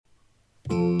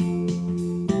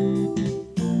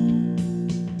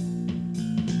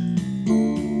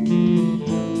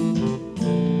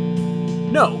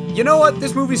you know what?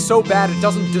 This movie's so bad it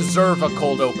doesn't deserve a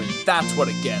cold open. That's what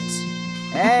it gets.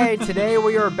 Hey, today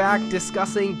we are back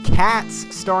discussing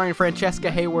Cats, starring Francesca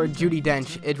Hayward, Judi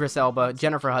Dench, Idris Elba,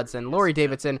 Jennifer Hudson, Laurie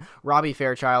Davidson, Robbie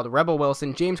Fairchild, Rebel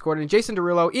Wilson, James Corden, Jason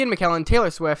Derulo, Ian McKellen,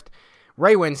 Taylor Swift,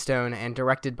 Ray Winstone, and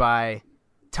directed by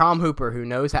Tom Hooper, who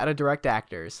knows how to direct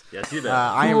actors. Yes, he does.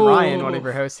 I am Ryan, one of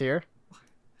your hosts here.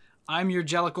 I'm your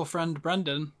jellicle friend,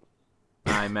 Brendan.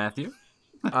 I'm Matthew.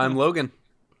 I'm Logan.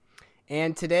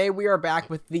 And today we are back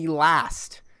with the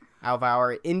last of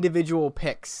our individual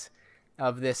picks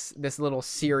of this little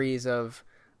series of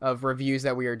reviews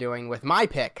that we are doing with my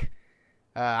pick.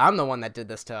 I'm the one that did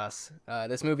this to us.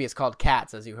 This movie is called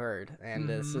Cats, as you heard, and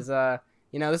this is this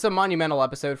is a monumental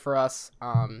episode for us.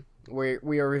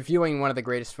 We are reviewing one of the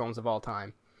greatest films of all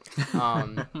time.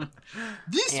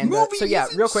 This movie so yeah,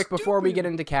 isn't real quick stupid. Before we get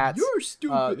into Cats, You're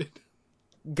stupid.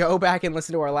 Go back and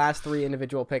listen to our last 3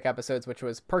 individual pick episodes, which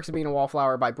was Perks of Being a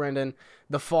Wallflower by Brendan,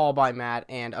 The Fall by Matt,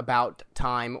 and About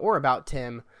Time or About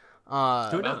Tim.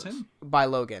 By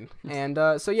Logan.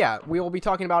 And so yeah, we will be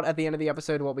talking about at the end of the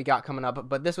episode what we got coming up,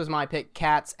 but this was my pick,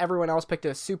 Cats. Everyone else picked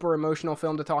a super emotional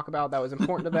film to talk about that was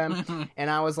important to them, and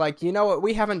I was like, you know what,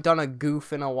 we haven't done a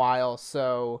goof in a while,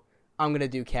 so I'm gonna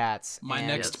do Cats.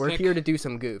 We're here to do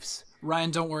some goofs.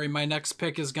 Ryan, don't worry, my next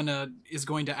pick is going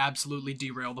to absolutely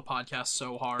derail the podcast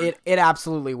so hard. It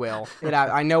absolutely will.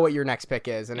 I know what your next pick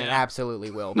is, and it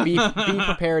absolutely will. Be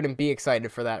prepared and be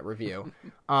excited for that review.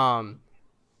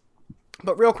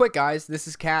 But real quick, guys, this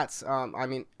is Cats. I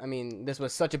mean, this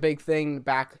was such a big thing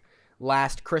back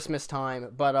last Christmas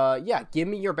time. But yeah, give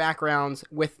me your backgrounds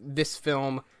with this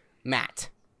film, Matt.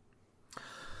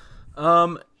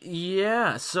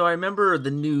 Yeah. So I remember the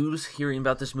news, hearing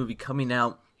about this movie coming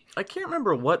out. I can't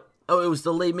remember what. Oh, it was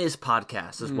the Les Mis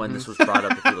podcast is when this was brought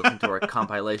up. If you listen to our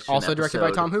compilation, also directed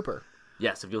by Tom Hooper.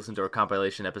 Yes, if you listen to our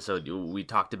compilation episode, we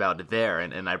talked about it there,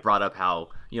 and I brought up how,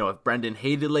 if Brendan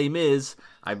hated Les Mis,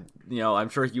 I'm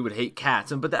sure you would hate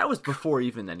Cats, but that was before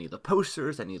even any of the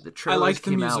posters, any of the trailers. I liked the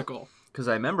came musical. Because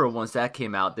I remember once that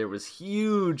came out, there was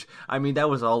huge. I mean, that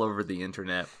was all over the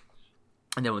internet.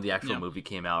 And then when the actual movie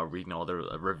came out, reading all the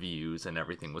reviews and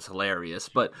everything was hilarious.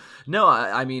 But no,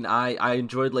 I mean, I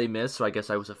enjoyed Les Mis, so I guess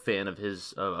I was a fan of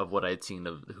his of what I had seen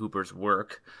of Hooper's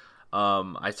work.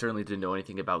 I certainly didn't know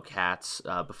anything about Cats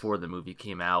before the movie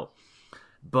came out.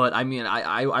 But, I mean,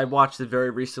 I watched it very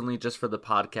recently just for the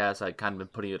podcast. I'd kind of been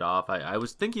putting it off. I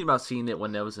was thinking about seeing it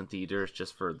when it was in theaters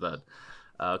just for the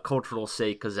cultural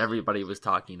sake because everybody was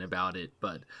talking about it.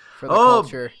 But, for the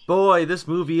culture. Boy, this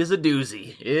movie is a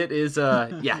doozy. It is,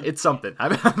 it's something.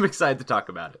 I'm excited to talk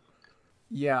about it.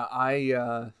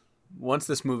 Yeah, once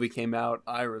this movie came out,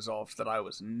 I resolved that I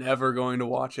was never going to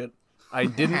watch it. I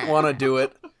didn't want to do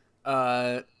it.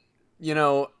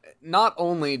 Not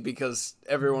only because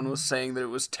everyone was saying that it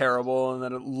was terrible and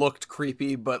that it looked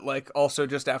creepy, but also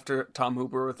just after Tom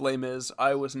Hooper with Les Mis,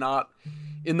 I was not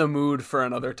in the mood for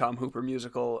another Tom Hooper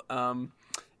musical.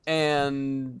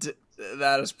 And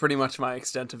that is pretty much my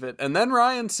extent of it. And then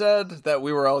Ryan said that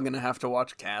we were all going to have to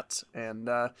watch Cats. And,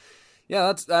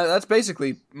 that's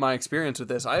basically my experience with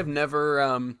this. I've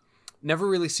never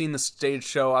really seen the stage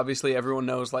show. Obviously, everyone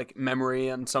knows Memory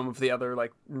and some of the other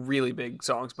really big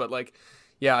songs, but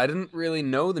I didn't really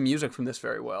know the music from this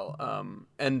very well.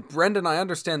 And Brendan, I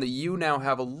understand that you now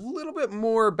have a little bit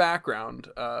more background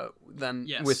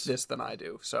with this than I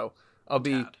do. So I'll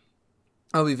be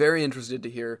very interested to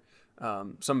hear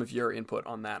some of your input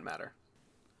on that matter.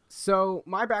 So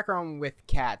my background with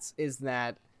Cats is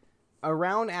that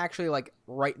around actually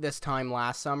right this time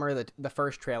last summer, the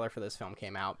first trailer for this film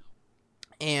came out.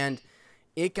 And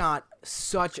it got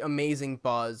such amazing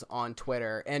buzz on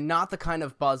Twitter, and not the kind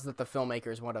of buzz that the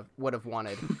filmmakers would have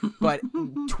wanted. But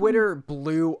Twitter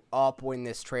blew up when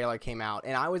this trailer came out,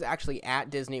 and I was actually at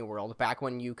Disney World back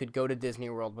when you could go to Disney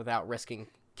World without risking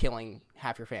killing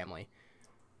half your family.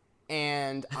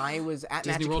 And I was at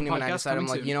Magic Kingdom, and I decided, I'm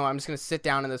like, I'm just gonna sit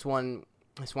down in this one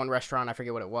restaurant, I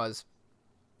forget what it was,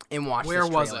 and watch this trailer.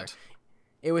 Where was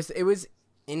it? It was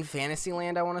in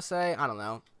Fantasyland, I want to say. I don't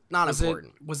know. Not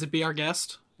important. Was it Be Our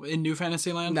Guest in New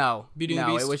Fantasyland? No, Beauty and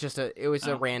the Beast? It was just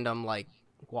a random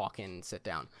walk in, sit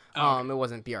down. It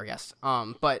wasn't Be Our Guest.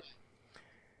 But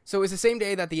so it was the same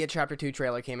day that the It Chapter 2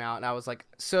 trailer came out, and I was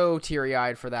so teary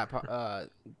eyed for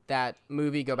that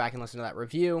movie. Go back and listen to that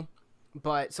review.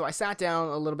 But so I sat down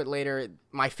a little bit later.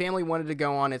 My family wanted to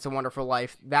go on It's a Wonderful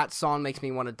Life. That song makes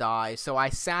me want to die. So I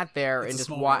sat there and just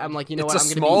watched. I'm like, you know what? I'm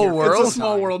going to be here. It's a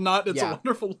small world, not It's a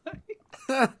Wonderful Life.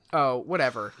 Oh,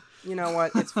 whatever. you know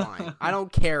what? It's fine. I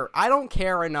don't care. I don't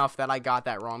care enough that I got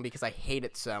that wrong because I hate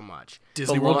it so much.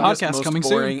 Disney The World longest, podcast most coming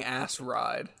boring soon. ass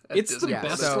ride. It's the Yeah,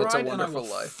 best so- It's a ride, and I wonderful will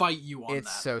life. fight you on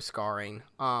It's that. so scarring.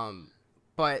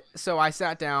 But so I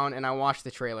sat down and I watched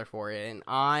the trailer for it, and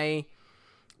I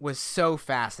was so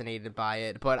fascinated by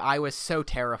it, but I was so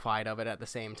terrified of it at the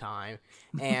same time,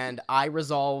 and I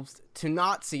resolved to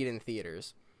not see it in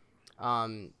theaters,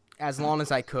 as long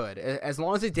as I could, as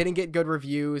long as it didn't get good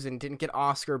reviews and didn't get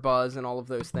Oscar buzz and all of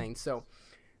those things. So,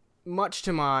 much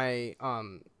to my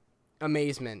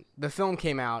amazement, the film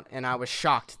came out, and I was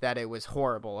shocked that it was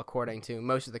horrible, according to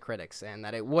most of the critics, and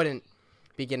that it wouldn't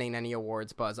be getting any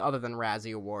awards buzz other than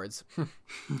Razzie Awards.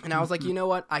 And I was like, you know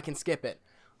what? I can skip it.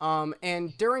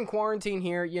 And during quarantine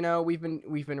here, you know, we've been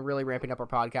really ramping up our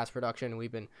podcast production.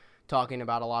 We've been talking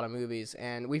about a lot of movies,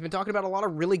 and we've been talking about a lot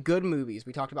of really good movies.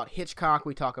 We talked about Hitchcock.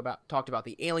 We talked about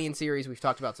the Alien series. We've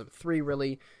talked about some 3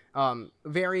 really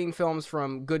varying films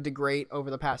from good to great over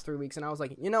the past 3 weeks. And I was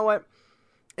like, you know what?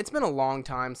 It's been a long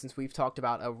time since we've talked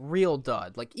about a real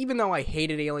dud. Like, even though I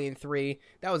hated Alien 3,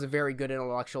 that was a very good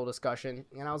intellectual discussion.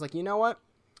 And I was like, you know what?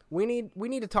 We need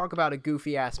to talk about a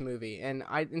goofy ass movie. And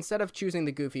I, instead of choosing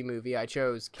the goofy movie, I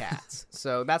chose Cats.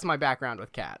 So that's my background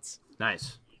with Cats.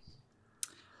 Nice.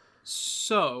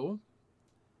 So,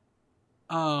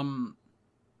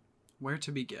 where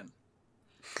to begin?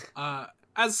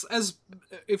 As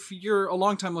if you're a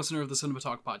longtime listener of the Cinema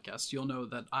Talk podcast, you'll know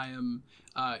that I am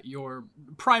your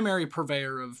primary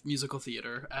purveyor of musical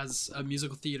theater as a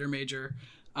musical theater major,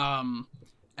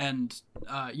 and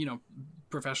you know,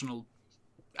 professional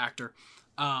actor.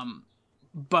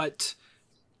 But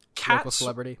Cats,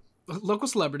 local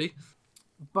celebrity,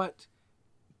 but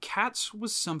Cats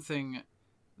was something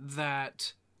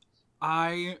that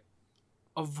I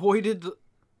avoided.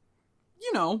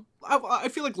 You know, I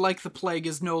feel like the plague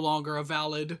is no longer a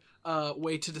valid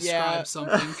way to describe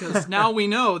something, because now we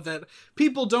know that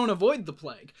people don't avoid the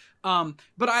plague.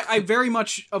 But I very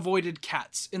much avoided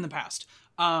Cats in the past.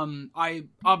 I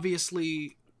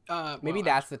obviously... Maybe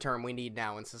that's the term we need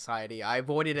now in society. I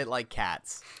avoided it like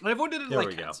cats. I avoided it There like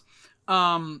we Cats.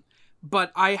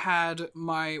 But I had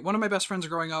one of my best friends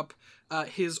growing up,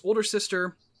 his older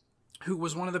sister, who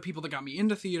was one of the people that got me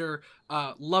into theater,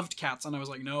 loved Cats, and I was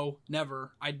like, no,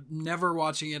 never. I'd never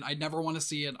watching it. I'd never want to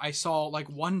see it. I saw like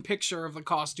one picture of the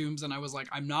costumes, and I was like,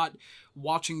 I'm not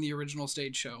watching the original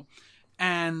stage show.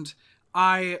 And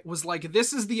I was like,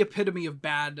 this is the epitome of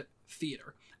bad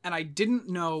theater. And I didn't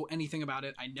know anything about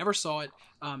it. I never saw it.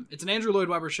 It's an Andrew Lloyd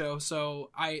Webber show, so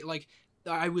I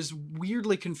was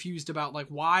weirdly confused about like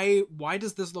why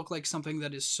does this look like something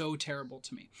that is so terrible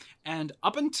to me? And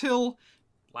up until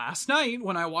last night,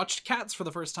 when I watched Cats for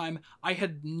the first time, I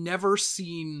had never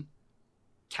seen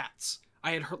Cats.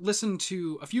 I had listened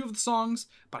to a few of the songs,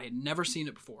 but I had never seen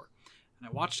it before. And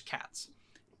I watched Cats.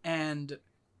 And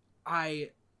I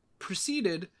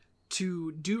proceeded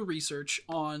to do research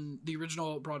on the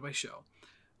original Broadway show.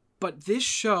 But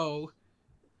this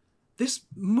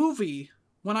movie,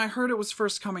 when I heard it was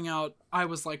first coming out, I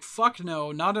was like, fuck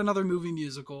no, not another movie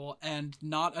musical, and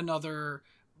not another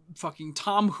fucking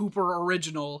Tom Hooper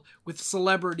original with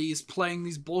celebrities playing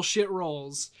these bullshit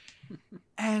roles.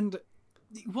 And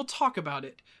we'll talk about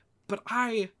it, but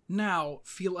I now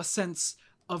feel a sense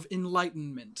of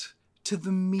enlightenment to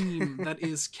the meme that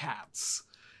is Cats.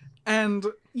 And,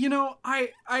 you know,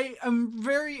 I am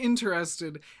very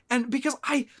interested, and because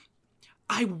I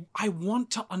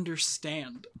want to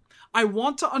understand. I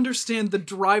want to understand the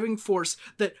driving force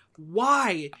that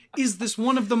why is this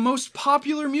one of the most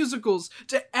popular musicals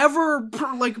to ever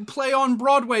play on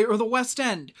Broadway or the West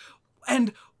End?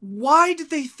 And why did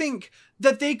they think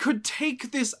that they could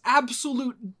take this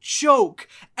absolute joke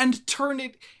and turn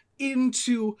it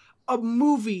into a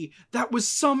movie that was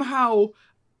somehow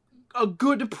a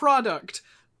good product?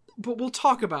 But we'll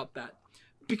talk about that,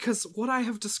 because what I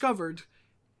have discovered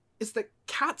is that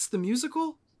Cats the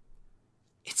musical,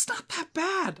 it's not that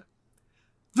bad.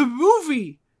 The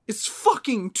movie is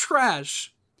fucking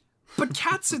trash. But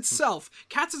Cats itself,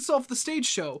 the stage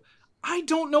show, I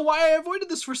don't know why I avoided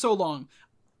this for so long.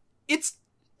 It's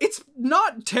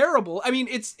not terrible. I mean,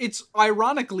 it's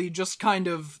ironically just kind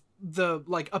of the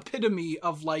like epitome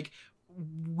of like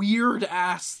weird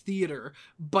ass theater,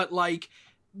 but like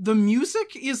the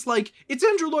music is like, it's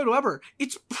Andrew Lloyd Webber.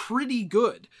 It's pretty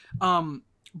good.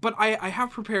 But I have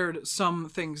prepared some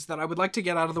things that I would like to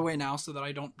get out of the way now, so that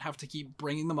I don't have to keep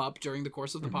bringing them up during the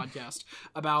course of the podcast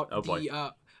about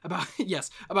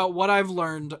about what I've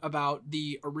learned about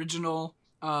the original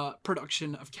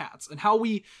production of Cats, and how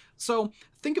so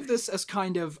think of this as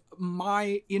kind of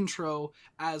my intro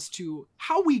as to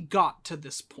how we got to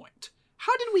this point,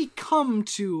 how did we come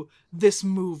to this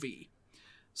movie?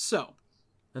 So,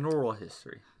 An oral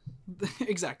history.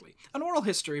 exactly. An oral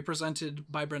history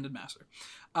presented by Brendan Masser.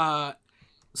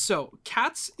 So,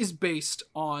 Cats is based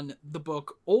on the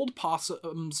book Old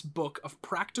Possum's Book of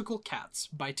Practical Cats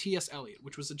by T.S. Eliot,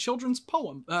 which was a children's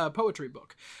poetry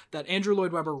book that Andrew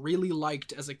Lloyd Webber really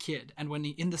liked as a kid. And when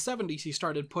in the 70s, he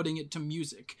started putting it to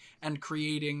music and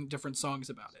creating different songs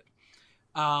about it.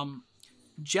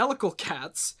 Jellicle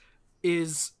cats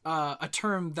is a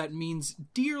term that means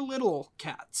dear little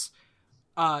cats.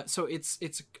 So it's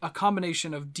a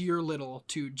combination of dear little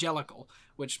to jellicle,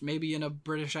 which maybe in a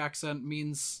British accent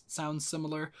sounds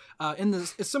similar. In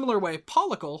a similar way,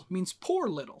 pollicle means poor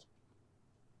little.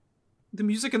 The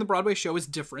music in the Broadway show is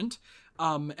different,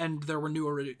 and there were new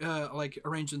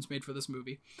arrangements made for this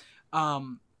movie.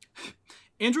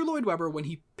 Andrew Lloyd Webber, when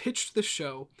he pitched this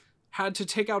show, had to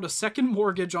take out a second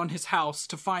mortgage on his house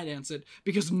to finance it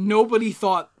because nobody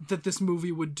thought that this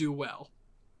movie would do well.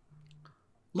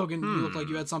 Logan, you look like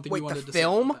you had something you wanted to say.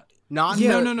 Film? Not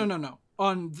No.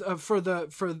 On for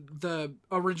the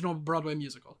original Broadway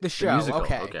musical. the show. musical,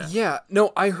 Okay. okay. Yeah,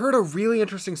 no, I heard a really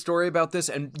interesting story about this,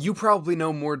 and you probably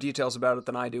know more details about it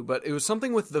than I do, but it was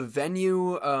something with the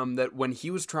venue, that when he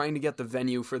was trying to get the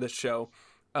venue for this show,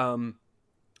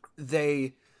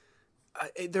 there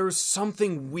was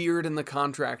something weird in the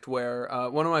contract where,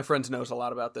 one of my friends knows a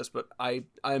lot about this, but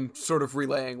I'm sort of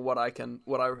relaying what I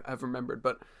have remembered,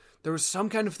 but there was some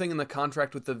kind of thing in the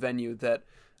contract with the venue that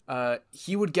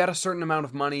he would get a certain amount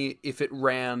of money if it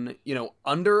ran,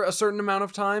 under a certain amount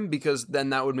of time, because then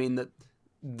that would mean that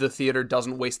the theater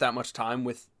doesn't waste that much time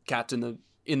with cats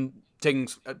in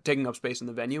taking up space in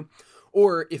the venue,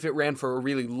 or if it ran for a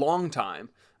really long time,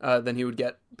 then he would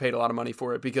get paid a lot of money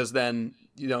for it, because then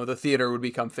the theater would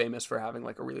become famous for having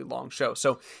like a really long show.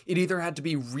 So it either had to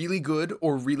be really good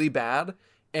or really bad,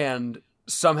 and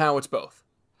somehow it's both.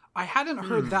 I hadn't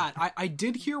heard that. I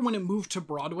did hear when it moved to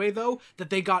Broadway, though, that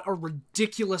they got a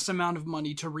ridiculous amount of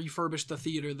money to refurbish the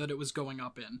theater that it was going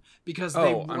up in, because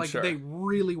they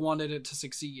really wanted it to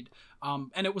succeed.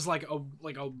 And it was like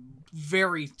a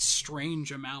very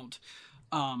strange amount.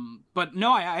 But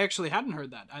no, I actually hadn't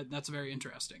heard that. That's very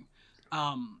interesting.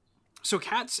 So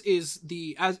Cats is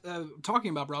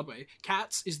talking about Broadway,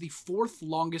 Cats is the fourth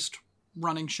longest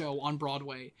running show on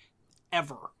Broadway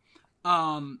ever.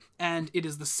 And it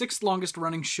is the sixth longest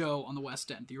running show on the West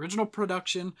End. The original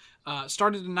production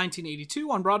started in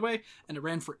 1982 on Broadway, and it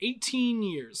ran for 18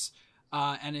 years.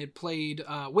 And it played,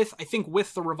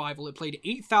 with the revival, it played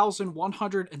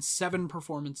 8,107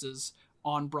 performances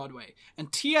on Broadway.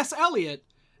 And T.S. Eliot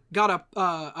got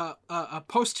a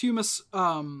posthumous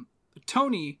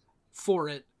Tony for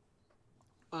it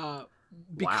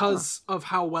because of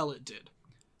how well it did.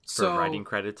 For writing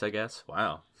credits, I guess.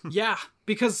 Wow. Yeah,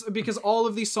 because all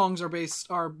of these songs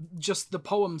are just the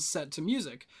poems set to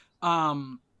music.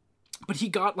 But he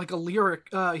got a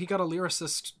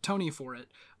lyricist Tony for it,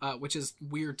 which is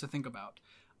weird to think about.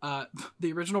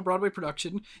 The original Broadway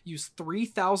production used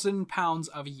 3,000 pounds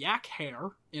of yak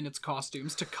hair in its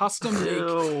costumes to custom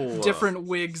make different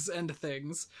wigs and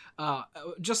things.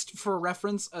 Just for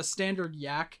reference, a standard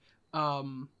yak,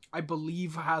 I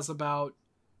believe, has about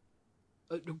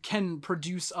can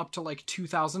produce up to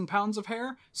 2,000 pounds of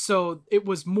hair. So it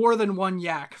was more than one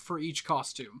yak for each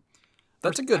costume.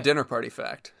 That's a good dinner party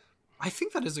fact. I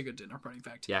think that is a good dinner party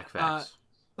fact. Yak facts.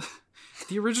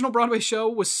 The original Broadway show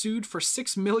was sued for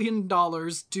 $6 million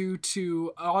due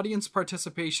to audience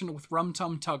participation with Rum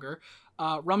Tum Tugger.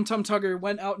 Rum Tum Tugger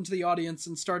went out into the audience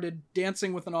and started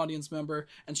dancing with an audience member,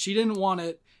 and she didn't want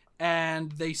it,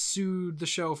 and they sued the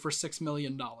show for $6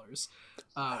 million,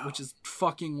 which is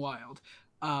fucking wild.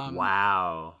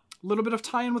 Wow. A little bit of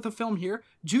tie-in with the film here.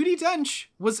 Judi Dench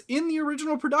was in the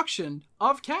original production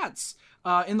of Cats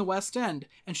in the West End,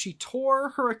 and she tore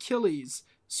her Achilles,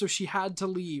 so she had to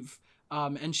leave.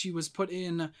 And she was put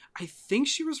in, I think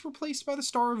she was replaced by the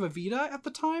star of Evita at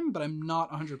the time, but I'm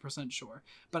not 100% sure.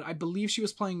 But I believe she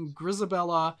was playing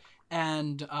Grisabella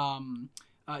and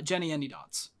Jenny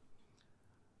Anydots,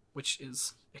 which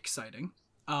is exciting.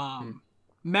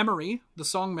 Memory, the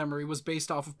song Memory, was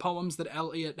based off of poems that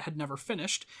Eliot had never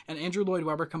finished, and Andrew Lloyd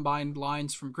Webber combined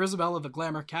lines from Grisabella the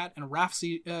Glamour Cat and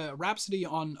Rhapsody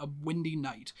on a Windy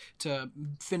Night to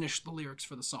finish the lyrics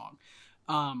for the song.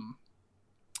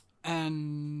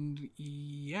 And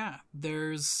yeah,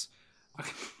 there's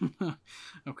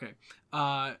okay.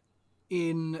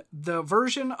 In the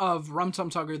version of Rum Tum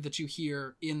Tugger that you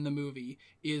hear in the movie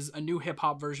is a new hip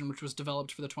hop version, which was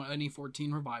developed for the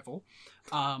 2014 revival.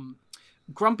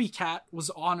 Grumpy Cat was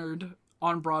honored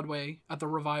on Broadway at the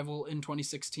Revival in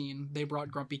 2016. They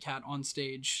brought Grumpy Cat on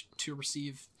stage to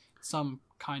receive some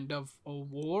kind of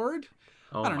award.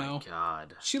 Oh I don't my know.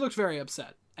 God. She looked very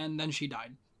upset, and then she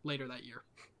died later that year,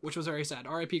 which was very sad.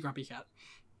 R.I.P. Grumpy Cat.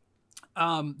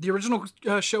 The original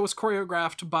show was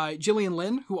choreographed by Gillian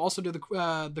Lynn, who also did the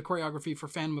choreography for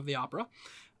Phantom of the Opera,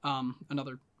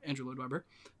 another Andrew Lloyd Webber.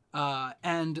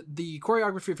 And the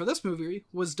choreography for this movie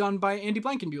was done by Andy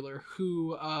Blankenbuehler,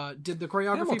 who did the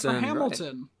choreography for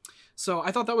Hamilton. Right. So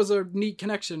I thought that was a neat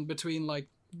connection between, like,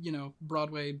 you know,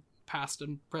 Broadway past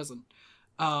and present.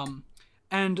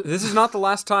 And this is not the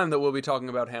last time that we'll be talking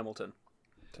about Hamilton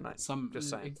tonight. Just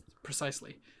saying.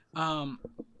 Precisely. But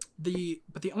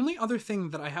the only other thing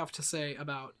that I have to say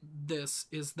about this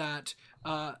is that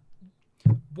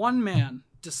one man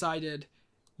decided,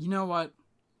 you know what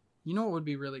would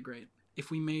be really great if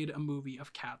we made a movie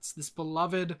of Cats, this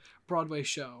beloved Broadway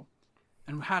show,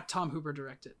 and had Tom Hooper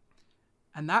direct it.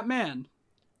 And that man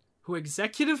who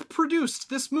executive produced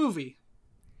this movie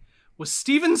was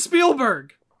Steven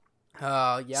Spielberg.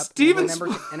 Yep. Steven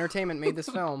Entertainment made this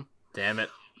film. Damn it.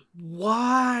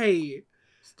 Why?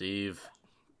 Steve.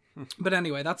 But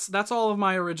anyway, that's all of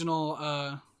my original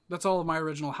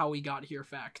how we got here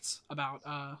facts about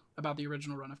the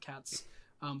original run of Cats.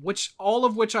 All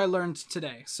of which I learned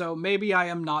today. So maybe I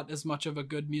am not as much of a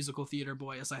good musical theater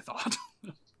boy as I thought.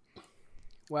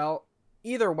 Well,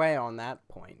 either way on that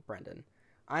point, Brendan,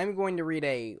 I'm going to read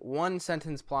a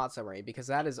one-sentence plot summary because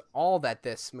that is all that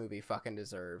this movie fucking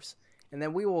deserves. And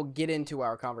then we will get into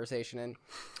our conversation. And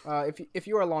if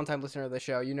you are a longtime listener of the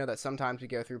show, you know that sometimes we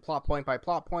go through plot point by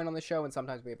plot point on the show, and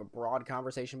sometimes we have a broad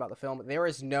conversation about the film. There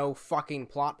is no fucking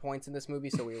plot points in this movie,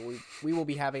 so we will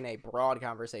be having a broad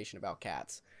conversation about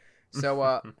Cats.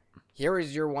 So here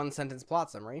is your one-sentence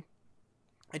plot summary.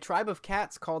 A tribe of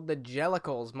cats called the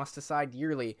Jellicles must decide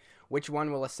yearly which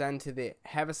one will ascend to the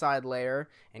Heaviside layer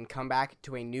and come back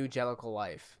to a new Jellicle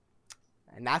life.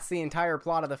 And that's the entire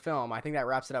plot of the film. I think that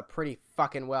wraps it up pretty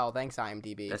fucking well. Thanks,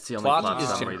 IMDb. That's the only plot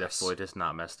summary that Floyd is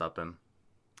not messed up in.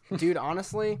 Dude,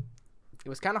 honestly, it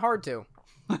was kind of hard to.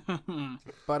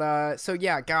 But, so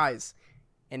yeah, guys,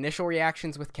 initial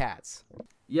reactions with Cats.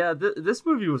 Yeah, this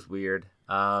movie was weird.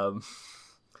 Like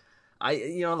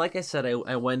I said,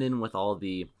 I went in with all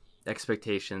the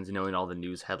expectations, knowing all the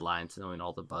news headlines, knowing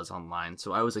all the buzz online.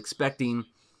 So I was expecting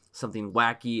something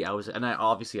wacky.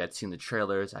 I'd seen the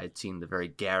trailers. I had seen the very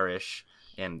garish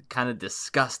and kind of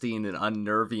disgusting and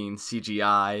unnerving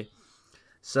CGI.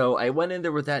 So I went in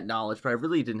there with that knowledge, but I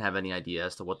really didn't have any idea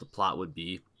as to what the plot would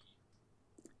be,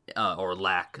 or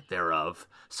lack thereof.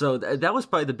 So that was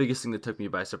probably the biggest thing that took me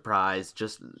by surprise.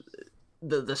 Just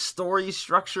the story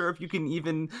structure, if you can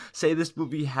even say this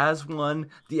movie has one.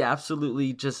 The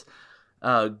absolutely just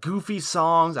goofy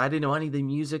songs. I didn't know any of the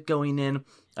music going in.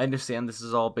 I understand this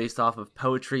is all based off of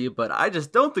poetry, but I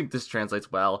just don't think this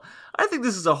translates well. I think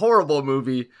this is a horrible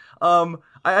movie.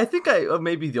 I think I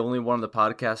may be the only one on the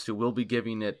podcast who will be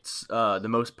giving it the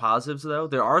most positives, though.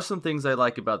 There are some things I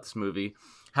like about this movie.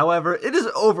 However, it is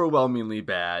overwhelmingly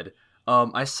bad.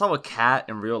 I saw a cat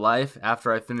in real life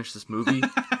after I finished this movie.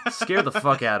 Scared the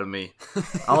fuck out of me.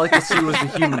 All I could see was the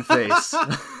human face.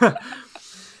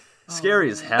 Scary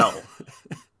as hell.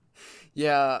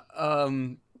 Yeah,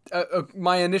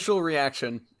 my initial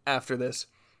reaction after this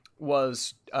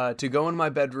was to go in my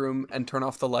bedroom and turn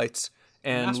off the lights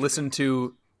and listen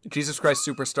to Jesus Christ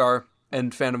Superstar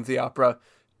and Phantom of the Opera.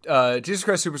 Jesus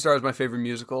Christ Superstar is my favorite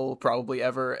musical probably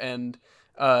ever, and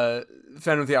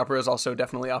Phantom of the Opera is also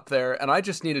definitely up there. And I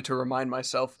just needed to remind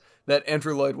myself that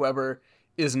Andrew Lloyd Webber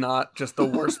is not just the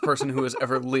worst person who has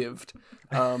ever lived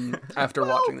after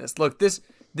watching this. Look, this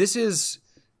is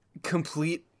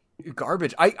complete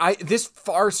garbage. This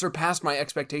far surpassed my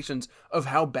expectations of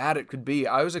how bad it could be.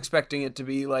 I was expecting it to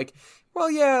be like, well,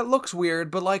 yeah, it looks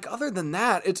weird, but like other than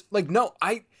that, it's like, no,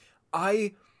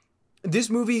 this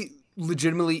movie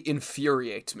legitimately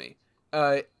infuriates me.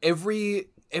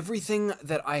 Everything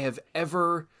that I have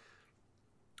ever,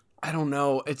 I don't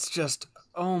know, it's just,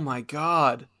 oh my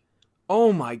god,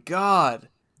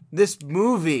 this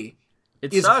movie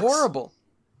is sucks. Horrible.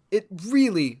 It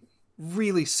really,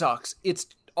 really sucks. It's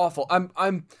awful.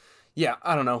 Yeah,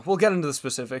 I don't know. We'll get into the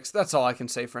specifics. That's all I can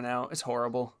say for now. It's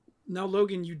horrible. Now,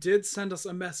 Logan, you did send us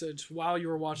a message while you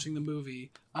were watching the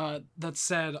movie that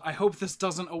said, I hope this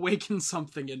doesn't awaken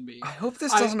something in me. I hope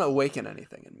this doesn't awaken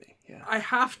anything in me. Yeah. I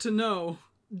have to know,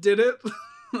 did it?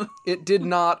 It ddid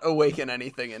not awaken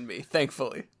anything in me,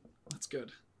 thankfully. That's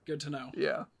good. Good to know.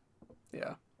 Yeah.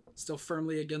 Yeah. Still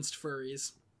firmly against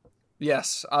furries.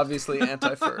 Yes, obviously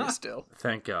anti-furry still.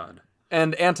 Thank God.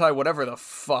 And anti-whatever the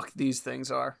fuck these things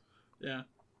are. Yeah.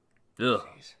 Ugh.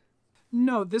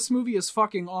 no, this movie is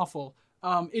fucking awful.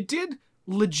 It did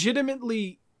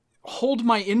legitimately hold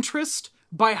my interest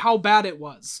by how bad it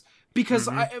was. Because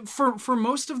for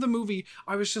most of the movie,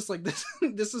 I was just like,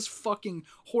 this is fucking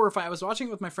horrifying. I was watching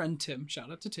it with my friend Tim.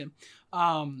 Shout out to Tim.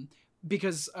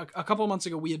 Because a couple of months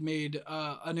ago, we had made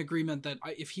an agreement that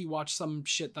if he watched some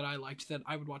shit that I liked, that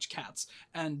I would watch Cats.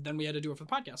 And then we had to do it for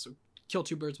the podcast. So kill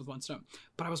two birds with one stone.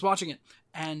 But I was watching it,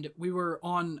 and we were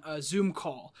on a Zoom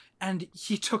call, and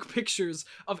he took pictures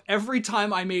of every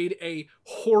time I made a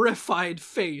horrified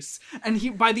face.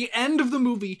 And by the end of the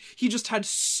movie, he just had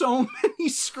so many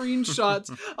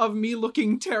screenshots of me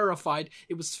looking terrified.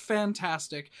 It was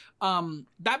fantastic.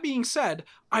 That being said,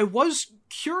 I was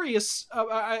curious,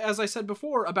 as I said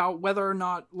before, about whether or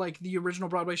not like the original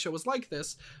Broadway show was like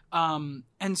this.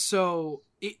 And so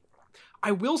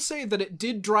I will say that it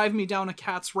did drive me down a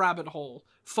Cats rabbit hole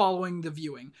following the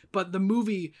viewing, but the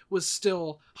movie was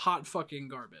still hot fucking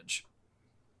garbage.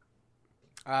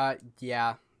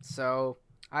 Yeah. So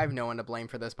I have no one to blame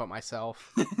for this but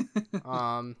myself.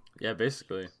 Yeah,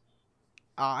 basically.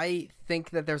 I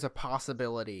think that there's a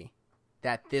possibility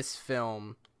that this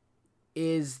film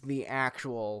is the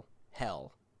actual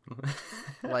hell.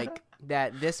 Like,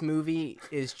 that this movie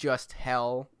is just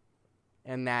hell,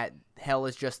 and that hell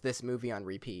is just this movie on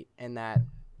repeat, and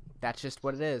that's just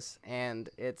what it is. And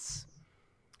it's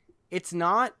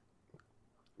not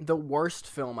the worst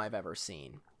film I've ever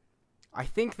seen. I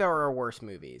think there are worse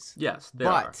movies. Yes, there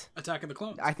are. Attack of the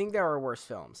Clones. I think there are worse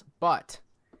films, but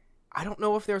I don't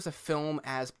know if there's a film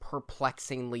as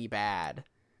perplexingly bad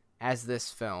as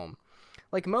this film.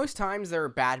 Like, most times there are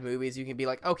bad movies, you can be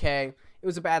like, okay, it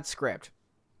was a bad script.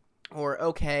 Or,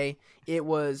 okay, it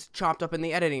was chopped up in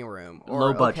the editing room. Or,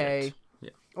 low budget. Okay, yeah.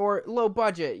 Or low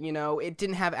budget, you know, it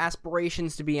didn't have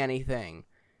aspirations to be anything.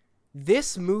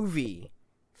 This movie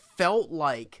felt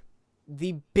like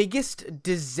the biggest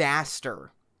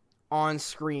disaster on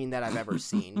screen that I've ever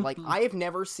seen. Like, I have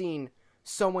never seen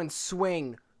someone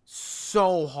swing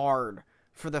so hard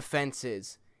for the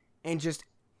fences and just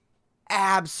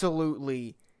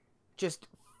absolutely just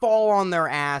fall on their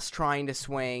ass trying to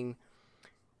swing.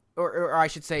 Or I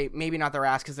should say, maybe not their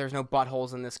ass because there's no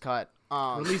buttholes in this cut.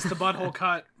 Release the butthole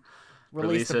cut.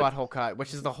 Release the butthole cut,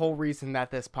 which is the whole reason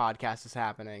that this podcast is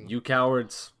happening. You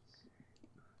cowards.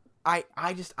 I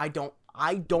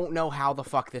don't know how the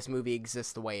fuck this movie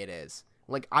exists the way it is.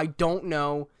 Like, I don't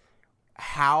know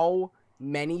how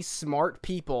many smart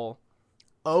people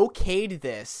okayed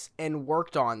this and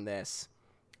worked on this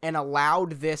and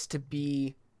allowed this to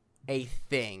be a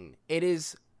thing.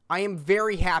 I am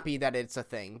very happy that it's a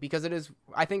thing, because it is,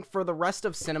 I think, for the rest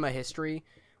of cinema history,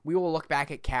 we will look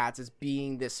back at Cats as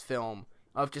being this film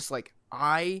of just like,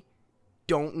 I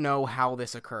don't know how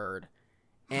this occurred,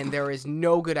 and there is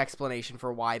no good explanation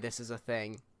for why this is a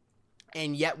thing,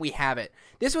 and yet we have it.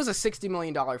 This was a $60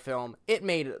 million film. It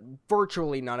made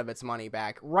virtually none of its money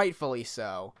back, rightfully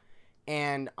so,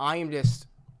 and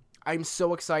I'm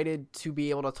so excited to be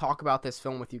able to talk about this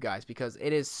film with you guys, because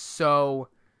it is so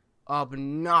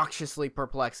obnoxiously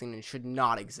perplexing and should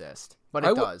not exist, but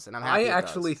it does, and I'm happy. I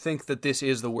actually think that this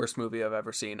is the worst movie I've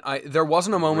ever seen. There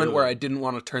wasn't a moment where I didn't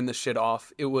want to turn this shit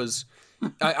off. It was,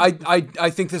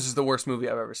 I think this is the worst movie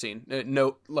I've ever seen.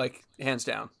 No, like, hands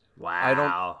down.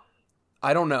 Wow.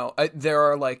 I don't know. There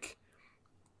are like,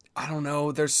 I don't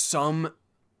know. There's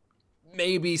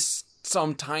maybe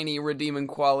some tiny redeeming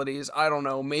qualities. I don't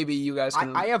know. Maybe you guys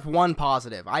can. I have one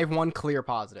positive. I have one clear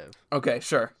positive. Okay,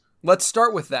 sure. Let's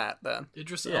start with that, then.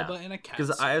 Idris Elba in a cat.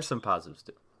 Because I have some positives,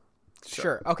 too.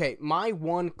 Sure. Okay, my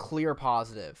one clear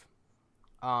positive,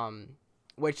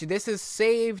 which this has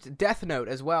saved Death Note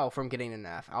as well from getting an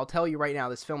F. I'll tell you right now,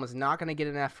 this film is not going to get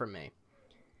an F from me.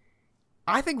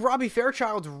 I think Robbie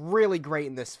Fairchild's really great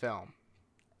in this film.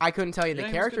 I couldn't tell you the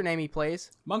character name he plays.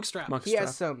 Monkstrap.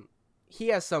 He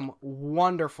has some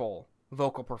wonderful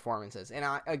vocal performances. And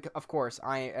of course,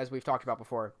 as we've talked about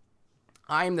before,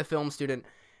 I am the film student.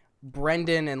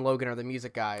 Brendan and Logan are the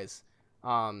music guys.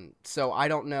 So I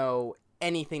don't know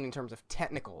anything in terms of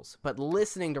technicals, but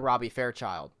listening to Robbie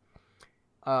Fairchild,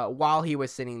 while he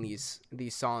was singing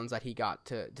these songs that he got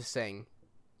to sing,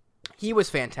 he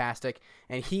was fantastic,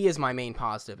 and he is my main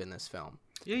positive in this film.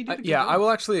 Yeah, I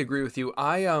will actually agree with you.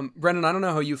 Brendan, I don't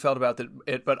know how you felt about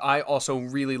it, but I also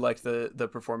really liked the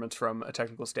performance from a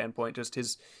technical standpoint. Just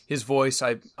his voice,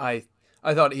 I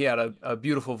thought he had a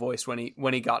beautiful voice when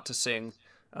he got to sing.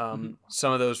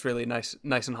 Some of those really nice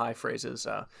and high phrases,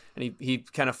 and he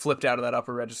kind of flipped out of that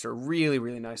upper register really,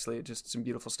 really nicely. Just some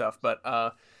beautiful stuff. But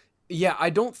yeah, I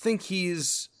don't think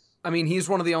he's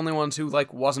one of the only ones who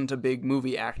like wasn't a big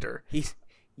movie actor.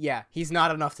 Yeah, he's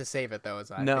not enough to save it though. As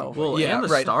I No. think. Well, Yeah, and the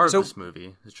right. star of So- this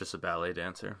movie is just a ballet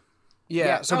dancer.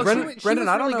 Yeah. So no, Brendan, she Brendan,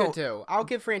 was I don't really know. good too. I'll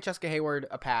give Francesca Hayward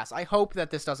a pass. I hope that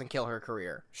this doesn't kill her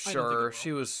career. I don't think it Sure, will.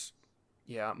 she was,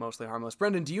 mostly harmless.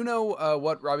 Brendan, do you know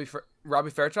what Robbie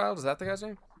Fairchild, is that the guy's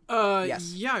name?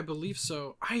 Yes. Yeah, I believe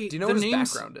so. Do you know what his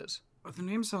background is? The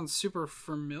name sounds super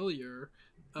familiar.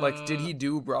 Like, did he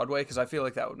do Broadway? Because I feel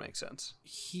like that would make sense.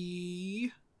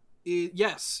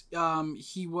 Yes.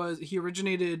 He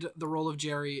originated the role of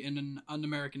Jerry in an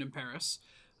American in Paris.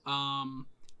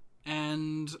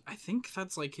 And I think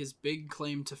that's like his big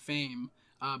claim to fame.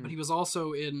 But he was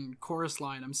also in Chorus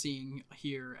Line, I'm seeing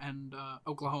here, and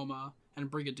Oklahoma and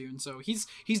Brigadoon. So he's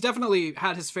definitely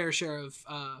had his fair share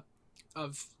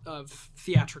of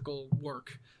theatrical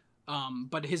work.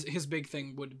 But his big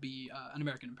thing would be An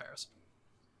American in Paris.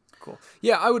 Cool.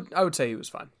 Yeah, I would say he was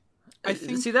fine. I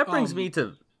think. See, that brings me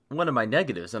to one of my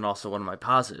negatives and also one of my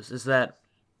positives is that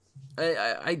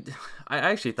I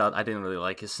actually thought I didn't really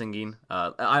like his singing.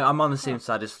 I'm on the same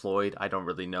side as Floyd. I don't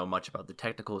really know much about the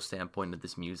technical standpoint of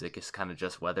this music. It's kind of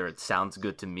just whether it sounds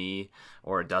good to me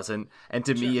or it doesn't. And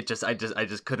to me, I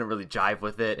just couldn't really jive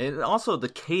with it. And also the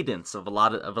cadence of a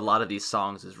lot of these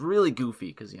songs is really goofy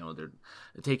because they're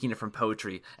taking it from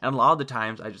poetry. And a lot of the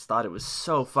times, I just thought it was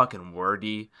so fucking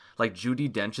wordy. Like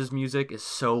Judi Dench's music is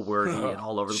so wordy and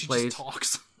all over the She place. just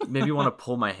talks. Made me want to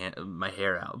pull my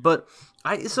hair out. But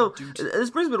this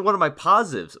brings me to one of my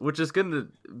positives, which is going to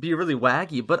be really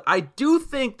wacky, but I do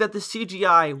think that the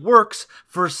CGI works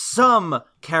for some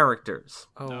characters.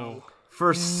 Oh.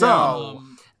 For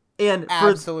some. And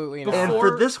Absolutely not. And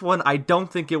for this one, I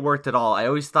don't think it worked at all. I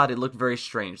always thought it looked very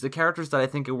strange. The characters that I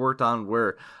think it worked on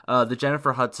were the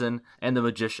Jennifer Hudson and the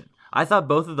Magician. I thought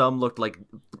both of them looked like.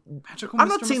 Magical I'm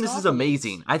not Mr. saying this is Mistopheles.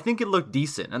 amazing. I think it looked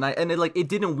decent, and it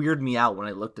didn't weird me out when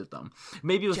I looked at them.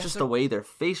 Maybe it was just the way their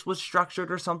face was structured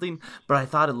or something, but I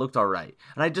thought it looked all right,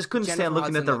 and I just couldn't stand Jennifer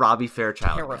looking at Hudson the Robbie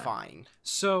Fairchild. guy. Terrifying.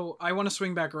 So I want to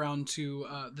swing back around to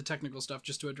the technical stuff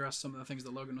just to address some of the things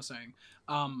that Logan was saying.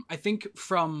 I think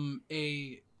from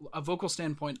a vocal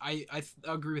standpoint, I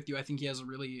agree with you. I think he has a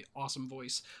really awesome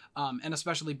voice, and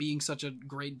especially being such a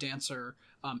great dancer,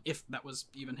 if that was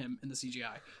even him in the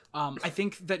CGI. I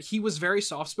think that he was very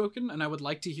soft-spoken, and I would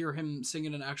like to hear him sing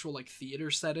in an actual like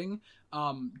theater setting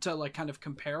to like kind of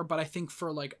compare. But I think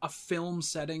for like a film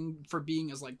setting, for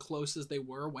being as like close as they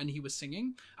were when he was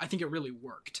singing, I think it really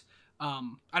worked.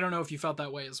 I don't know if you felt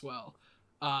that way as well.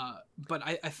 But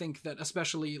I think that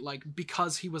especially like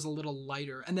because he was a little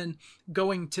lighter, and then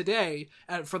going today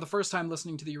for the first time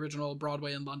listening to the original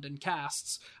Broadway and London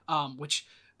casts, which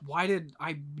why did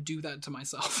I do that to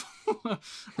myself?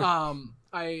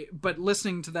 But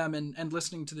listening to them and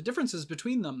listening to the differences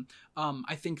between them,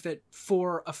 I think that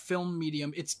for a film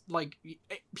medium, it's like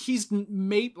he's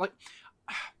made like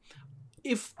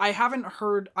if I haven't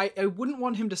heard, I wouldn't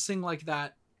want him to sing like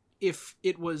that if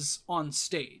it was on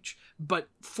stage, but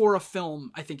for a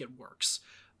film, I think it works.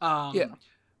 Yeah.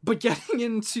 But getting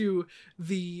into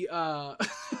the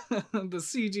the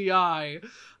CGI,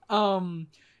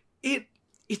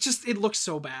 it looks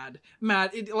so bad,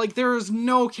 Matt. Like there is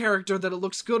no character that it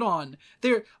looks good on.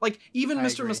 There, like even I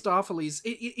Mr. agree. Mistopheles,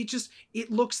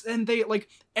 it looks, and they like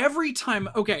every time.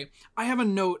 Okay, I have a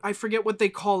note. I forget what they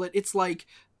call it. It's like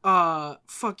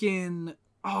fucking.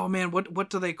 Oh man, what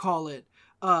do they call it?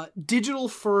 Digital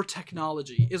fur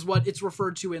technology is what it's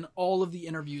referred to in all of the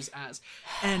interviews as,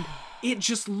 and it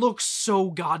just looks so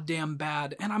goddamn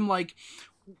bad. And I'm like,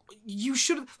 you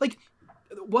should like.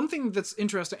 One thing that's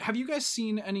interesting. Have you guys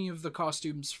seen any of the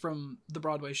costumes from the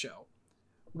Broadway show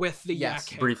with the Yes. yak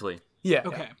hair? Briefly. Yeah.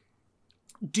 Okay.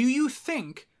 Do you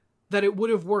think that it would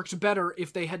have worked better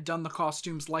if they had done the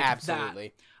costumes like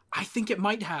Absolutely. that? I think it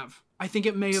might have. I think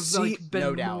it may have See, been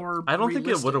no doubt. more. I don't think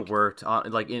it would have realistic. worked on,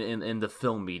 like in the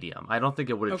film medium. I don't think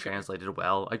it would have Okay. translated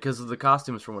well because the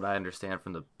costumes, from what I understand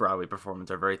from the Broadway performance,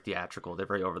 are very theatrical. They're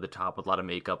very over the top with a lot of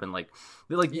makeup and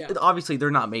Yeah. obviously they're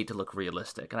not made to look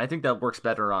realistic. And I think that works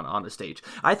better on the stage.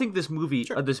 I think this movie,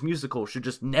 this musical, should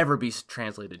just never be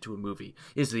translated to a movie.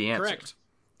 Is the answer? Correct.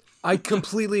 I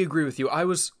completely agree with you. I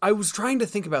was trying to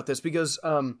think about this because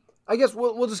I guess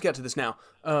we'll just get to this now.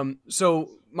 So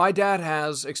my dad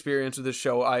has experience with this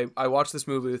show. I watched this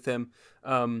movie with him.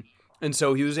 And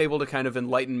so he was able to kind of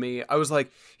enlighten me. He was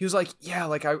like, yeah,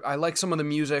 like I like some of the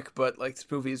music, but like this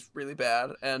movie is really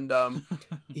bad. And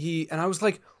I was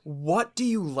like, what do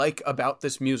you like about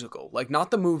this musical? Like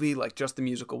not the movie, like just the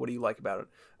musical. What do you like about it?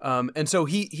 And so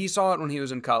he saw it when he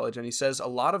was in college, and he says a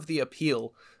lot of the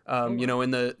appeal, in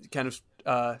the kind of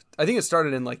I think it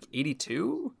started in like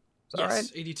 82. Is that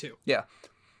Yes, right? 82. Yeah.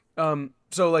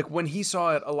 So like when he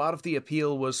saw it, a lot of the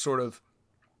appeal was sort of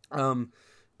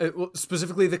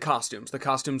Specifically the costumes. The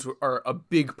costumes are a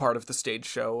big part of the stage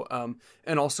show,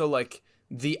 and also like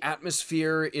the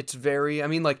atmosphere. It's very, I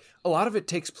mean, like a lot of it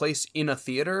takes place in a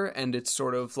theater, and it's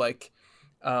sort of like,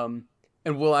 and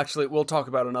we'll talk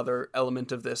about another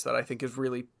element of this that I think is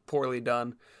really poorly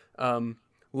done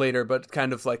later, but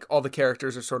kind of like all the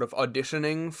characters are sort of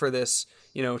auditioning for this,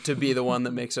 to be the one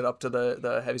that makes it up to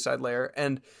the Heaviside layer,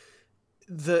 and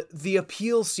the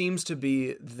appeal seems to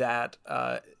be that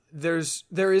there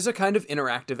is a kind of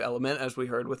interactive element, as we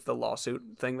heard with the lawsuit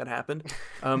thing that happened.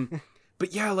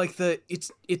 But yeah, like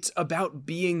it's about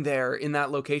being there in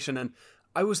that location. And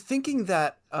I was thinking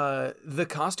that the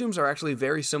costumes are actually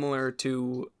very similar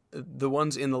to the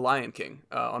ones in The Lion King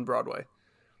on Broadway.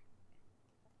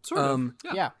 Sort of.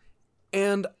 Yeah.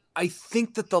 And I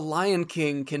think that The Lion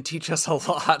King can teach us a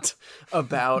lot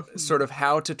about sort of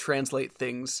how to translate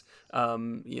things,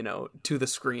 to the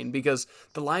screen, because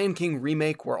the Lion King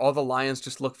remake, where all the lions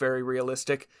just look very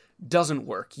realistic, doesn't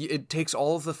work. It takes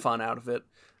all of the fun out of it.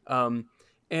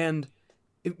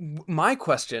 My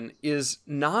question is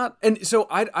not, and so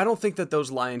I don't think that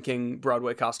those Lion King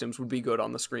Broadway costumes would be good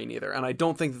on the screen either, and I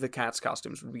don't think that the Cats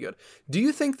costumes would be good. Do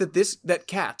you think that that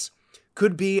Cats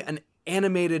could be an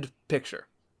animated picture?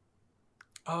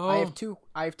 Oh, I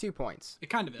have 2 points.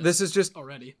 It kind of is. This is just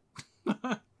already.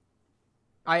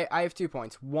 I have 2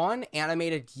 points. One,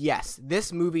 animated, yes.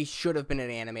 This movie should have been an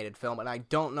animated film, and I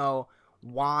don't know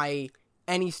why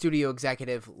any studio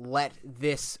executive let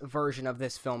this version of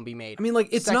this film be made. I mean, like,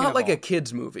 it's Second not of like all, a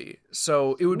kid's movie,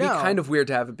 so it would be kind of weird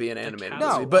to have it be an animated Cats.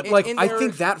 movie. No, But, like, I there-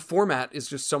 think that format is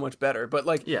just so much better. But,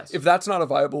 like, Yes. if that's not a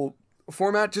viable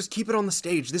format, just keep it on the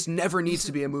stage. This never needs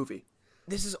to be a movie.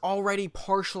 This is already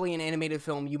partially an animated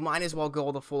film. You might as well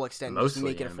go the full extent and just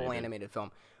Mostly make it a full animated. animated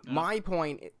film. My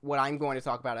point, what I'm going to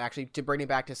talk about, actually, to bring it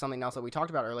back to something else that we talked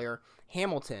about earlier,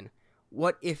 Hamilton.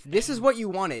 What if this is what you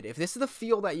wanted? If this is the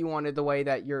feel that you wanted, the way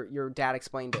that your dad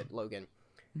explained it, Logan,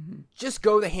 just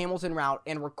go the Hamilton route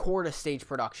and record a stage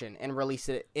production and release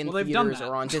it in they've done theaters that.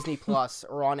 or on Disney Plus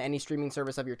or on any streaming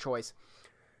service of your choice.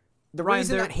 The Ryan,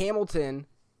 reason there- that Hamilton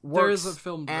there works is a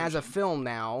film as a version. film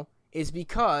now is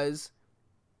because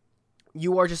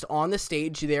you are just on the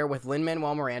stage there with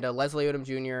Lin-Manuel Miranda, Leslie Odom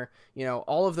Jr.,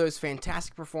 all of those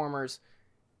fantastic performers,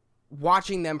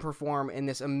 watching them perform in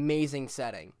this amazing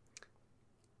setting.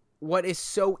 What is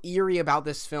so eerie about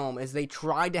this film is they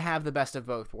tried to have the best of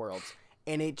both worlds,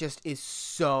 and it just is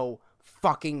so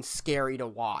fucking scary to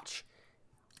watch.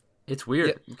 It's weird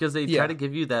Yeah. because they try to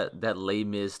give you that Les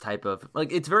Mis type of,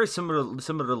 like, it's very similar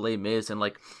to Les Mis, and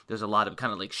like there's a lot of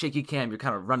kind of like shaky cam. You're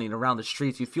kind of running around the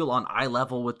streets. You feel on eye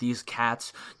level with these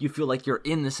cats. You feel like you're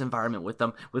in this environment with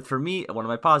them. For me, one of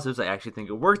my positives, I actually think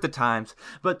it worked at times,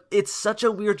 but it's such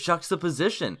a weird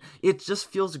juxtaposition. It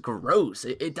just feels gross.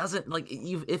 It doesn't like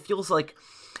it feels like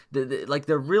like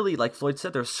they're really, like Floyd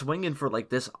said, they're swinging for like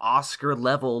this Oscar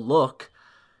level look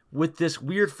with this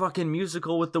weird fucking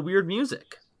musical with the weird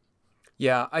music.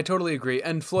 Yeah, I totally agree.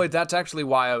 And Floyd, that's actually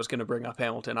why I was going to bring up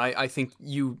Hamilton. I think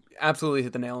you absolutely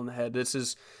hit the nail on the head. This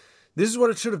is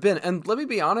what it should have been. And let me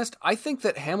be honest, I think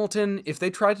that Hamilton, if they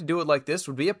tried to do it like this,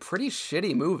 would be a pretty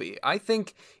shitty movie. I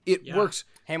think it works.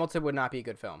 Hamilton would not be a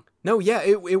good film. No, yeah,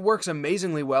 it works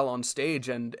amazingly well on stage,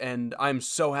 and I'm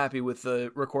so happy with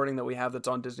the recording that we have that's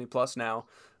on Disney Plus now.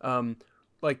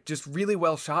 Like, just really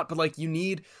well shot, but like you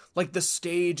need, like, the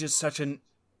stage is such an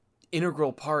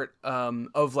integral part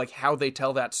of like how they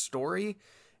tell that story,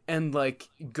 and like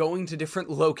going to different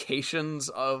locations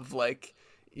of like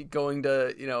going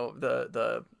to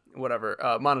the whatever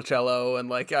Monticello, and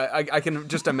like I can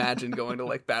just imagine going to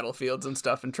like battlefields and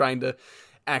stuff and trying to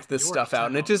act this stuff out,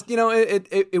 and it just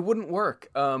it wouldn't work.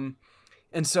 And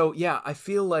so yeah, I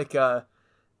feel like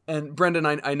and Brendan,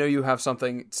 I know you have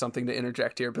something to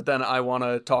interject here, but then I want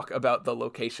to talk about the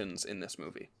locations in this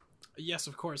movie. Yes,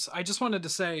 of course. I just wanted to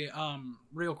say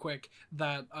real quick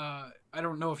that I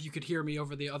don't know if you could hear me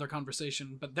over the other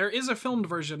conversation, but there is a filmed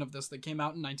version of this that came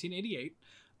out in 1988.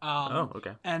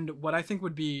 Okay. And what I think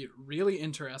would be really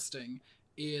interesting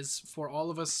is for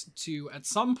all of us to, at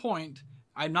some point,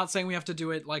 I'm not saying we have to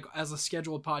do it like as a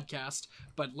scheduled podcast,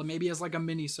 but maybe as like a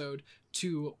mini-sode,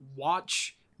 to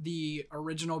watch the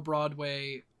original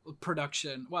Broadway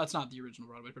production. Well, it's not the original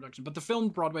Broadway production, but the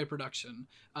filmed Broadway production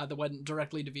that went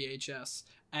directly to VHS,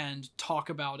 and talk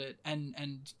about it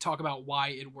and talk about why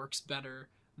it works better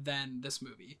than this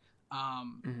movie.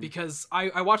 Because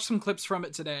I watched some clips from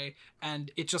it today,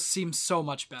 and it just seems so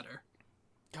much better.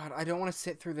 God, I don't want to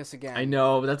sit through this again. I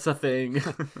know, that's the thing.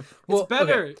 It's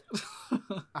better.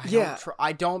 Yeah.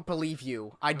 I don't believe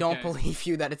you. I don't believe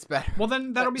you that it's better. Well,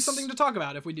 then that'll be something to talk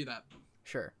about if we do that.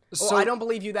 Sure. So- Well, I don't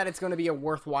believe you that it's going to be a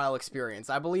worthwhile experience.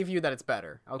 I believe you that it's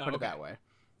better. I'll put it okay. that way.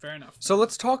 Fair enough. So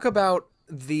let's talk about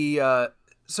the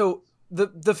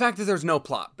the fact that there's no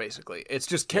plot. Basically, it's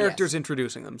just characters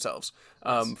introducing themselves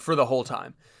for the whole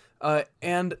time,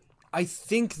 and I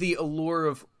think the allure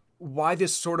of why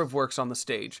this sort of works on the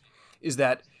stage is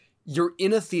that you're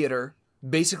in a theater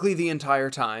basically the entire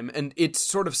time, and it's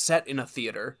sort of set in a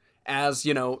theater, as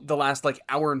you know, the last like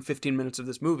hour and 15 minutes of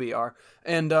this movie are,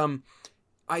 and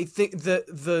I think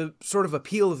the sort of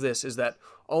appeal of this is that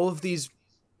all of these,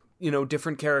 you know,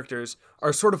 different characters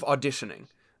are sort of auditioning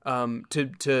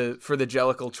for the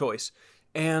Jellicle choice.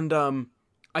 And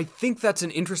I think that's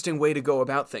an interesting way to go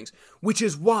about things, which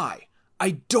is why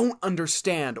I don't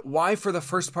understand why for the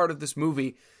first part of this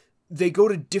movie they go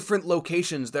to different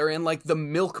locations. They're in like the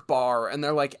milk bar and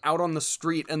they're like out on the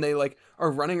street and they like are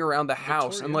running around the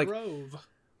house and like Grove.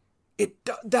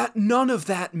 that none of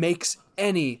that makes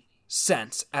any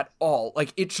sense at all.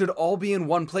 Like, it should all be in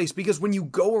one place, because when you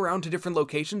go around to different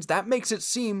locations, that makes it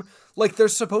seem like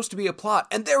there's supposed to be a plot,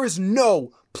 and there is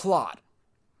no plot.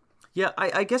 Yeah,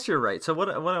 I guess you're right. So what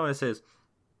I want to say is,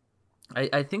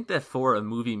 I think that for a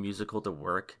movie musical to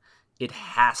work, it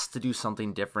has to do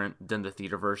something different than the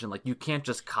theater version. Like, you can't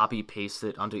just copy paste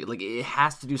it onto, like, it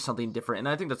has to do something different. And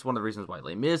I think that's one of the reasons why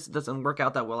Les Mis doesn't work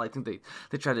out that well. I think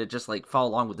they try to just like follow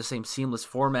along with the same seamless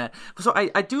format. So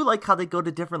I do like how they go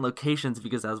to different locations,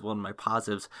 because that's one of my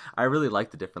positives. I really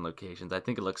like the different locations. I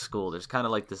think it looks cool. There's kind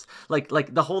of like this, like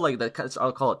the whole, like,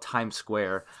 I'll call it Times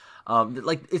Square.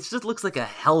 Like, it just looks like a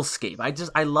hellscape.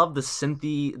 I love the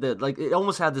synthy, like, it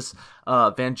almost had this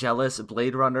Vangelis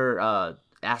Blade Runner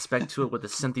aspect to it with the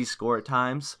synthy score at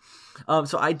times.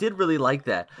 So I did really like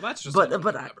that. Well, that's just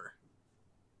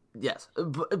yes,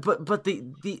 but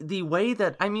the way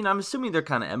that, I mean, I'm assuming they're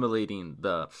kind of emulating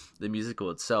the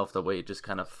musical itself, the way it just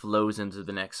kind of flows into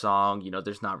the next song. You know,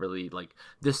 there's not really like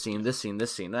this scene.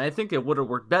 And I think it would have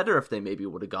worked better if they maybe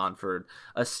would have gone for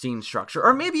a scene structure,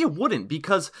 or maybe it wouldn't,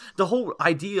 because the whole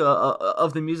idea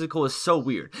of the musical is so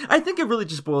weird. I think it really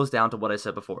just boils down to what I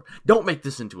said before. Don't make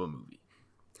this into a movie.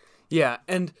 Yeah,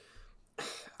 and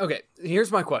okay,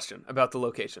 here's my question about the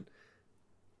location.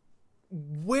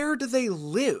 Where do they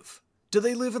live? Do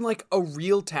they live in like a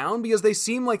real town? Because they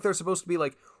seem like they're supposed to be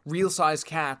like real-sized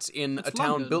cats in a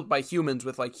town London. built by humans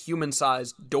with like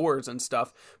human-sized doors and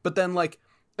stuff. But then like,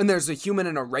 and there's a human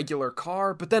in a regular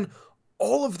car, but then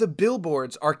all of the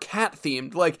billboards are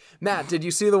cat-themed. Like, Matt, did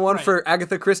you see the one for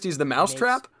Agatha Christie's The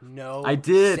Mousetrap? No, I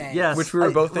did, sense. yes. Which we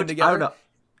were both in together? I don't know.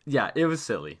 Yeah, it was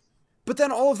silly. But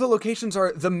then all of the locations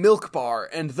are the Milk Bar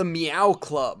and the Meow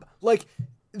Club. Like,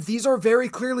 these are very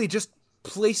clearly just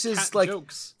places Cat like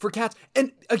jokes. for cats.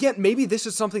 And again, maybe this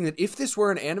is something that if this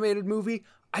were an animated movie,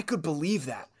 I could believe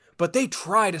that. But they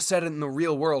try to set it in the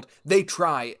real world. They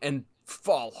try and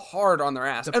fall hard on their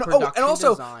ass. The And production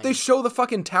also design. they show the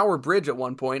fucking Tower Bridge at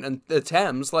one point and the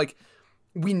Thames. Like,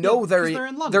 we know they're in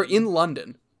London. They're in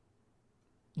London.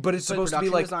 But it's supposed to be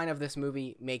production like design of this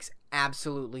movie makes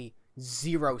absolutely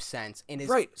zero sense and is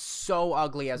Right. so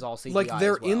ugly as all CGI. like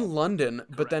they're as well. in London,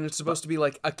 but then it's supposed to be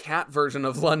like a cat version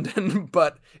of London,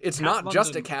 but it's Cat not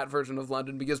just a London. cat version of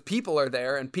London, because people are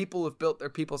there and people have built their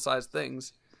people-sized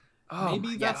things. Oh, Maybe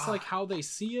my that's God. like how they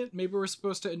see it. Maybe we're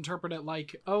supposed to interpret it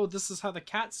like, oh, this is how the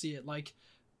cats see it. Like,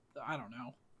 I don't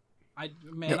know. I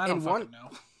don't and fucking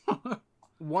know.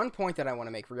 One point that I want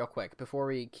to make real quick before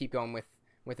we keep going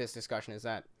with this discussion is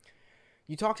that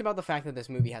you talked about the fact that this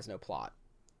movie has no plot.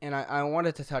 And I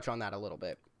wanted to touch on that a little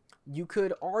bit. You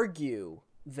could argue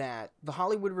that the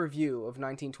Hollywood Review of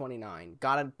 1929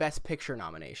 got a Best Picture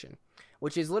nomination,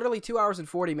 which is literally 2 hours and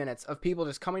 40 minutes of people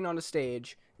just coming on the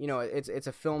stage. You know, it's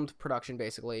a filmed production,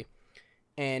 basically,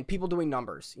 and people doing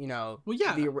numbers. You know, Well,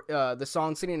 yeah. the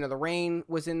song "Sitting in the Rain"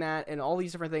 was in that, and all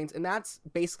these different things. And that's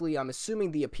basically, I'm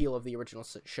assuming, the appeal of the original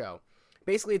show.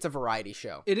 Basically, it's a variety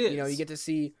show. It is. You know, you get to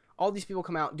see all these people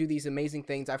come out and do these amazing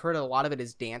things. I've heard a lot of it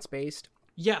is dance-based.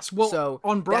 Yes, well, So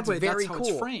on Broadway, that's very how cool,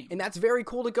 it's framed. and that's very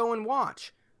cool to go and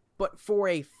watch. But for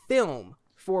a film,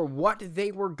 for what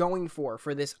they were going for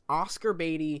this Oscar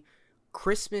baity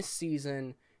Christmas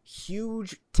season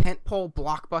huge tentpole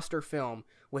blockbuster film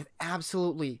with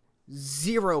absolutely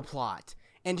zero plot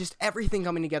and just everything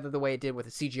coming together the way it did with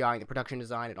the CGI and the production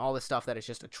design and all this stuff that is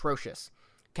just atrocious,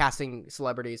 casting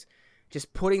celebrities,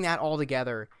 just putting that all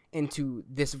together into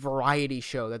this variety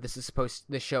show that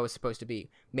this show is supposed to be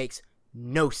makes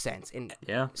no sense and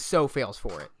so fails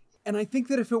for it. And I think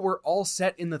that if it were all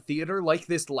set in the theater, like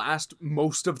this last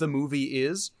most of the movie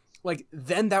is, like,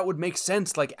 then that would make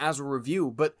sense, like, as a review.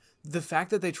 But the fact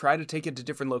that they try to take it to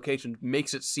different locations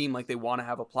makes it seem like they want to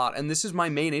have a plot. And this is my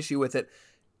main issue with it.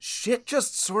 shit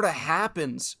just sort of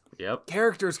happens. Yep.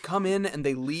 Characters come in and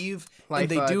they leave, Life, and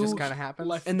they do just kind of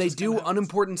happens. and they do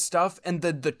unimportant stuff, and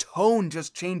the tone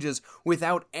just changes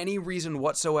without any reason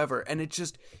whatsoever, and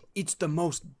it's the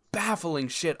most baffling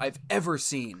shit I've ever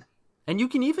seen. And you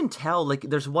can even tell, like,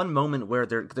 there's one moment where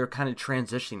they're kind of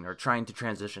transitioning or trying to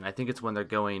transition. I think it's when they're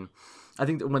going. I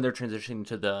think that when they're transitioning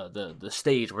to the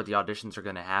stage where the auditions are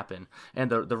going to happen, and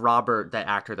the Robert, that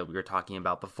actor that we were talking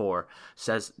about before,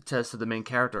 says to the main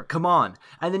character, "Come on,"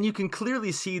 and then you can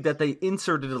clearly see that they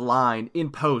inserted a line in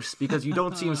post because you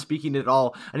don't see him speaking at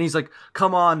all, and he's like,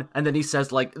 "Come on," and then he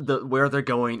says like where they're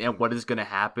going and what is going to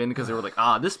happen, because they were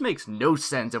like, this makes no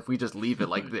sense if we just leave it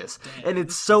like this, and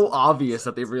it's so obvious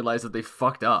that they realize that they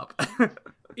fucked up.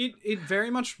 It very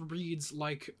much reads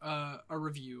like a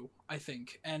review, I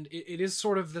think, and it is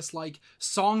sort of this like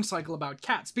song cycle about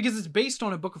cats, because it's based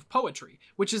on a book of poetry,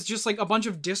 which is just like a bunch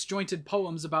of disjointed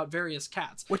poems about various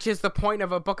cats. Which is the point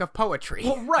of a book of poetry.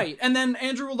 Well, right, and then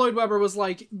Andrew Lloyd Webber was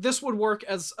like, this would work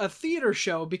as a theater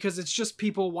show because it's just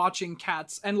people watching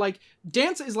cats, and like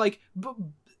dance is like...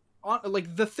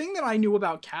 like the thing that I knew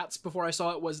about Cats before I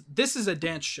saw it was this is a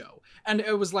dance show, and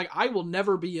it was like I will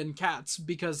never be in Cats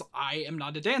because I am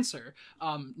not a dancer.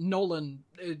 Nolan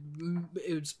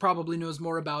is probably knows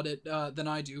more about it than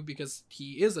I do because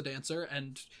he is a dancer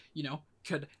and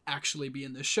could actually be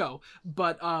in this show.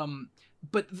 But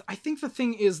I think the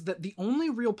thing is that the only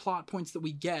real plot points that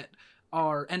we get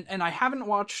are, and I haven't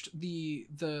watched the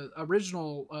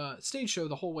original stage show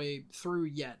the whole way through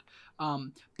yet.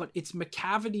 But it's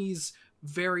McCavity's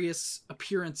various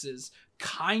appearances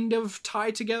kind of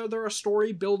tie together a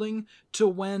story building to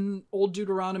when old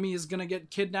Deuteronomy is gonna get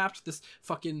kidnapped.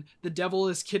 The devil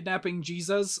is kidnapping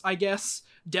Jesus, I guess.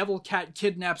 Devil cat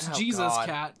kidnaps Jesus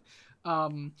cat.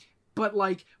 But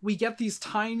like we get these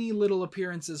tiny little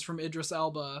appearances from Idris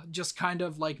Elba just kind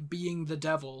of like being the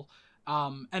devil.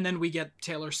 And then we get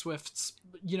Taylor Swift's,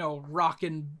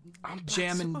 rockin'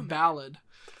 jammin' ballad,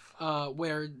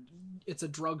 where it's a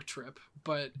drug trip,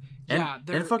 but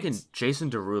and fucking Jason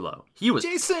Derulo. He was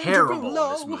terrible in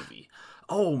this movie.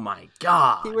 Oh my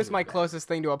god. He was my closest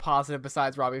thing to a positive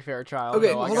besides Robbie Fairchild.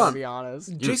 Okay, I gotta be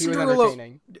honest. Jason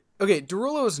Derulo. Okay,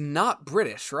 Derulo is not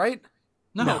British, right?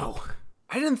 No.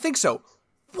 I didn't think so.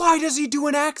 Why does he do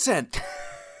an accent?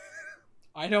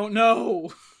 I don't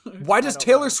know. Why does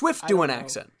Taylor Swift do an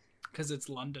accent? Because it's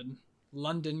London.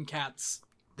 London cats.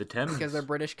 The Thames. Because they're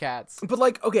British cats. But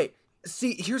like, okay,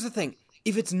 see, here's the thing.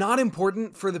 If it's not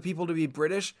important for the people to be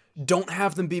British, don't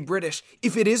have them be British.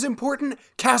 If it is important,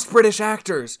 cast British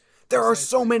actors. There are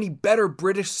so many better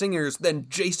British singers than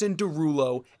Jason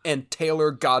Derulo and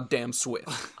Taylor goddamn Swift.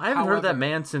 I haven't heard that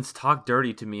man since Talk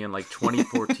Dirty to Me in like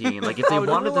 2014. Like if they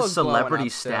wanted the celebrity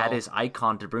status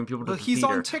icon to bring people to the he's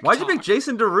theater, on TikTok. why'd you pick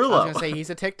Jason Derulo? I was gonna say he's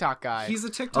a TikTok guy. He's a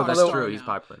TikTok that's star true. now. He's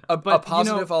popular. A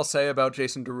positive I'll say about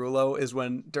Jason Derulo is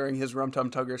when during his Rum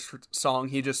Tum Tuggers song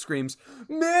he just screams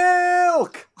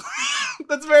milk.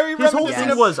 That's very his whole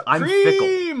thing was I'm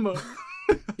fickle.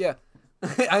 Yeah.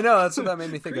 I know, that's what that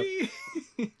made me think of.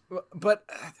 But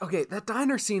okay, that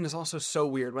diner scene is also so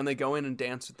weird when they go in and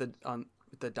dance with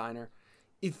the diner.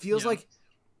 It feels like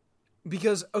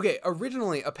because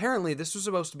originally apparently this was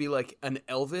supposed to be like an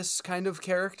Elvis kind of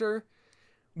character,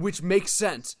 which makes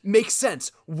sense.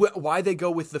 Why they go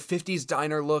with the 50s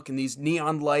diner look and these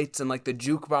neon lights and like the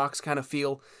jukebox kind of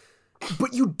feel.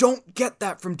 But you don't get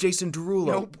that from Jason Derulo.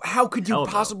 Nope. How could you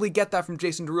possibly get that from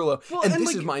Jason Derulo? Well, and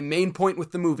this is my main point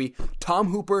with the movie. Tom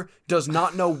Hooper does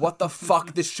not know what the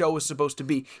fuck this show is supposed to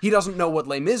be. He doesn't know what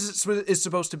Les Mis is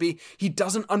supposed to be. He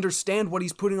doesn't understand what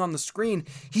he's putting on the screen.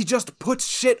 He just puts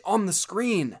shit on the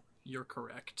screen. You're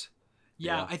correct.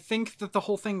 Yeah, I think that the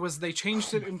whole thing was they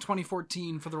changed it in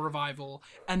 2014 for the revival,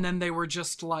 and then they were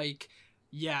just like,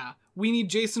 yeah, we need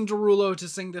Jason Derulo to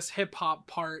sing this hip-hop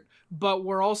part, but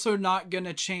we're also not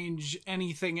gonna change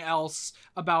anything else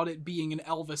about it being an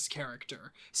Elvis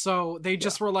character. So they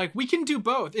just were like, we can do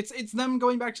both. It's them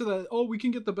going back to we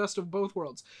can get the best of both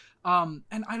worlds. And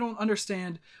I don't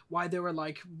understand why they were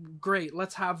like, great,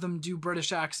 let's have them do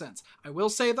British accents. I will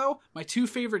say, though, my two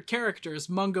favorite characters,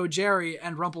 Mungo Jerry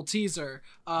and Rumpelteazer,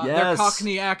 their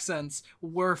Cockney accents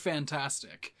were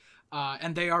fantastic.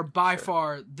 And they are by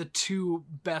far the two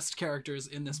best characters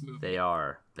in this movie. They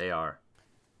are.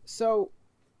 So,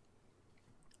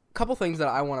 a couple things that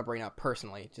I want to bring up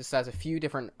personally, just as a few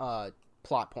different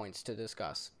plot points to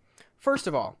discuss. First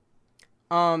of all,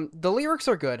 the lyrics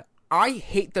are good. I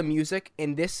hate the music,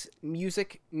 and this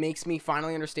music makes me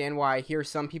finally understand why I hear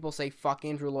some people say fuck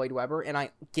Andrew Lloyd Webber, and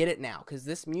I get it now, because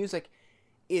this music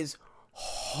is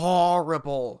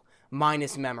horrible.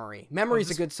 minus Memory. Memory's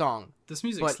this- a good song, This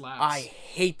music but slaps. I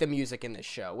hate the music in this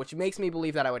show, which makes me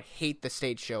believe that I would hate the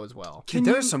stage show as well.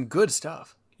 There's some good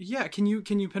stuff. Yeah, can you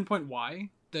pinpoint why?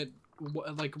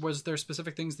 Like, was there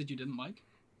specific things that you didn't like?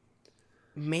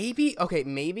 Maybe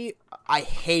I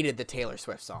hated the Taylor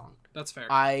Swift song. That's fair.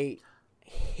 I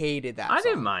hated that I song.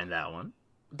 didn't mind that one.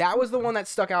 That was the one that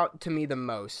stuck out to me the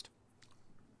most.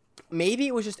 Maybe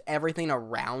it was just everything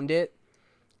around it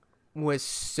was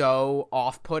so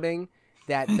off-putting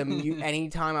that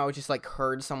anytime I was just like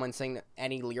heard someone sing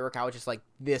any lyric, I was just like,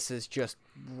 this is just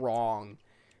wrong.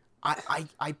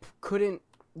 I couldn't.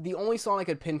 The only song I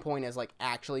could pinpoint as like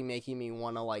actually making me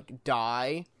want to like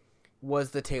die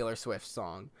was the Taylor Swift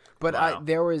song. But Wow.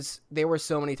 there were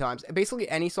so many times, basically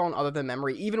any song other than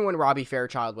Memory, even when Robbie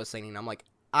Fairchild was singing, I'm like,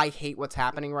 I hate what's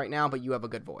happening right now, but you have a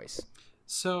good voice.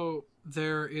 So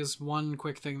there is one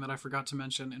quick thing that I forgot to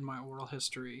mention in my oral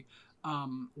history,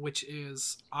 which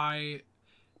is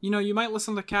you might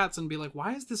listen to Cats and be like,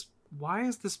 why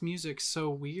is this music so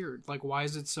weird? Like, why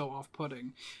is it so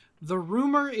off-putting? The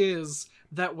rumor is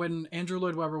that when Andrew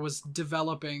Lloyd Webber was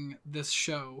developing this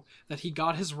show, that he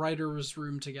got his writer's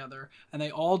room together and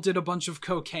they all did a bunch of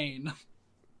cocaine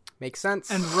Makes sense.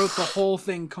 and wrote the whole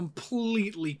thing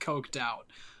completely coked out.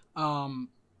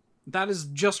 That is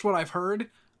just what I've heard.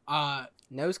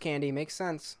 Nose candy makes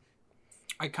sense.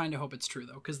 I kind of hope it's true,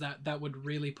 though, because that would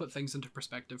really put things into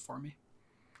perspective for me.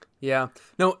 Yeah.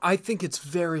 No, I think it's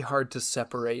very hard to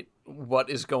separate what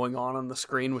is going on the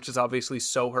screen, which is obviously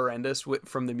so horrendous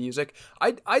from the music.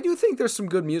 I do think there's some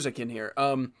good music in here.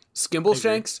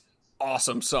 Skimbleshanks,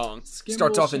 awesome song.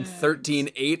 Starts off in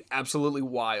 13/8, absolutely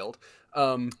wild.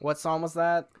 What song was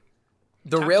that?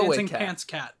 The Tap Railway Dancing Cat. Pants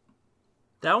Cat.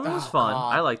 That one was Oh, fun.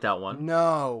 God. I like that one.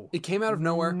 No. It came out of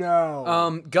nowhere.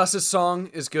 No. Gus's song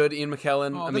is good. Ian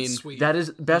McKellen. Oh, I that's mean, sweet. That is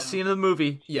best scene of the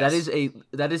movie. Yes.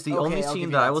 That is the Okay, only I'll give scene you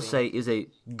that I that will scene. say is a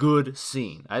good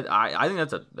scene. I think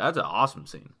that's an awesome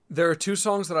scene. there are two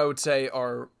songs that I would say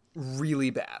are really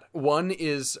bad. One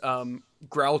is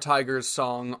Growl Tiger's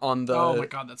song on the Oh my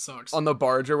god, that sucks. on the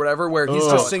barge or whatever, where he's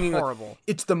Oh, just it's singing. horrible.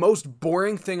 It's the most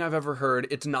boring thing I've ever heard.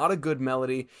 It's not a good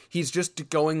melody. He's just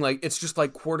going like, it's just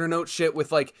like quarter note shit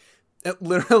with like,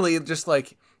 literally just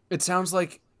like, it sounds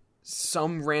like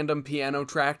some random piano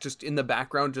track just in the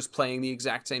background, just playing the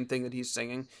exact same thing that he's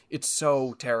singing. It's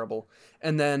so terrible.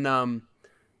 And then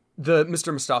the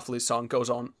Mr. Mistopheles song goes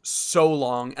on so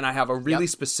long, and I have a really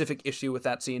specific issue with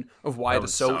that scene of why it one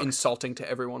is so sucks. insulting to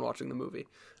everyone watching the movie.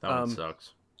 That one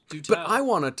sucks. Do But tell. I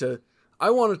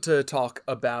wanted to talk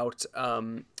about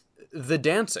the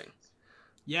dancing.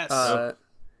 Yes.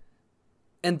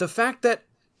 And the fact that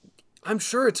I'm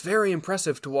sure it's very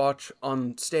impressive to watch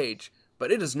on stage,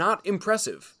 but it is not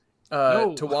impressive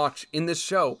No. to watch in this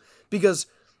show, because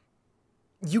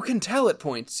you can tell at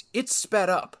points it's sped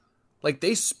up. Like,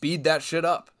 they speed that shit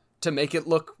up to make it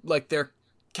look like they're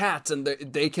cats and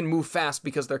they can move fast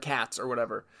because they're cats or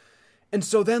whatever. And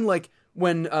so then, like,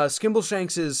 when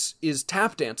Skimbleshanks is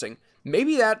tap dancing,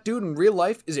 maybe that dude in real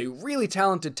life is a really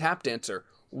talented tap dancer.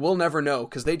 We'll never know,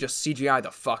 because they just CGI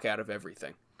the fuck out of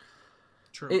everything.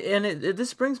 True.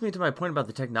 This brings me to my point about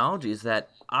the technology, is that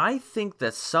I think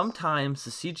that sometimes the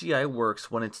CGI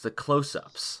works when it's the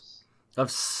close-ups of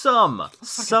some like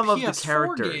of a the PS4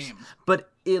 characters, game. but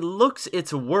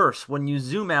it's worse when you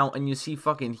zoom out and you see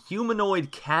fucking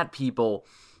humanoid cat people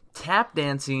tap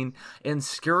dancing and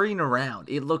scurrying around.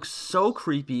 It looks so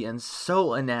creepy and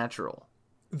so unnatural.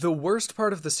 The worst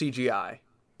part of the CGI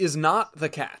is not the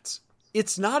cats.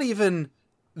 It's not even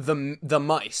the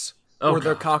mice or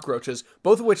the cockroaches,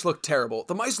 both of which look terrible.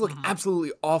 The mice look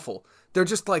absolutely awful. They're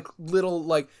just like little,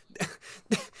 like,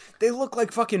 they look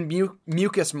like fucking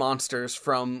mucus monsters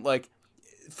from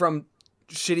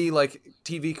shitty, like,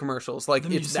 TV commercials. Like,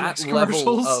 The it's that Mucinex level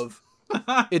commercials?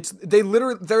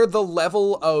 of... they're the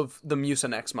level of the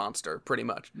Mucinex monster, pretty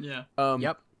much. yeah.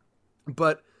 Yep.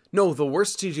 But no, the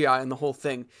worst CGI in the whole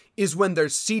thing is when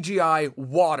there's CGI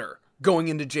water going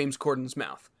into James Corden's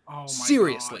mouth. Oh my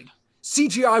Seriously. God.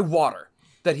 CGI water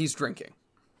that he's drinking.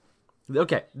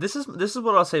 Okay, this is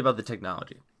what I'll say about the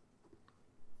technology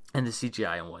and the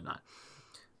CGI and whatnot.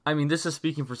 I mean, this is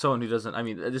speaking for someone who doesn't. I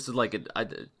mean, this is like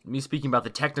me speaking about the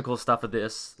technical stuff of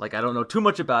this. Like, I don't know too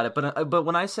much about it, but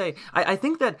when I say, I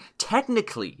think that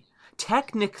technically,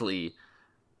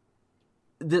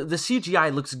 the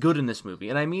CGI looks good in this movie,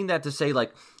 and I mean that to say,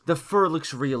 like, the fur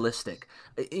looks realistic.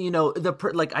 You know,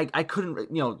 I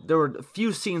couldn't, you know, there were a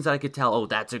few scenes that I could tell, oh,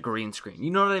 that's a green screen.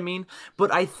 You know what I mean?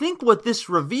 But I think what this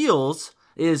reveals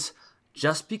is,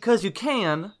 just because you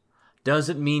can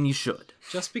doesn't mean you should.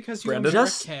 Just because you Brandon?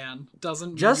 American doesn't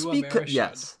mean Just you because, American.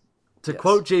 yes. To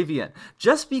quote JVN,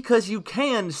 just because you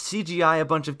can CGI a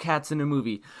bunch of cats in a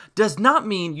movie does not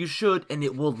mean you should and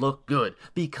it will look good,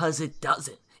 because it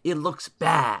doesn't. It looks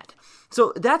bad.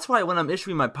 So that's why when I'm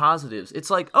issuing my positives, it's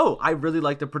like, oh, I really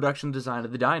like the production design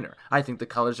of the diner. I think the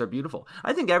colors are beautiful.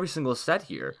 I think every single set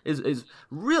here is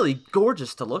really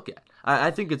gorgeous to look at. I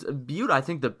think it's beautiful. I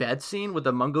think the bed scene with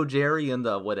the Mungo Jerry and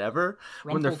the whatever,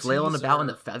 when they're flailing about and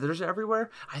the feathers are everywhere,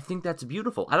 I think that's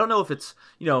beautiful. I don't know if it's,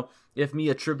 if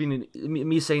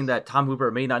me saying that Tom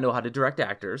Hooper may not know how to direct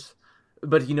actors,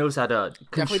 but he knows how to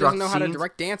construct Definitely doesn't know scenes. how to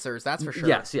direct dancers, that's for sure.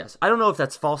 Yes. I don't know if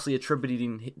that's falsely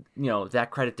attributing, that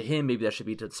credit to him. Maybe that should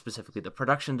be to specifically the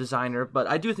production designer. But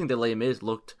I do think that Les Mis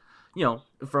looked,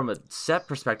 from a set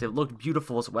perspective, looked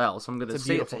beautiful as well. So I'm going to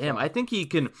say it to him. I think he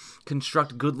can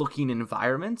construct good-looking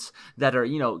environments that are,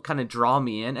 kind of draw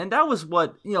me in. And that was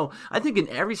what, I think in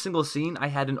every single scene, I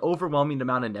had an overwhelming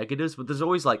amount of negatives. But there's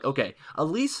always like, okay, at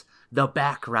least the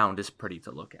background is pretty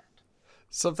to look at.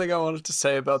 Something I wanted to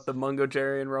say about the Mungo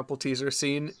Jerry and Rumple teaser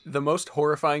scene, the most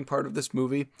horrifying part of this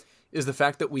movie is the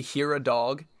fact that we hear a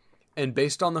dog, and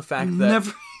based on the fact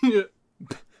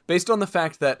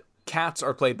that cats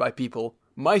are played by people,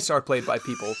 mice are played by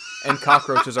people, and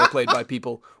cockroaches are played by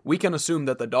people, we can assume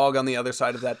that the dog on the other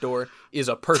side of that door is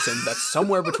a person that's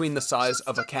somewhere between the size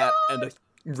of a cat and a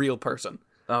real person.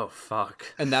 Oh, fuck.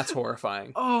 And that's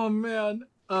horrifying. Oh, man.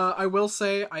 I will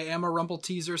say I am a Rumple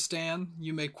teaser stan.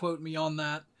 You may quote me on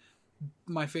that.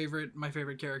 My favorite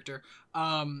character.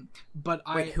 But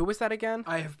Wait, who was that again?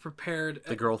 I have prepared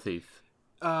the girl thief.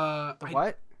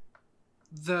 What?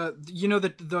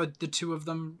 The two of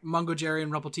them, Mungo Jerry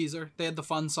and Rumple teaser. They had the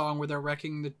fun song where they're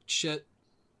wrecking the shit.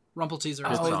 Rumple teaser.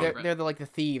 Oh, they're the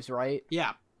thieves, right?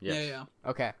 Yeah. Yes. Yeah.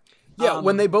 Okay. Yeah,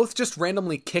 when they both just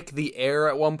randomly kick the air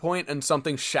at one point and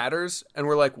something shatters, and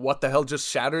we're like, what the hell just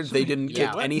shattered? They didn't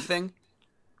kick anything?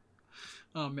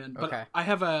 Oh, man. But Okay. I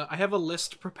have a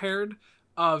list prepared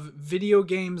of video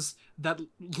games that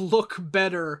look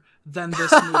better than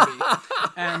this movie.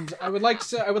 And I would like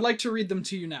to read them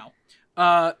to you now.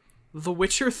 The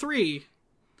Witcher 3,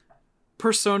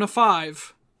 Persona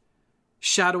 5,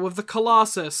 Shadow of the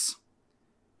Colossus,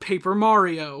 Paper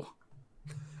Mario,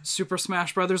 Super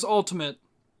Smash Bros. Ultimate,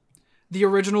 the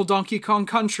original Donkey Kong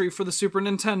Country for the Super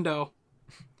Nintendo,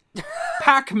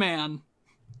 Pac-Man,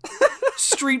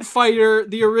 Street Fighter,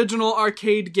 the original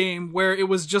arcade game where it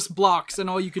was just blocks and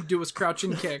all you could do was crouch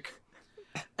and kick,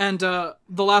 and the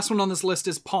last one on this list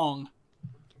is Pong.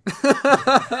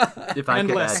 If I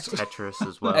could add Tetris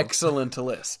as well. Excellent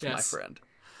list, Yes. my friend.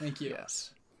 Thank you.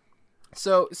 Yes.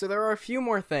 So there are a few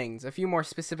more things, a few more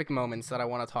specific moments that I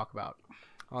want to talk about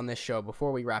on this show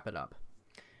before we wrap it up.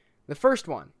 The first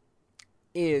one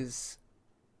is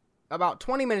about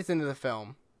 20 minutes into the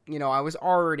film. I was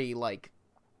already like,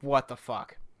 what the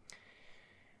fuck?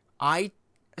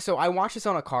 So I watched this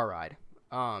on a car ride,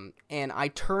 and I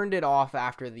turned it off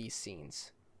after these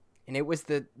scenes. And it was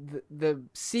the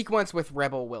sequence with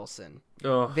Rebel Wilson.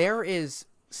 Ugh. There is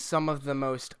some of the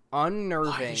most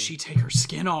unnerving, Why does she take her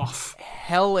skin off?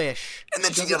 hellish And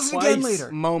then she does does it it again twice.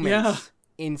 later. moments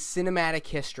in cinematic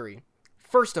history.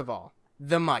 First of all,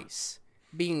 the mice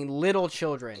being little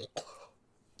children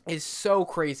is so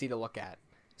crazy to look at.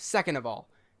 Second of all,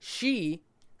 she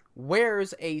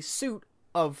wears a suit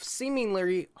of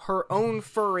seemingly her own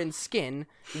fur and skin,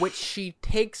 which she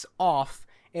takes off,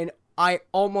 and I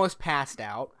almost passed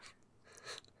out.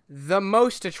 The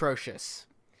most atrocious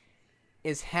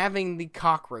is having the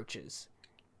cockroaches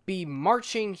be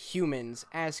marching humans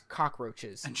as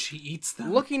cockroaches, And she eats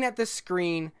them. looking at the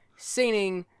screen,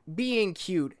 singing, being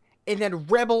cute, and then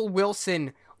Rebel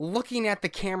Wilson looking at the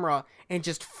camera and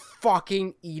just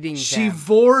fucking eating She them.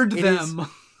 vored It them.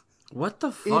 What the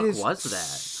It fuck is was that?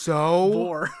 so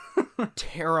Vor.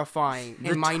 terrifying.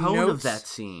 The And my tone notes, of that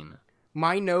scene.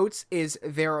 my notes is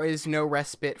there is no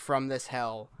respite from this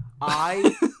hell.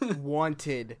 I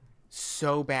wanted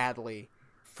so badly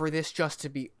for this just to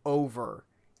be over,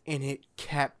 and it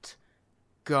kept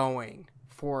going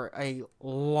for a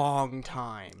long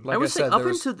time. Like I would I say said, up there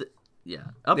was, into the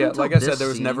like I said, there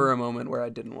was scene, never a moment where I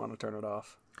didn't want to turn it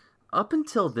off. up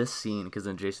until this scene, because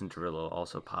then Jason Derulo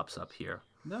also pops up here.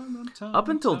 No, Up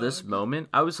until this moment,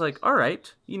 I was like, all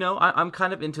right, I'm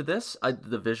kind of into this.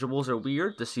 The visuals are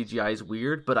weird, the CGI is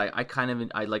weird, but I kind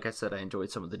of, like I said, I enjoyed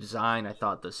some of the design. I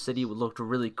thought the city looked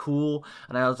really cool,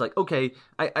 and I was like, okay,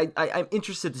 I'm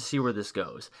interested to see where this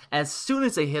goes. As soon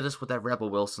as they hit us with that Rebel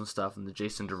Wilson stuff and the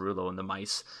Jason Derulo and the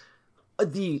mice,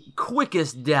 the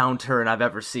quickest downturn I've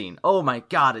ever seen. Oh my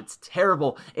god, it's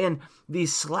terrible. And the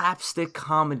slapstick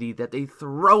comedy that they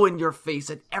throw in your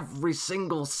face at every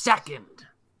single second.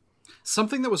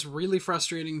 something that was really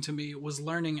frustrating to me was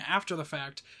learning after the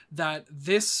fact that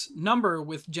this number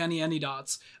with Jenny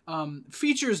Anydots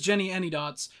features Jenny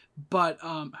Anydots, but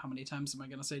how many times am I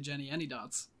going to say Jenny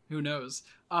Anydots? Who knows?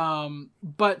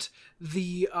 But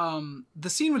the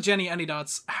scene with Jenny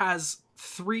Anydots has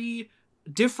 3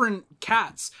 different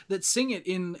cats that sing it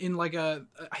in like I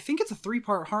think it's a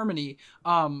 3-part harmony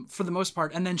for the most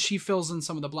part, and then she fills in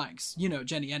some of the blanks,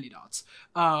 Jenny Anydots.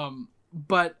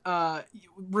 But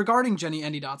regarding Jenny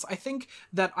Anydots, I think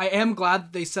that I am glad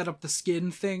that they set up the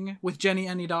skin thing with Jenny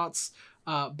Anydots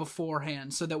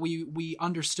beforehand, so that we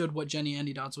understood what Jenny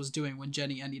Anydots was doing when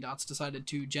Jenny Anydots decided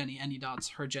to Jenny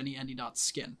Anydots her Jenny Anydots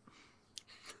skin.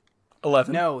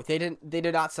 11. No, they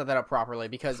did not set that up properly,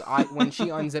 because when she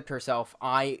unzipped herself,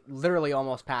 I literally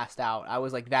almost passed out. I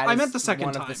was like, that is the second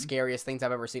one time. of the scariest things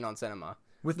I've ever seen on cinema.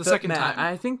 With the second Matt,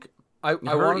 time. I think I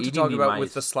wanted to talk about with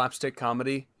mice. the slapstick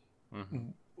comedy.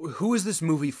 Who is this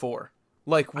movie for?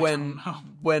 Like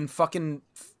when fucking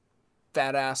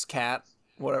fat ass cat,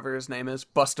 whatever his name is,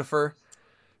 Bustifer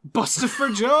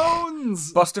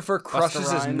Jones. Bustifer crushes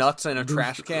his Rhymes. nuts in a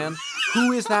trash can.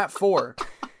 Who is that for?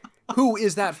 Who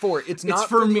is that for? It's not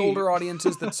for for the me. older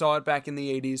audiences that saw it back in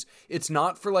the 80s. It's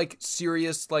not for like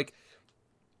serious like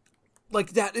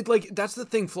that. That's the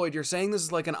thing, Floyd. You're saying this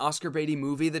is like an Oscar baity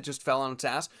movie that just fell on its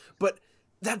ass, but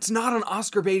that's not an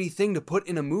Oscar baity thing to put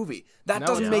in a movie. That No,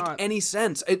 doesn't it's make not. any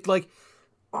sense. It like,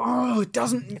 it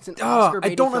doesn't. It's an Oscar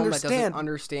I baity don't film that doesn't understand.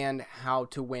 understand how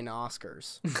to win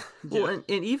Oscars. Well,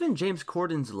 and even James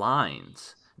Corden's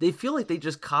lines, they feel like they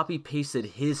just copy pasted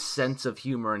his sense of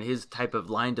humor and his type of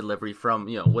line delivery from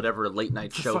whatever late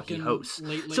night show he fucking hosts.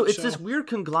 late So it's show. this weird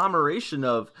conglomeration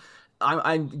of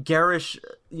I'm garish,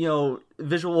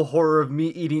 visual horror of me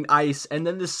eating ice, and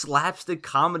then this slapstick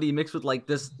comedy mixed with like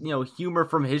this humor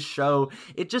from his show.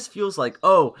 It just feels like,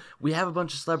 oh, we have a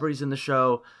bunch of celebrities in the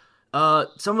show.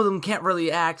 Some of them can't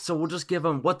really act, so we'll just give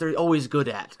them what they're always good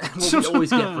at. What we always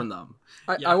get from them.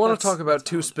 I want to that's- talk about that's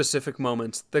 2 valid. specific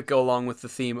moments that go along with the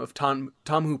theme of Tom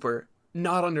Hooper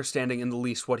not understanding in the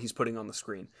least what he's putting on the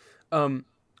screen. And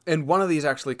one of these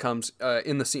actually comes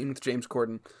in the scene with James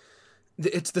Corden.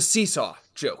 It's the seesaw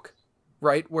joke,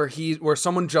 right? Where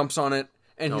someone jumps on it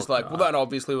and he's like, God. well, that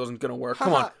obviously wasn't going to work.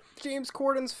 Come on. James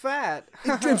Corden's fat.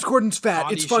 James Corden's fat.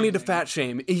 Body It's funny to shaming. fat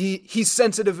shame. He's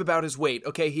sensitive about his weight.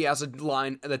 Okay, he has a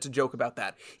line that's a joke about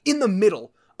that. In the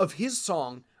middle of his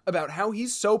song about how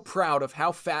he's so proud of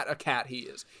how fat a cat he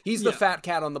is. He's the Yeah. fat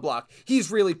cat on the block.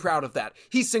 He's really proud of that.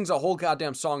 He sings a whole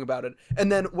goddamn song about it.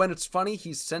 And then when it's funny,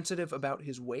 he's sensitive about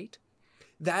his weight.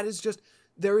 That is just,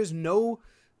 there's no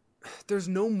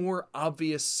more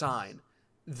obvious sign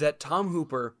that Tom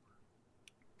Hooper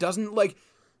doesn't like.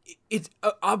 It's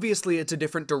obviously it's a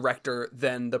different director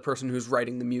than the person who's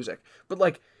writing the music, but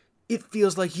like it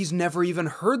feels like he's never even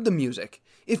heard the music.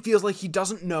 It feels like he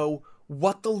doesn't know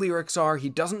what the lyrics are. He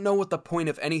doesn't know what the point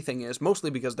of anything is,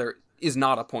 mostly because there is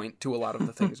not a point to a lot of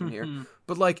the things in here.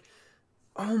 But like,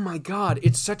 oh my God,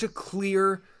 it's such a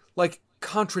clear like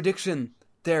contradiction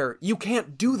there. You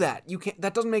can't do that. You can't.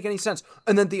 That doesn't make any sense.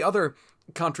 And then the other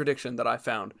contradiction that I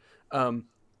found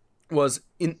was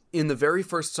in the very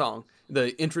first song,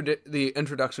 the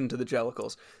introduction to the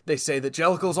Jellicles. They say that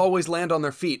Jellicles always land on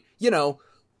their feet.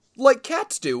 Like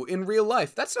cats do in real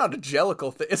life. That's not a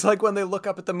Jellicle thing. It's like when they look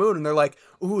up at the moon and they're like,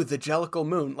 ooh, the Jellicle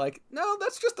moon. Like, no,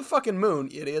 that's just the fucking moon,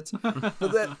 idiots.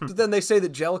 But then they say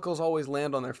that Jellicles always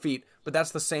land on their feet, but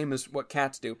that's the same as what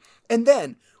cats do. And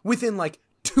then, within like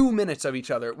 2 minutes of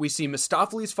each other, we see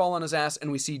Mistopheles fall on his ass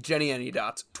and we see Jenny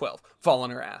Anydots, 12, fall on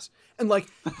her ass. And like,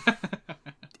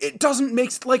 it doesn't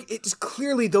make, like, it's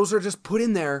clearly those are just put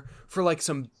in there for like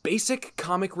some basic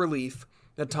comic relief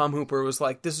that Tom Hooper was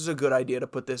like, this is a good idea to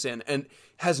put this in, and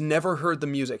has never heard the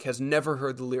music, has never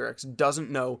heard the lyrics,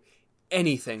 doesn't know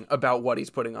anything about what he's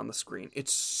putting on the screen.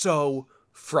 It's so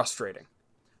frustrating.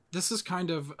 This is kind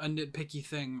of a nitpicky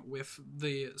thing with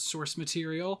the source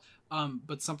material,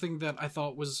 but something that I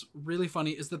thought was really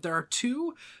funny is that there are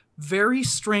 2 very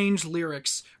strange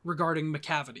lyrics regarding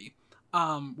McCavity.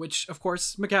 Which, of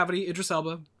course, McCavity, Idris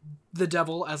Elba, the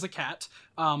devil as a cat,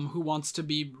 who wants to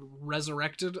be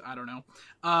resurrected. I don't know.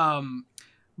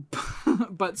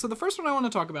 But so the first one I want to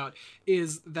talk about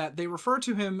is that they refer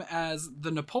to him as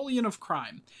the Napoleon of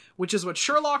crime, which is what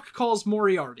Sherlock calls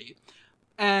Moriarty.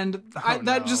 And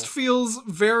that just feels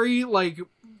very, like,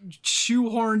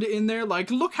 shoehorned in there, like,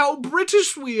 look how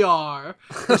British we are,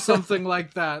 or something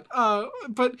like that.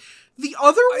 But the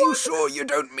other Are one... you sure you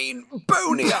don't mean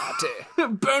Boniarty?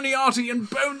 Boniarty and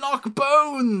Bone Knock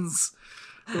Bones!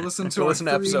 Go listen to our 3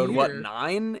 episode, what, here.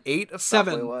 9? 8 of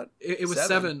 7. Probably what? It was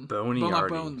 7. Bony Bone Knock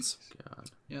Arty. Bones.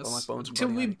 God. Yes. Bone Knock Bones and Till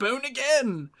we Boniarty. bone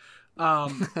again!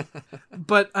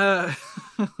 But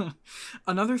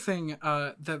another thing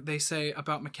that they say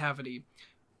about McCavity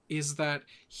is that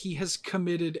he has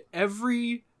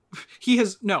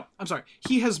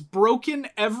broken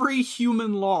every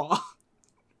human law.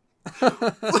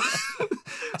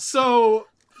 So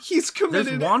he's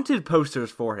committed. There's wanted posters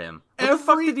for him. What the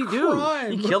fuck did he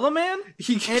crime. do? He kill a man?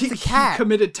 He cat.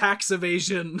 committed tax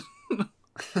evasion.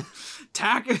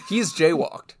 He's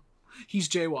jaywalked. He's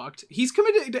jaywalked. He's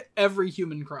committed every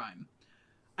human crime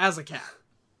as a cat.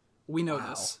 We know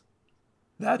this.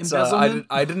 That's Embezzlement?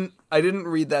 I didn't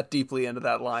read that deeply into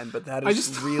that line, but that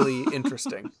is really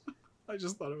interesting. I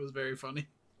just thought it was very funny.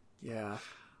 Yeah.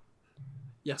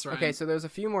 Yes, Ryan. Okay, so there's a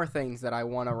few more things that I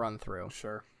want to run through.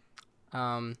 Sure.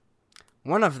 One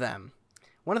of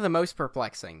the most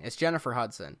perplexing is Jennifer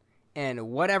Hudson. And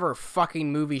whatever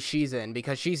fucking movie she's in,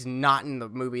 because she's not in the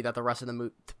movie that the rest of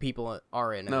the people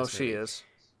are in. No, she is.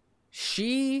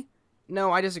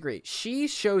 No, I disagree. She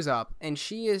shows up, and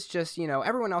she is just,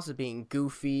 everyone else is being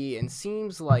goofy, and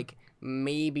seems like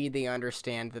maybe they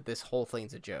understand that this whole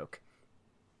thing's a joke.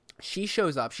 She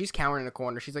shows up, she's cowering in a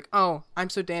corner, she's like, oh, I'm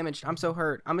so damaged, I'm so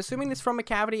hurt. I'm assuming it's from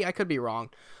McCavity, I could be wrong.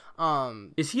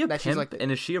 Is he a pimp, like,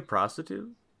 and is she a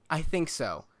prostitute? I think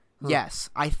so. Yes,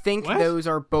 I think those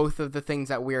are both of the things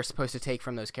that we are supposed to take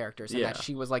from those characters, and that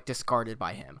she was, like, discarded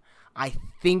by him. I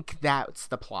think that's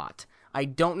the plot. I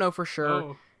don't know for sure.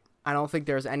 Oh. I don't think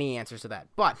there's any answers to that.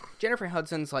 But Jennifer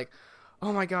Hudson's like,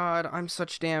 oh my god, I'm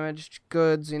such damaged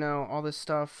goods, all this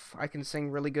stuff. I can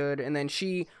sing really good. And then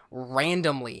she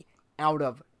randomly, out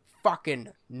of fucking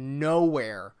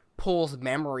nowhere, pulls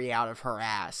Memory out of her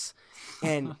ass.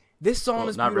 And this song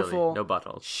is not beautiful. Really. No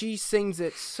buttholes. She sings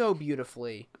it so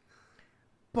beautifully.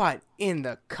 But in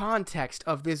the context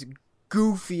of this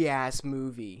goofy-ass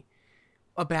movie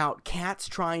about cats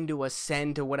trying to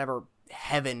ascend to whatever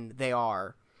heaven they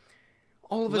are,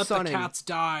 all of a sudden... Let the cats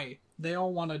die. They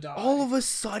all want to die. All of a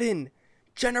sudden,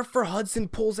 Jennifer Hudson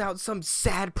pulls out some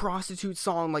sad prostitute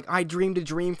song like I Dreamed a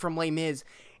Dream from Les Mis,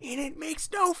 and it makes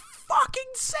no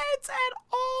fucking sense at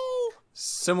all!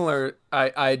 Similar,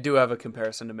 I do have a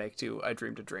comparison to make to I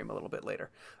Dreamed a Dream a little bit later.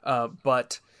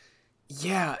 But,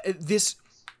 yeah, this...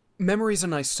 Memory's a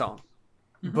nice song.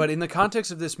 Mm-hmm. But in the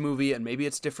context of this movie, and maybe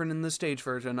it's different in the stage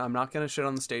version, I'm not going to shit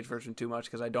on the stage version too much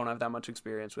because I don't have that much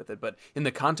experience with it, but in the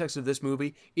context of this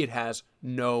movie, it has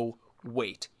no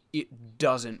weight. It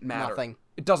doesn't matter. Nothing.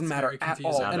 It doesn't matter at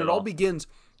all. Not And at it all all begins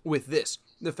with this.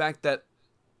 The fact that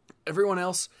everyone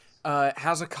else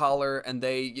has a collar, and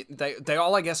they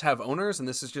all, I guess, have owners, and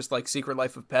this is just like Secret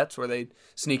Life of Pets, where they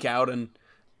sneak out and,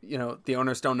 the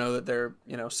owners don't know that they're,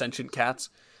 sentient cats.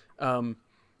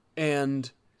 And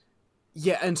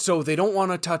so they don't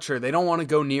want to touch her. They don't want to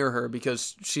go near her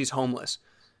because she's homeless.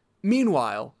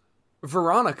 Meanwhile,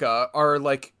 Veronica, our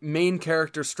like main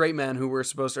character, straight man or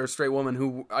straight woman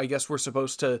who I guess we're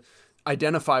supposed to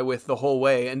identify with the whole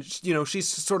way, and she's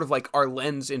sort of like our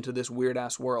lens into this weird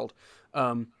ass world,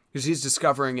 because she's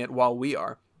discovering it while we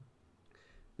are.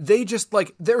 They just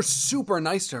they're super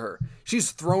nice to her.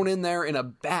 She's thrown in there in a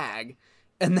bag.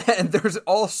 And then they're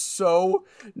all so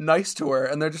nice to her,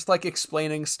 and they're just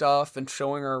explaining stuff and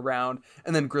showing her around.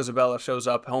 And then Grisabella shows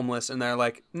up homeless, and they're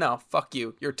like, "No, fuck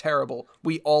you. You're terrible.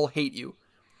 We all hate you."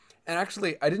 And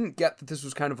actually, I didn't get that this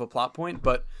was kind of a plot point,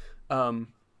 but when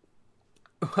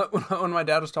my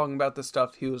dad was talking about this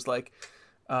stuff, he was yeah,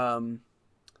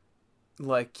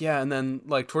 and then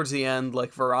towards the end,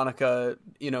 Veronica,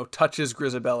 touches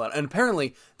Grisabella, and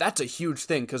apparently that's a huge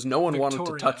thing because no one wanted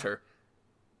to touch her.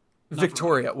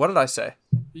 Victoria. What did I say?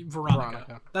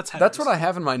 Veronica. That's what I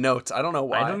have in my notes. I don't know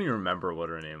why. I don't even remember what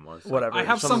her name was. Whatever. I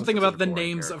have something about the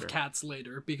names character. of cats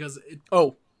later because it...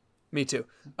 Oh, me too.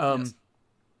 Yes.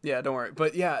 Yeah, don't worry.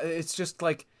 But yeah, it's just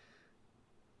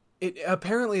it.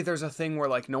 Apparently, there's a thing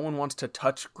where no one wants to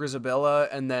touch Grisabella,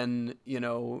 and then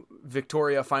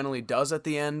Victoria finally does at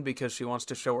the end because she wants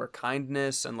to show her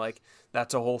kindness, and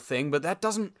that's a whole thing. But that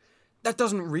doesn't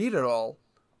read at all.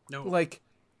 No.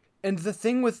 And the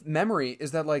thing with Memory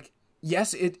is that,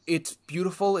 yes, it's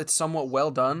beautiful, it's somewhat well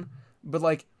done, but,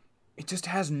 it just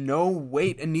has no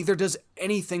weight, and neither does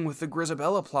anything with the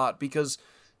Grisabella plot, because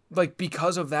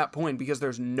of that point, because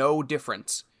there's no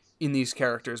difference in these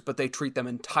characters, but they treat them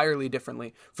entirely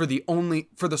differently for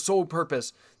the sole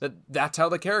purpose that that's how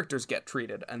the characters get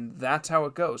treated, and that's how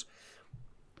it goes.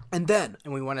 And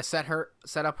we want to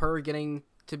set up her getting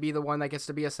to be the one that gets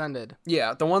to be ascended.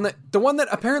 Yeah, the one that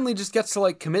apparently just gets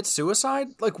to commit suicide.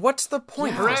 What's the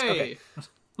point? Yeah. Of this? Okay.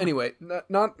 Anyway,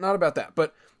 not about that,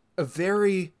 but a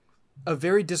very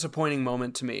disappointing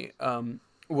moment to me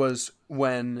was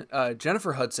when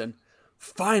Jennifer Hudson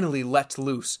finally lets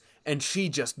loose and she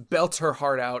just belts her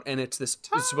heart out, and it's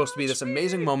supposed to be this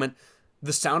amazing moment.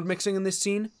 The sound mixing in this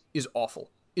scene is awful.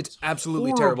 It's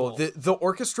absolutely horrible. terrible. The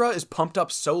orchestra is pumped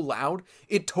up so loud,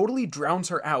 it totally drowns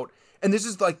her out. And this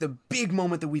is like the big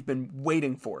moment that we've been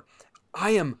waiting for.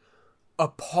 I am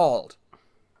appalled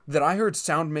that I heard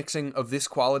sound mixing of this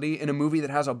quality in a movie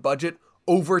that has a budget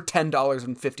over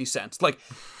 $10.50. Like,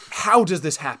 how does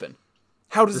this happen?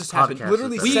 How does this happen?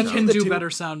 Literally, is We send me can the do two- better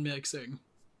sound mixing.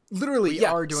 Literally, We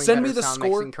yeah. are doing Send better me the sound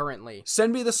score mixing currently.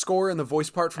 Send me the score and the voice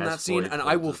part from As that scene, voice and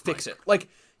I will voices, fix Mike. it. Like,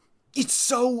 it's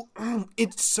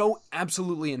so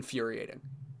absolutely infuriating.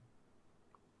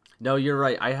 No, you're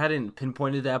right. I hadn't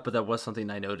pinpointed that, but that was something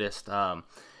I noticed.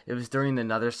 It was during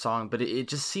another song, but it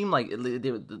just seemed like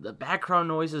the background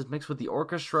noises mixed with the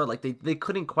orchestra, like they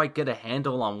couldn't quite get a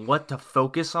handle on what to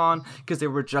focus on because they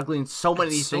were juggling so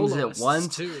many things at Soloists,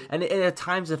 once. too. And at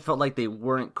times it felt like they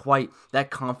weren't quite that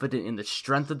confident in the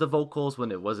strength of the vocals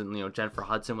when it wasn't, Jennifer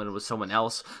Hudson, when it was someone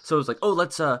else. So it was like, oh,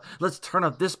 let's turn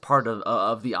up this part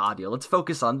of the audio. Let's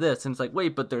focus on this. And it's like,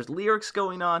 wait, but there's lyrics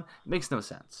going on. It makes no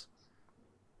sense.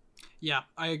 Yeah,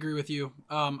 I agree with you.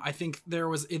 I think there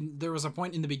was a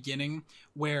point in the beginning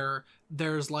where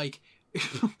there's like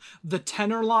the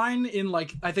tenor line in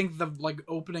like I think the like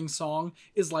opening song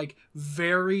is like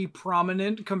very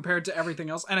prominent compared to everything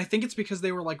else, and I think it's because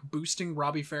they were like boosting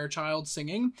Robbie Fairchild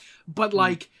singing, but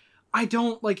like I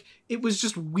don't like it was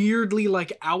just weirdly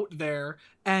like out there,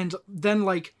 and then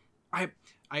like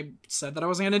I said that I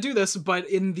wasn't going to do this, but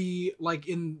in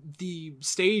the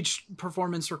stage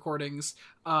performance recordings,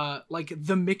 like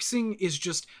the mixing is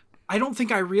just, I don't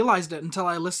think I realized it until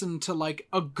I listened to like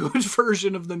a good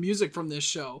version of the music from this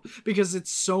show, because it's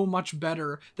so much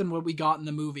better than what we got in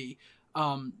the movie.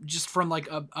 Just from like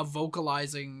a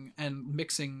vocalizing and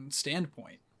mixing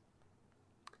standpoint.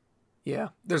 Yeah.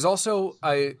 There's also,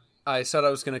 I said I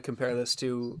was going to compare this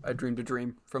to I Dreamed a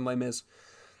Dream from Les Mis.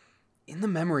 In the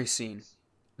memory scene,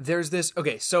 there's this,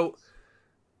 okay, so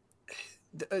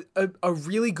a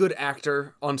really good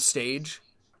actor on stage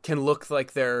can look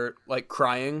like they're like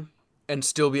crying and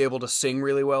still be able to sing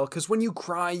really well, because when you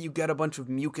cry you get a bunch of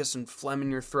mucus and phlegm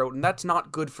in your throat, and that's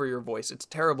not good for your voice. It's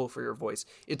terrible for your voice.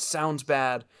 It sounds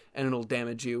bad and it'll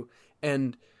damage you.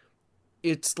 And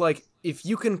it's like, if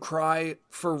you can cry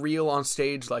for real on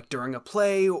stage, like during a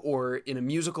play or in a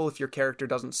musical, if your character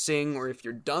doesn't sing, or if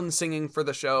you're done singing for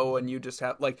the show and you just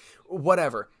have like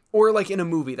whatever, or like in a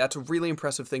movie, that's a really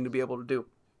impressive thing to be able to do.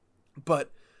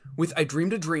 But with I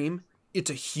Dreamed a Dream, it's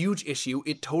a huge issue.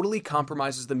 It totally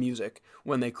compromises the music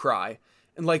when they cry,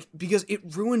 and like, because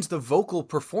it ruins the vocal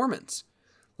performance.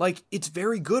 Like, it's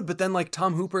very good, but then like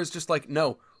Tom Hooper is just like,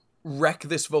 no, wreck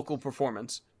this vocal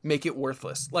performance, make it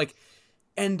worthless. Like,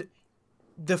 and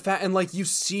the fact, and like you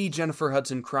see Jennifer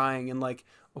Hudson crying, and like,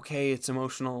 okay, it's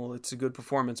emotional, it's a good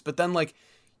performance, but then like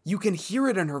you can hear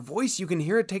it in her voice, you can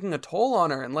hear it taking a toll on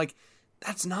her, and like,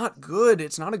 that's not good.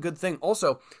 It's not a good thing.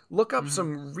 Also, look up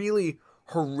some really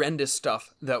horrendous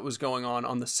stuff that was going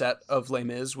on the set of Les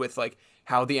Mis with like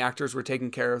how the actors were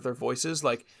taking care of their voices.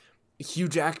 Like Hugh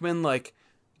Jackman, like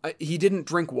he didn't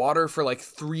drink water for like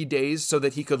 3 days so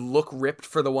that he could look ripped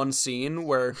for the one scene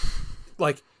where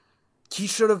like he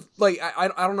should have, like, I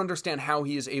don't understand how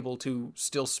he is able to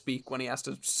still speak when he has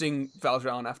to sing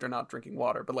Valjean after not drinking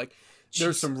water. But like,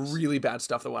 there's some really bad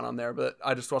stuff that went on there, but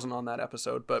I just wasn't on that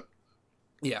episode. But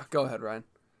yeah, go ahead, Ryan.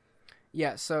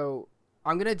 Yeah, so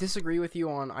I'm going to disagree with you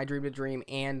on I Dreamed a Dream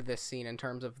and this scene in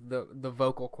terms of the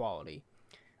vocal quality.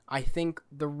 I think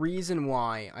the reason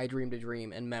why I Dreamed a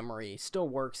Dream and Memory still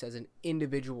works as an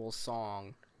individual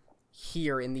song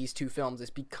here in these two films is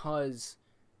because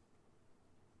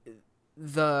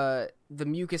the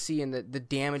mucusy and the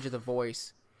damage of the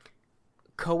voice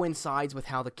coincides with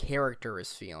how the character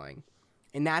is feeling.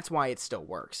 And that's why it still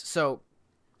works. So,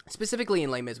 specifically in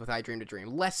Les Mis with I Dreamed a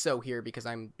Dream, less so here because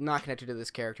I'm not connected to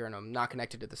this character and I'm not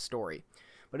connected to the story.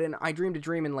 But in I Dreamed a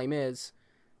Dream in Les Mis,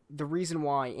 the reason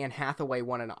why Anne Hathaway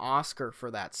won an Oscar for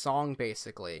that song,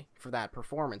 basically, for that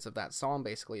performance of that song,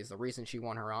 basically, is the reason she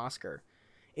won her Oscar,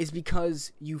 is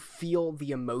because you feel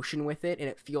the emotion with it and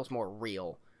it feels more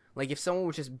real. Like, if someone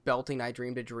was just belting I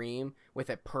Dreamed a Dream with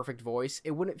a perfect voice,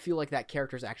 it wouldn't feel like that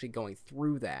character's actually going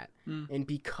through that. And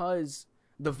because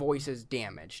the voice is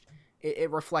damaged,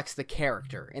 it reflects the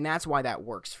character. And that's why that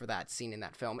works for that scene in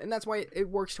that film. And that's why it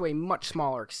works to a much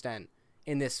smaller extent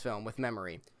in this film with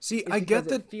Memory. See, I get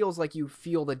that it feels like you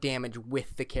feel the damage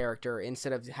with the character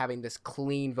instead of having this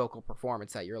clean vocal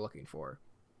performance that you're looking for.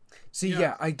 See,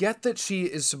 yeah, I get that she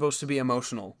is supposed to be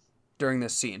emotional during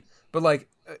this scene. But like,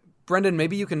 Brendan,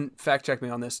 maybe you can fact check me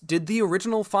on this. Did the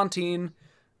original Fantine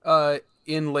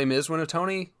in Les Mis win a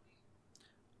Tony?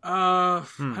 I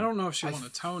don't know if she won a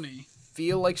Tony.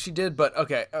 Feel like she did, but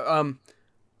okay.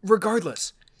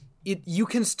 Regardless, you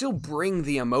can still bring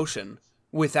the emotion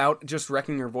without just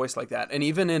wrecking your voice like that. And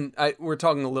even we're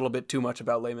talking a little bit too much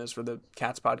about Les Mis for the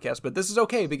Cats podcast, but this is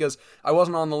okay because I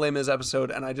wasn't on the Les Mis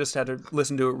episode and I just had to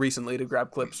listen to it recently to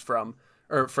grab clips for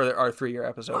our 3-year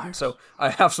episode. So I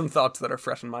have some thoughts that are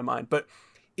fresh in my mind, but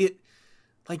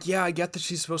I get that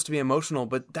she's supposed to be emotional,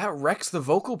 but that wrecks the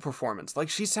vocal performance. Like,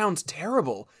 she sounds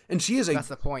terrible, and that's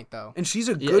the point, though. And she's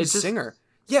a good singer.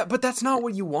 Yeah, but that's not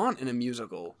what you want in a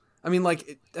musical. I mean,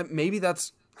 like, maybe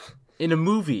that's... In a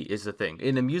movie is the thing.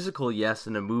 In a musical, yes.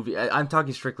 In a movie, I'm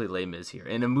talking strictly Les Mis here.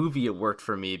 In a movie, it worked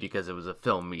for me because it was a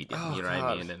film medium. What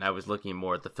I mean? And I was looking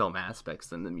more at the film aspects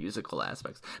than the musical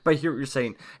aspects. But I hear what you're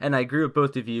saying, and I agree with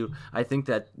both of you. I think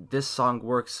that this song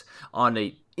works on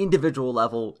a individual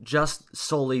level, just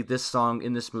solely this song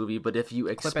in this movie. But if you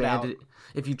expand it,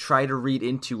 if you try to read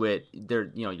into it,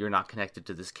 you're not connected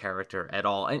to this character at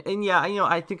all. And yeah,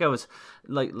 I think I was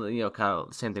like, kind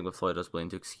of same thing with Floyd. I was willing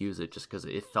to excuse it just because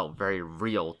it felt very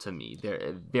real to me,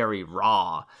 very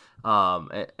raw.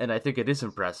 And I think it is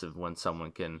impressive when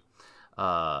someone can,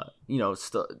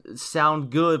 sound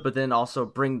good, but then also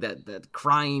bring that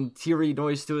crying, teary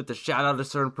noise to it to shout out a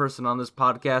certain person on this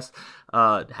podcast.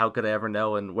 How could I ever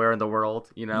know, and where in the world,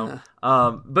 Yeah.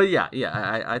 But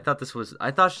I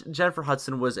thought Jennifer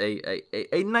Hudson was a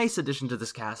nice addition to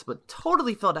this cast, but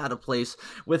totally felt out of place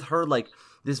with her, like,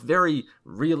 this very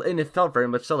real, and it felt very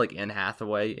much so like Anne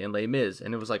Hathaway in Les Mis,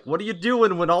 and it was like, what are you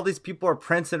doing when all these people are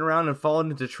prancing around and falling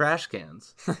into trash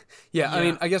cans? yeah, I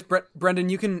mean, I guess Brendan,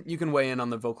 you can weigh in on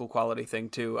the vocal quality thing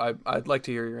too. I'd like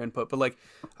to hear your input, but like,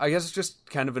 I guess it's just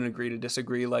kind of an agree to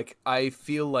disagree. Like, I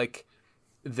feel like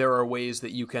there are ways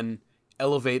that you can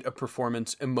elevate a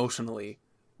performance emotionally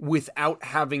without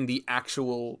having the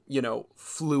actual,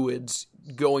 fluids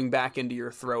going back into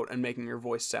your throat and making your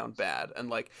voice sound bad.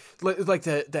 And like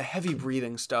the heavy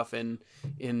breathing stuff in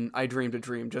I Dreamed a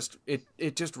Dream,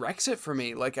 it just wrecks it for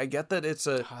me. Like, I get that it's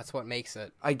that's what makes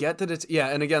it. I get that it's, yeah.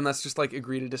 And again, that's just like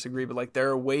agree to disagree, but like, there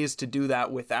are ways to do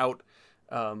that without,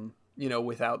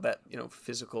 without that,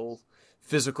 physical,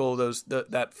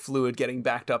 that fluid getting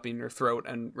backed up in your throat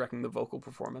and wrecking the vocal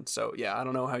performance. So yeah, I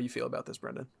don't know how you feel about this,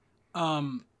 Brendan.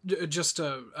 Just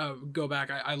to go back,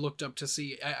 I looked up to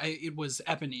see it was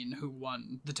Eponine who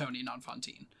won the Tony, not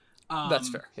Fontaine. That's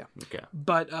fair, yeah. Okay.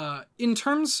 But in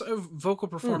terms of vocal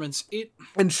performance, it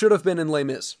and should have been in Les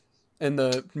Mis in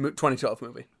the 2012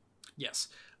 movie. Yes.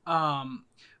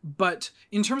 But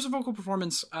in terms of vocal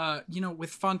performance,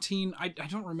 with Fontaine, I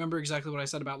don't remember exactly what I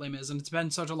said about Les Mis, and it's been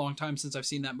such a long time since I've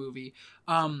seen that movie.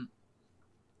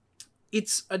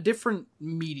 It's a different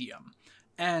medium.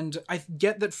 And I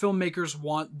get that filmmakers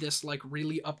want this, like,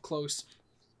 really up close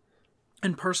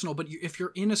and personal, but if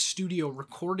you're in a studio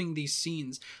recording these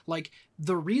scenes, like,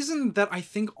 the reason that I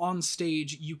think on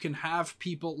stage you can have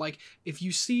people, like, if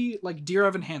you see, like, Dear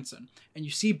Evan Hansen, and you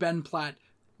see Ben Platt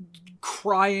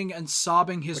crying and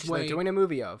sobbing his way... Which they're doing a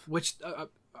movie of. Which,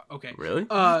 okay. Really?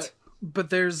 But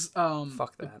there's...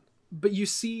 Fuck that. But you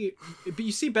see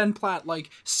Ben Platt,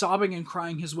 like, sobbing and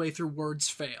crying his way through Words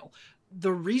Fail.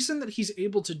 The reason that he's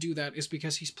able to do that is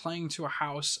because he's playing to a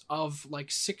house of like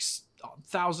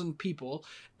 6,000 people,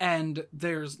 and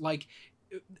there's like,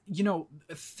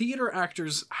 theater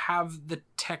actors have the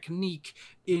technique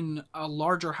in a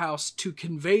larger house to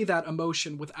convey that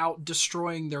emotion without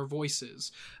destroying their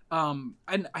voices. And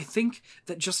I think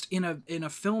that just in a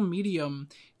film medium,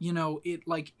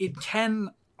 it can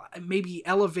maybe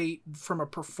elevate from a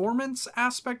performance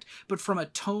aspect, but from a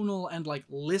tonal and like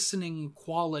listening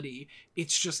quality,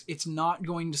 it's not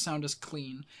going to sound as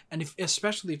clean. And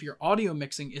especially if your audio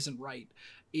mixing isn't right,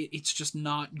 it's just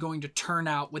not going to turn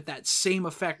out with that same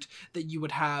effect that you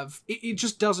would have. It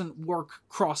just doesn't work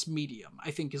cross medium,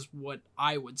 I think, is what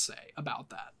I would say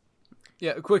about that.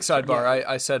 Yeah, a quick sidebar. Yeah.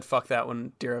 I said fuck that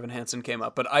when Dear Evan Hansen came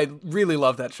up, but I really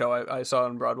love that show. I saw it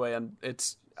on Broadway, and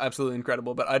it's absolutely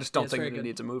incredible, but I just don't think that it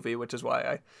needs a movie, which is why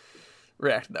I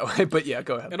reacted that way. But yeah,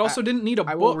 go ahead. It also didn't need a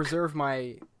book. I will reserve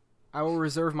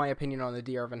my opinion on the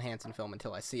Dear Evan Hansen film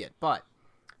until I see it,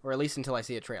 or at least until I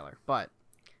see a trailer. But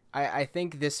I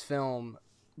think this film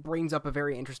brings up a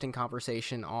very interesting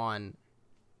conversation on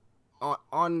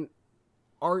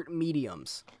art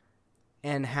mediums,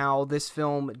 and how this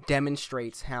film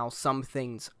demonstrates how some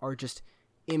things are just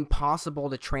impossible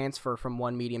to transfer from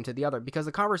one medium to the other. Because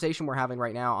the conversation we're having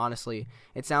right now, honestly,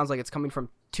 it sounds like it's coming from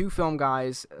two film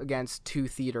guys against two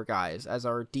theater guys as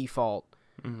our default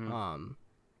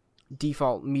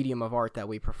medium of art that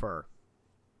we prefer.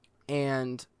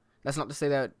 And that's not to say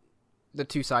that the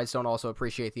two sides don't also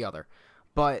appreciate the other,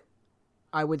 but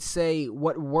I would say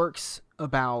what works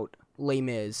about Les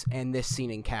Mis and this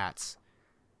scene in Cats.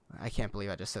 I can't believe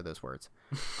I just said those words.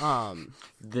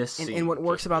 This scene, and what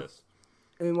works about this.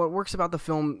 And what works about the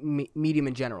film medium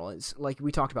in general is, like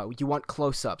we talked about, you want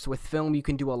close-ups. With film, you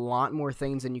can do a lot more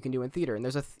things than you can do in theater. And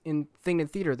there's a thing in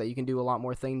theater that you can do a lot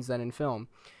more things than in film.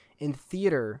 In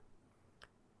theater,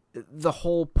 the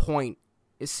whole point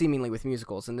is seemingly with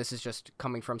musicals, and this is just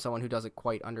coming from someone who doesn't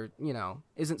quite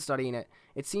isn't studying it.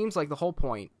 It seems like the whole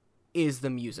point is the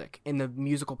music and the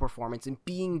musical performance and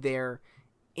being there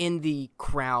in the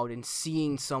crowd and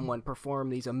seeing someone perform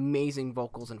these amazing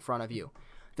vocals in front of you.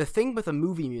 The thing with a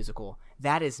movie musical,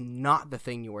 that is not the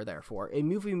thing you are there for. A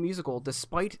movie musical,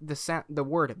 despite the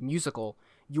word musical,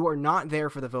 you are not there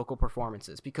for the vocal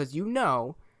performances because you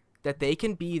know that they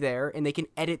can be there and they can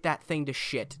edit that thing to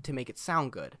shit to make it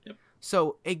sound good. Yep.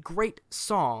 So a great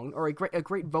song or a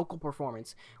great vocal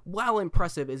performance, while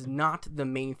impressive, is not the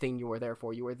main thing you are there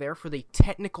for. You are there for the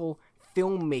technical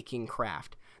filmmaking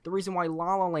craft. The reason why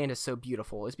La La Land is so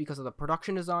beautiful is because of the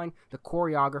production design, the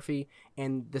choreography,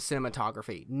 and the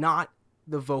cinematography, not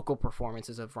the vocal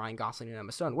performances of Ryan Gosling and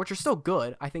Emma Stone, which are still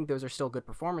good. I think those are still good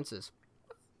performances.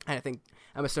 And I think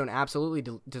Emma Stone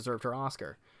absolutely deserved her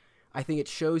Oscar. I think it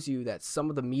shows you that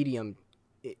some of the medium,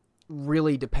 it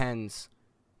really depends.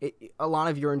 A lot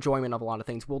of your enjoyment of a lot of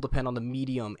things will depend on the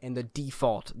medium and the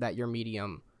default that your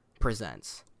medium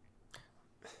presents.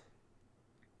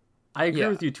 I agree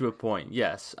with you to a point.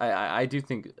 Yes, I do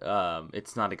think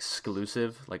it's not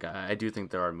exclusive. Like I do think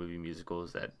there are movie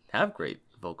musicals that have great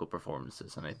vocal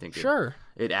performances, and I think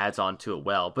it adds on to it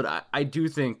well. But I do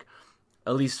think,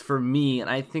 at least for me, and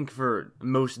I think for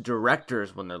most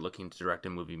directors when they're looking to direct a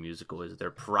movie musical, is their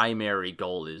primary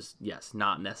goal is, yes,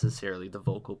 not necessarily the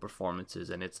vocal performances,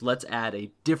 and it's let's add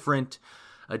a different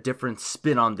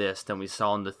spin on this than we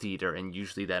saw in the theater, and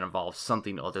usually that involves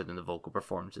something other than the vocal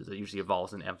performances. It usually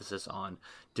involves an emphasis on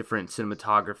different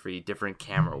cinematography, different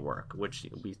camera work, which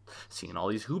we see in all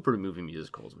these Hooper movie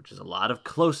musicals, which is a lot of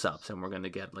close-ups, and we're going to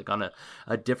get like on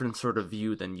a different sort of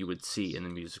view than you would see in the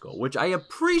musical, which I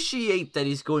appreciate that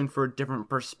he's going for a different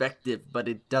perspective, but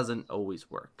it doesn't always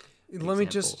work.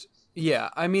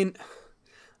 I mean,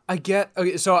 I get,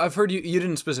 okay, so I've heard you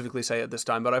didn't specifically say it this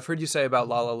time, but I've heard you say about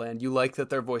La La Land, you like that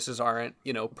their voices aren't,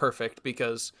 perfect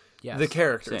because the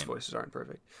characters' voices aren't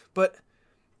perfect. But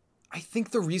I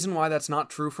think the reason why that's not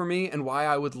true for me and why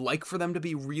I would like for them to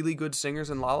be really good singers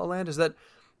in La La Land is that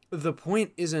the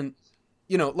point isn't,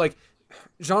 like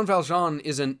Jean Valjean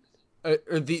isn't,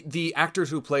 or the actors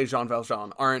who play Jean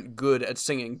Valjean aren't good at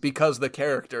singing because the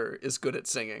character is good at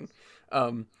singing.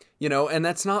 And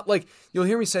that's not like, you'll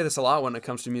hear me say this a lot when it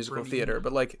comes to musical theater,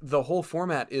 but like the whole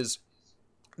format is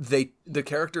the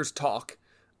characters talk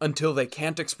until they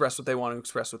can't express what they want to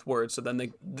express with words. So then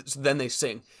they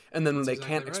sing. And then when they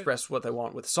can't express what they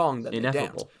want with song, then they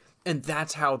dance. And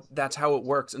that's how it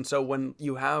works. And so when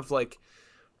you have like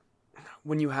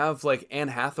Anne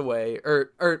Hathaway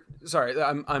or sorry,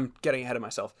 I'm getting ahead of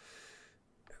myself.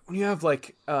 When you have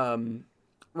like,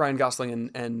 Ryan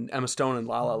Gosling and Emma Stone in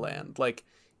La La Land, like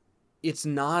it's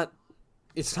not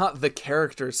the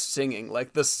characters singing.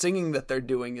 Like the singing that they're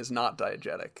doing is not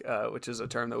diegetic, which is a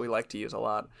term that we like to use a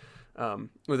lot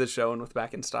with this show and with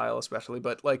Back in Style especially.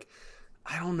 But like,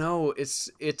 I don't know,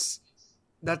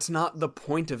 that's not the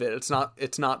point of it. It's not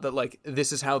that like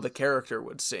this is how the character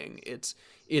would sing.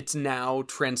 It's now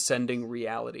transcending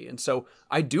reality. And so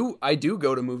I do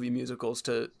go to movie musicals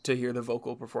to hear the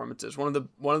vocal performances. One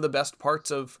of the best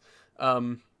parts of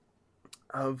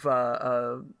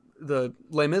the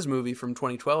Les Mis movie from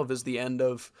 2012 is the end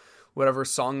of whatever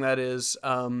song that is.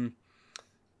 Who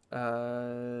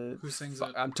sings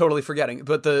it? I'm totally forgetting.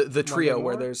 But the trio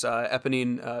where there's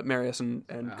Eponine, Marius, and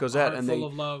Cosette, and Full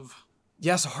of Love.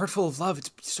 Yes, A Heart Full of Love.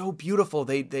 It's so beautiful.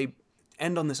 They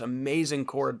end on this amazing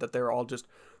chord that they're all just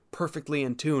perfectly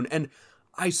in tune. And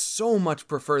I so much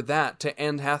prefer that to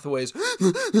Anne Hathaway's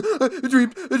a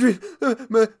dream,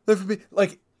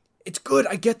 like, it's good.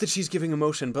 I get that she's giving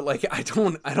emotion, but like, I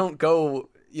don't go,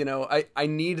 I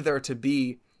need there to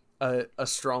be a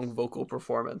strong vocal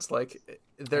performance. Like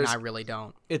there's, and I really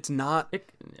don't. It's not,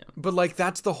 but like,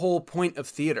 that's the whole point of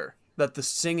theater, that the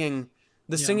singing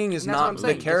is not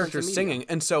the character singing.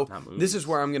 And so this is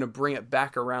where I'm going to bring it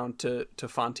back around to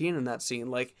Fantine in that scene.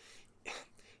 Like,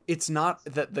 it's not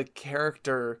that the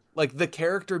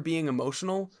character being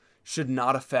emotional should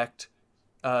not affect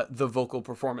the vocal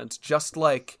performance. Just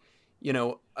like,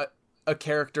 a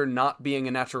character not being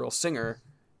a natural singer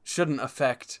shouldn't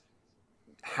affect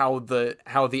how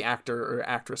the actor or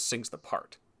actress sings the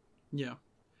part. Yeah.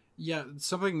 Yeah.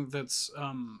 Something that's,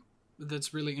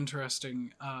 that's really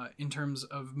interesting in terms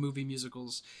of movie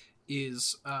musicals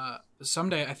is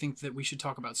someday I think that we should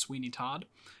talk about Sweeney Todd,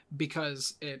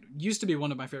 because it used to be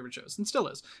one of my favorite shows and still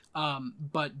is.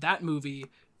 But that movie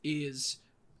is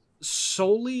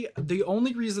solely, the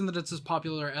only reason that it's as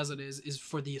popular as it is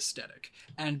for the aesthetic,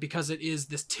 and because it is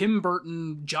this Tim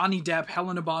Burton, Johnny Depp,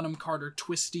 Helena Bonham Carter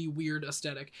twisty weird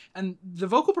aesthetic, and the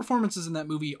vocal performances in that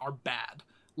movie are bad.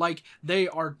 Like, they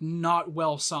are not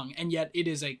well sung, and yet it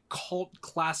is a cult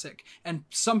classic, and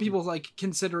some people like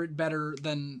consider it better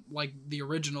than like the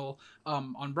original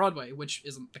on Broadway, which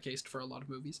isn't the case for a lot of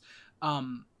movies.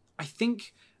 I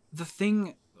think the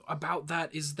thing about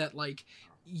that is that, like,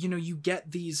 you know, you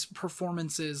get these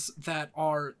performances that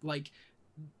are like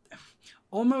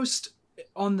almost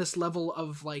on this level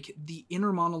of like the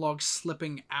inner monologue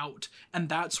slipping out, and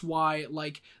that's why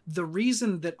like the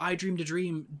reason that I Dreamed a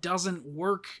Dream doesn't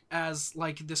work as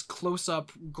like this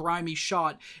close-up grimy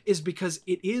shot is because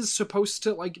it is supposed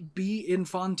to like be in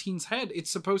Fontine's head.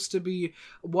 It's supposed to be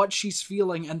what she's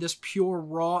feeling, and this pure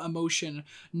raw emotion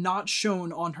not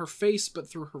shown on her face but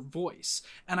through her voice.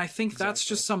 And I think that's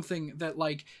just something that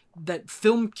like that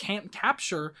film can't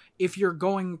capture if you're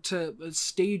going to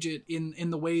stage it in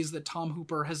the ways that Tom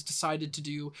Hooper has decided to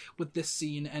do with this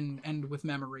scene and with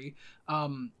Memory.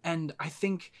 And I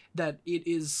think that it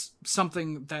is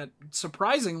something that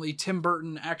surprisingly Tim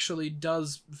Burton actually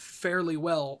does fairly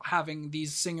well, having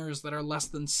these singers that are less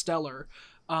than stellar,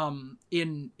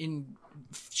 in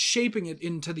shaping it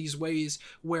into these ways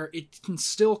where it can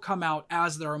still come out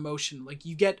as their emotion. Like,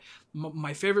 you get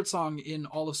my favorite song in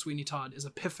all of Sweeney Todd is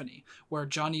Epiphany, where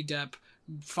Johnny Depp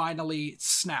finally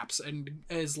snaps and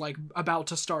is like about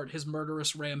to start his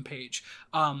murderous rampage.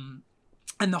 And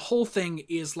the whole thing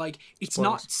is like, it's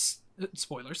spoilers. Not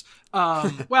spoilers.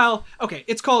 Well, okay,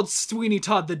 it's called Sweeney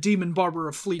Todd, the Demon Barber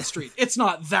of Fleet Street. It's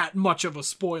not that much of a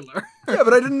spoiler. Yeah,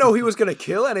 but I didn't know he was gonna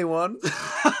kill anyone.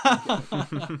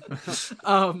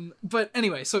 But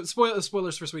anyway, so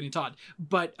spoilers for Sweeney Todd.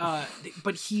 But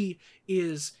he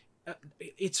is.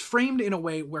 It's framed in a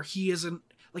way where he isn't.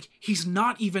 Like, he's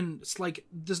not even, like,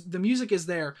 the music is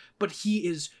there, but he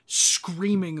is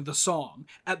screaming the song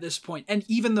at this point. And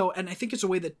even though, and I think it's a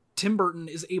way that Tim Burton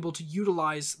is able to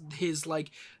utilize his,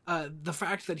 like, the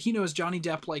fact that he knows Johnny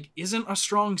Depp, like, isn't a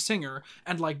strong singer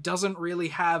and, like, doesn't really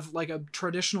have, like, a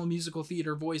traditional musical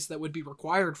theater voice that would be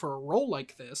required for a role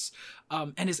like this,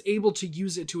 and is able to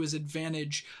use it to his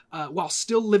advantage, while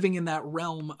still living in that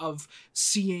realm of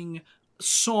seeing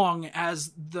song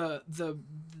as the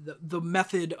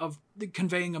method of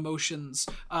conveying emotions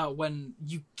when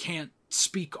you can't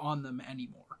speak on them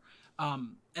anymore.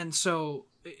 And so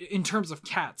in terms of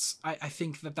Cats, I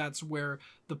think that that's where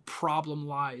the problem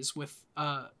lies with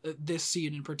this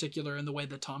scene in particular, and the way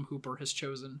that Tom Hooper has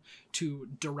chosen to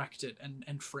direct it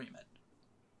and frame it.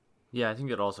 Yeah, I think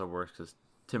it also works because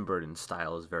Tim Burton's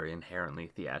style is very inherently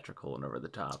theatrical and over the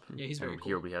top. Yeah, he's very cool.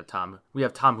 Here we have Tom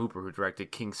Hooper, who directed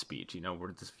King's Speech, you know,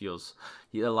 where this feels,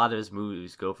 a lot of his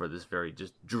movies go for this very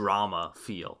just drama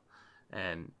feel.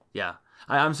 And yeah,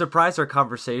 I'm surprised our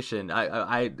conversation,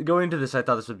 I going into this, I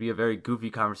thought this would be a very goofy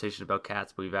conversation about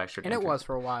Cats, but we've actually it was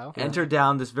for a while. Entered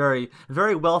down this very,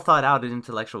 very well thought out and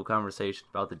intellectual conversation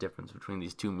about the difference between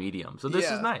these two mediums. So this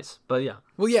is nice, but yeah.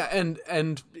 Well, yeah,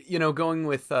 and you know, going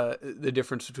with the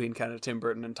difference between kind of Tim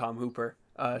Burton and Tom Hooper,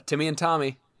 Timmy and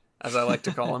Tommy, as I like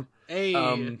to call them.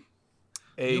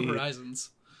 New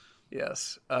Horizons.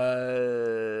 Yes. Yeah,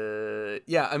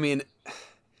 I mean,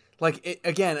 like,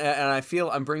 again, and I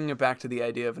feel I'm bringing it back to the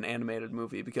idea of an animated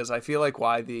movie, because I feel like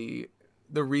why the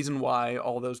reason why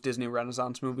all those Disney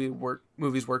Renaissance movies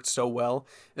worked so well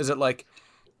is that, like,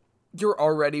 you're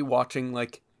already watching,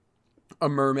 like, a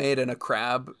mermaid and a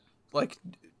crab, like,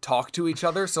 talk to each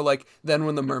other. So, like, then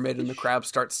when the mermaid and the crab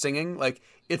start singing, like,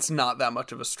 it's not that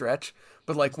much of a stretch.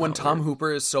 But, like, when Tom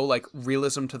Hooper is so, like,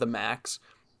 realism to the max,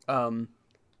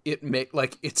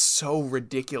 it's so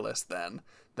ridiculous then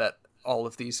that all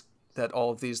of these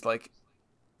like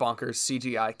bonkers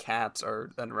CGI cats are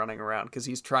then running around, because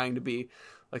he's trying to be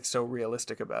like so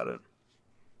realistic about it.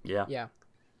 Yeah.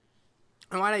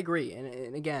 And I agree.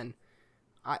 And again,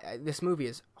 this movie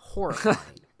is horrifying.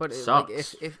 But like,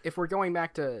 if we're going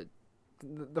back to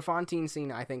the Fontaine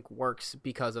scene, I think works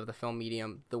because of the film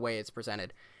medium, the way it's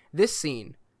presented. This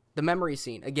scene, the memory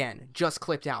scene, again, just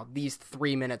clipped out, these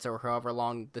 3 minutes or however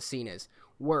long the scene is,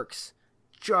 works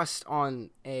just on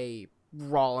a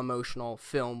raw emotional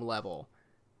film level.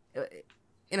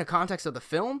 In a context of the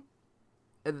film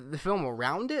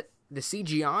around it, the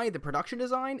CGI, the production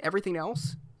design, everything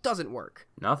else doesn't work.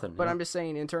 Nothing. But I'm just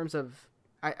saying, in terms of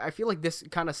I feel like this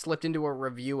kind of slipped into a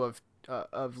review of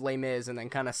Les Mis and then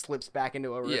kind of slips back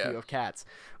into a review of Cats.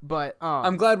 But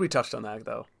I'm glad we touched on that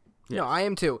though. No, I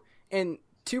am too. And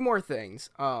two more things.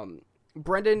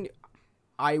 Brendan,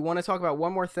 I want to talk about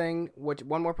one more thing,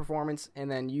 one more performance, and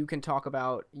then you can talk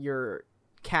about your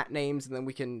cat names, and then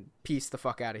we can piece the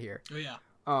fuck out of here. Oh yeah.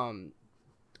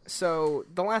 So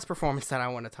the last performance that I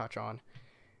want to touch on,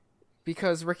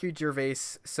 because Ricky Gervais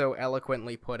so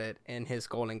eloquently put it in his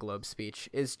Golden Globe speech,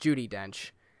 is Judi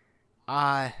Dench.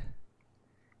 I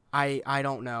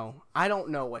don't know. I don't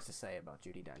know what to say about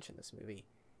Judi Dench in this movie.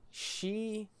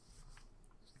 She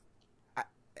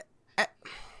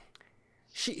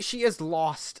has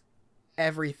lost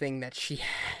everything that she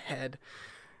had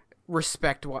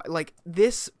respect. Like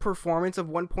this performance of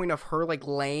one point of her like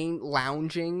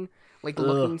lounging, like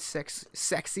looking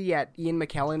sexy at Ian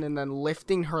McKellen and then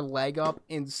lifting her leg up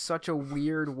in such a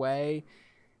weird way.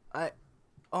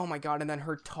 Oh my god! And then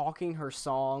her talking her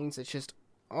songs. It's just,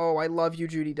 oh, I love you,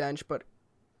 Judi Dench, but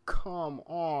come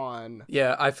on.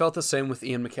 Yeah, I felt the same with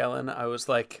Ian McKellen. I was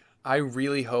like, I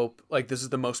really hope, like, this is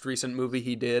the most recent movie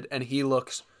he did, and he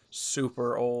looks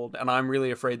super old, and I'm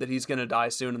really afraid that he's going to die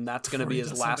soon, and that's going to be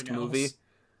his last movie.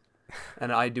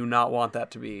 And I do not want that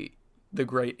to be the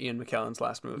great Ian McKellen's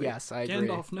last movie. Yes, I agree.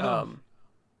 Gandalf, no.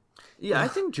 Yeah, I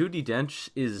think Judi Dench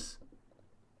is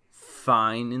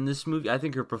fine in this movie. I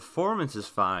think her performance is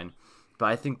fine. But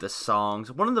I think the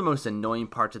songs, one of the most annoying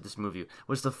parts of this movie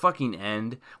was the fucking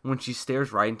end when she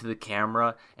stares right into the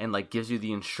camera and like gives you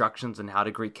the instructions on how to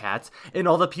greet cats, and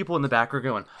all the people in the back are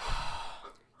going,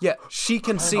 yeah, she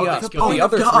can see us, but oh the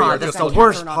other God, three are that's just the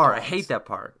worst part. I hate that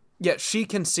part. Yeah, she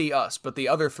can see us, but the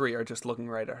other three are just looking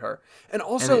right at her. And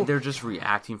also, and they're just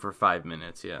reacting for 5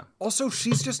 minutes, yeah. Also,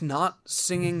 she's just not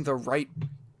singing the right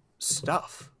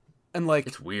stuff. And like,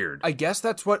 it's weird. I guess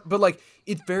that's what, but like,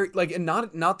 it's very like, and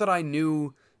not that I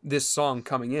knew this song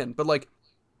coming in, but like,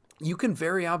 you can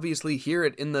very obviously hear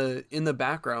it in the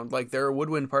background. Like, there are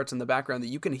woodwind parts in the background that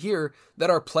you can hear that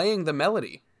are playing the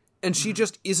melody, and she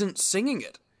just isn't singing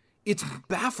it. It's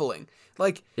baffling.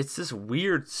 Like, it's this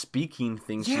weird speaking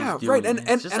thing she's doing. Right.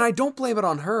 And I don't blame it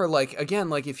on her. Like, again,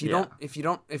 like if you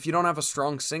don't have a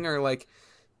strong singer, like,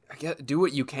 I get, do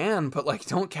what you can, but like,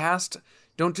 don't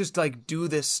just like do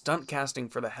this stunt casting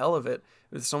for the hell of it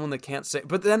with someone that can't sing.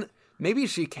 But then maybe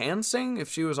she can sing if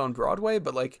she was on Broadway,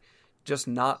 but like just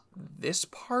not this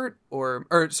part or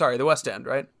sorry, the West End,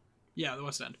 right? Yeah, the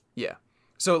West End. Yeah.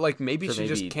 So like maybe she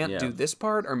just can't do this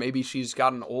part, or maybe she's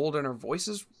gotten old and her voice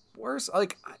is worse.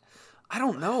 Like I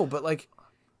don't know, but like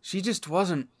she just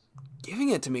wasn't giving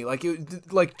it to me.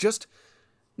 Like just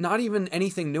not even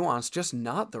anything nuanced, just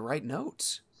not the right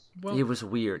notes. Well, it was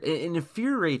weird. It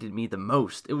infuriated me the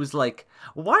most. It was like,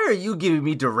 why are you giving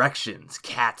me directions,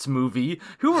 Cats movie?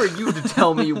 Who are you to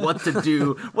tell me what to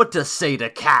do, what to say to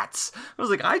cats? I was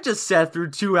like, I just sat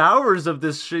through 2 hours of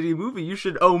this shitty movie. You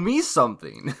should owe me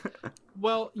something.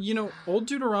 Well, Old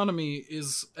Deuteronomy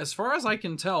is, as far as I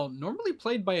can tell, normally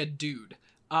played by a dude.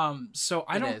 So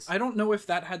I don't know if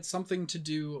that had something to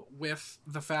do with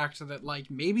the fact that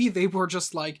like maybe they were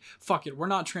just like, fuck it, we're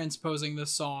not transposing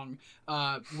this song.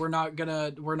 We're not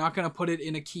gonna put it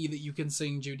in a key that you can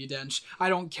sing, Judi Dench. I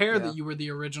don't care that you were the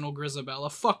original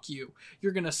Grisabella. Fuck you.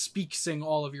 You're gonna sing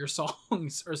all of your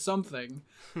songs or something.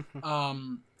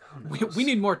 We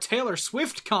need more Taylor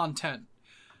Swift content.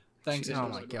 Thanks. Oh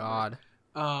my god.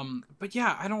 But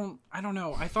yeah, I don't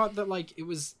know. I thought that like it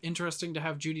was interesting to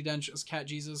have Judi Dench as Cat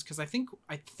Jesus, because I think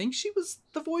she was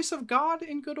the voice of God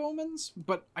in Good Omens,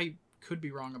 but I could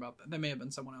be wrong about that. That may have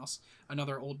been someone else,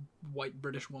 another old white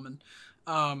British woman.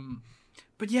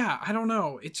 But yeah, I don't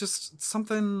know. It's just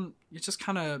something. It just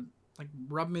kind of like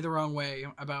rubbed me the wrong way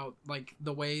about like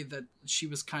the way that she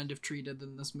was kind of treated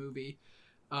in this movie,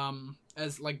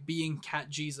 as like being Cat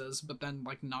Jesus, but then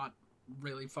like not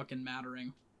really fucking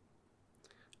mattering.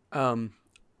 I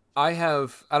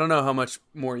don't know how much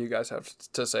more you guys have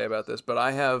to say about this, but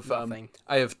I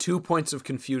have 2 points of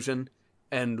confusion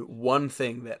and one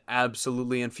thing that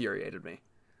absolutely infuriated me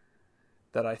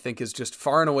that I think is just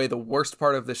far and away the worst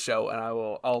part of the show. And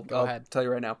I'll tell you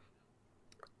right now,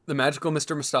 the magical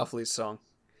Mr. Mistopheles song.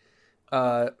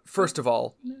 First of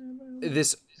all,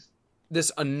 this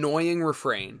annoying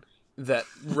refrain that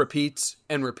repeats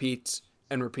and repeats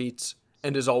and repeats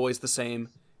and is always the same.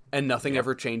 And nothing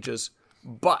ever changes,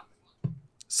 but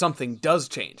something does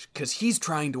change, because he's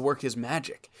trying to work his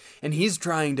magic, and he's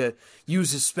trying to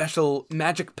use his special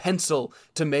magic pencil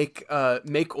to make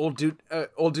Old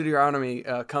Deuteronomy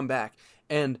come back,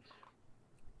 and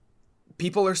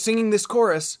people are singing this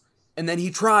chorus, and then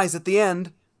he tries at the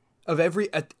end of every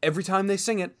time they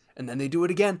sing it, and then they do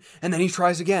it again, and then he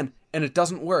tries again, and it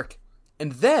doesn't work.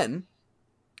 And then,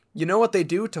 you know what they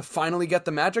do to finally get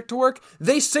the magic to work?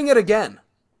 They sing it again.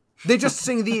 They just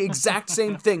sing the exact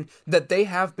same thing that they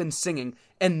have been singing,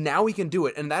 and now we can do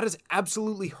it. And that is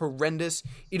absolutely horrendous.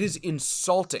 It is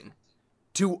insulting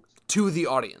to the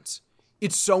audience.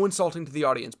 It's so insulting to the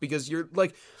audience because you're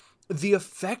like, the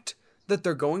effect that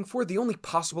they're going for, the only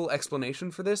possible explanation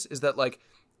for this is that, like,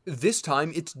 this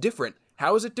time it's different.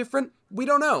 How is it different? We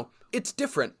don't know. It's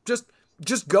different.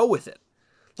 Just go with it.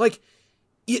 Like,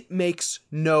 it makes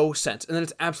no sense. And then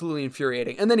it's absolutely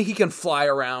infuriating. And then he can fly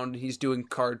around. He's doing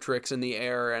card tricks in the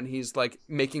air, and he's, like,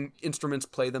 making instruments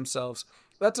play themselves.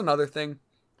 That's another thing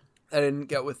I didn't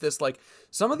get with this. Like,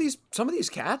 some of these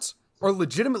cats are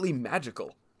legitimately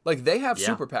magical. Like, they have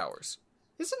superpowers.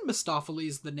 Isn't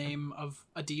Mistopheles the name of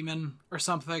a demon or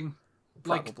something?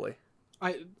 Probably.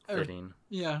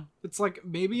 Yeah, it's like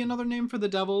maybe another name for the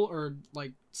devil, or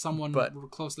like someone we're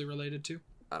closely related to.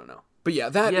 I don't know. But yeah,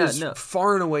 that is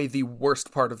far and away the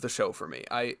worst part of the show for me.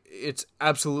 It's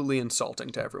absolutely insulting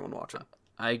to everyone watching.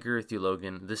 I agree with you,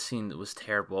 Logan. This scene was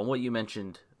terrible. And what you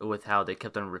mentioned with how they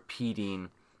kept on repeating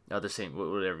the same,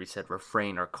 whatever you said,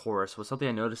 refrain or chorus, was something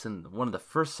I noticed in one of the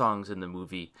first songs in the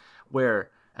movie, where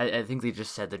I think they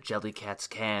just said the Jellycats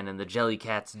can and the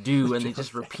Jellycats do, and they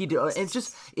just repeat it. And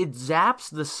it zaps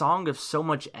the song of so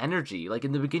much energy. Like,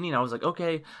 in the beginning, I was like,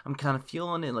 okay, I'm kind of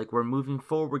feeling it. Like, we're moving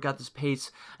forward, we got this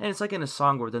pace. And it's like in a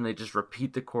song where then they just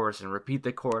repeat the chorus, and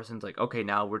it's like, okay,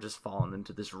 now we're just falling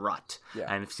into this rut.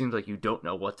 Yeah. And it seems like you don't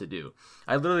know what to do.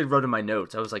 I literally wrote in my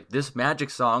notes, I was like, this magic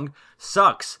song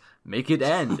sucks. Make it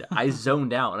end. I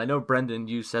zoned out. And I know, Brendan,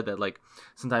 you said that, like,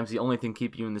 sometimes the only thing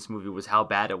keeping you in this movie was how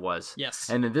bad it was. Yes.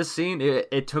 And in this scene,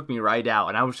 it took me right out.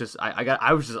 And I was just,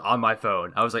 I was just on my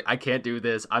phone. I was like, I can't do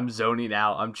this. I'm zoning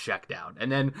out. I'm checked out.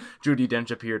 And then Judi Dench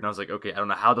appeared, and I was like, okay, I don't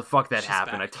know how the fuck that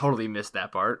happened. Back. I totally missed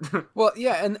that part. Well,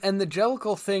 yeah, and the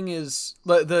Jellicle thing is,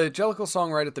 the Jellicle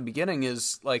song right at the beginning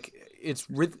is, like,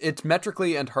 it's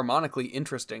metrically and harmonically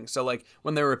interesting. So, like,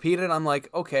 when they repeat it, I'm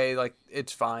like, okay, like,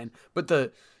 it's fine. But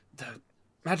the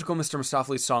Magical Mr.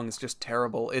 Mistopheles song is just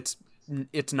terrible. It's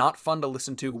not fun to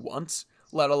listen to once,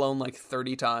 let alone like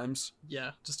 30 times.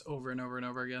 Yeah, just over and over and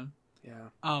over again. Yeah.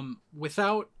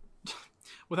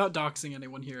 Without doxing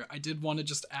anyone here, I did want to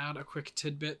just add a quick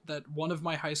tidbit that one of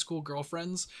my high school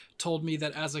girlfriends told me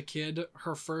that as a kid,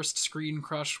 her first screen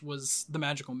crush was the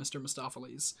Magical Mr.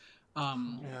 Mistopheles.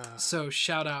 So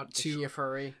shout out to, is she a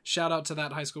furry? Shout out to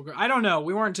that high school girl. I don't know.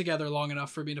 We weren't together long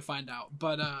enough for me to find out,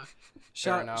 but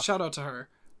shout out to her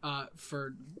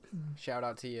for shout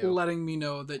out to you letting me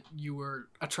know that you were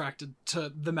attracted to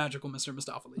the Magical Mr.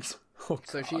 Mistopheles.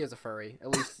 So she is a furry, at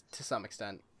least to some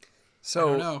extent. So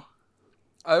I don't know.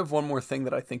 I have one more thing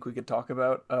that I think we could talk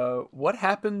about. What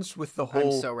happens with the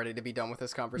whole... I'm so ready to be done with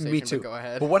this conversation. Me too. But go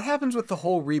ahead. But what happens with the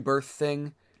whole rebirth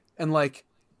thing? And, like,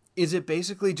 is it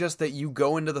basically just that you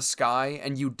go into the sky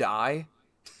and you die?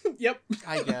 Yep.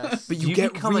 I guess. But Do you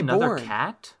get become reborn. another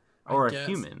cat? Or a guess.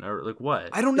 human? Or, like, what?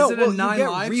 I don't know. Is it a Well, you Nine get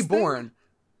Lives reborn. thing?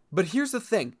 But here's the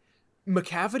thing.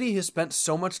 McCavity has spent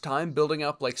so much time building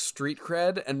up, like, street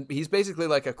cred, and he's basically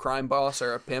like a crime boss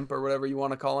or a pimp or whatever you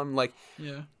want to call him. Like,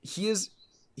 Yeah.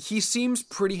 He seems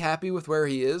pretty happy with where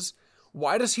he is.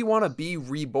 Why does he want to be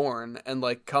reborn and,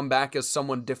 like, come back as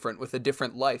someone different with a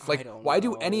different life? Like, why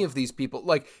do any of these people...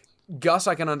 Like, Gus,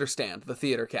 I can understand, the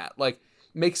theater cat. Like,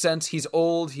 makes sense. He's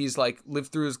old. He's, like,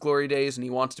 lived through his glory days, and he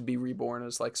wants to be reborn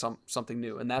as, like, something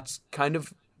new. And that's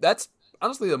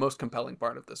honestly the most compelling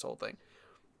part of this whole thing.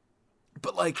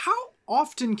 But, like... How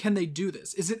often can they do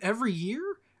this? Is it every year?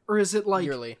 Or is it, like,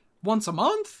 yearly? Once a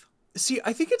month? See,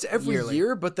 I think it's every Yearly.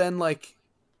 year, but then, like,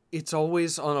 it's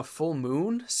always on a full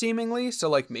moon, seemingly. So,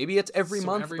 like, maybe it's every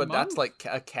month, every but month? that's, like,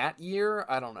 a cat year?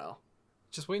 I don't know.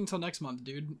 Just wait until next month,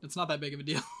 dude. It's not that big of a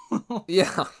deal.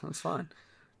 Yeah, that's fine.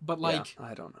 But, like... Yeah,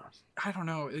 I don't know. I don't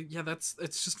know. Yeah, it's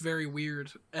just very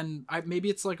weird. And maybe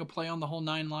it's, like, a play on the whole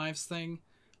Nine Lives thing.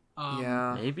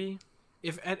 Yeah. Maybe?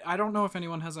 I don't know if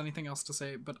anyone has anything else to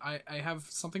say, but I have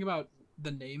something about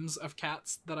the names of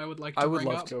cats that I would like to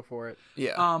bring up. Go for it.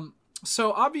 Yeah.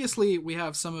 So obviously we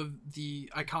have some of the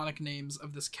iconic names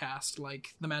of this cast,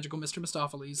 like the Magical Mr.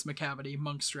 Mistopheles, McCavity,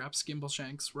 Monkstrap,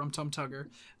 Skimbleshanks, Rum Tum Tugger,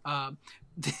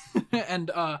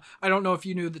 and I don't know if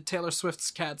you knew that Taylor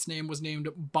Swift's cat's name was named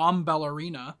Bomb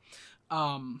Ballerina,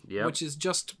 which is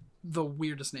just the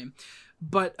weirdest name.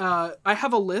 But I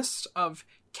have a list of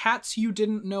cats you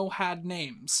didn't know had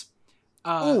names.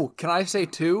 Can I say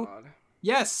two? God.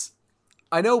 Yes.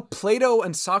 I know Plato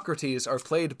and Socrates are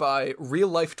played by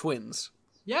real-life twins.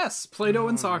 Yes, Plato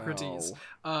and Socrates.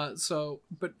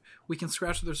 But we can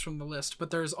scratch others from the list. But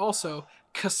there's also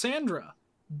Cassandra,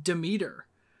 Demeter,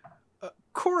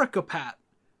 Coracopat,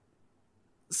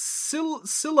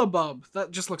 Syllabub,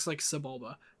 that just looks like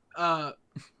Sebulba.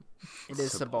 It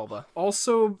is Sebulba.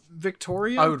 Also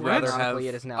Victoria. I would rather Canonically,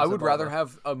 have. it is now I would Sebulba. rather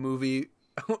have a movie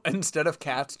instead of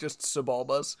cats, just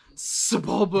Sebulbas.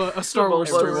 Sebulba, a Star Wars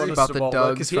Sebulba. story. About the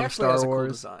Dougs because he from actually has Star a cool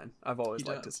Wars. design. I've always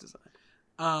liked his does.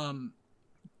 design.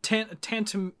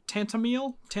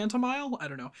 Tantamile? I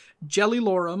don't know. Jelly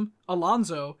Lorum,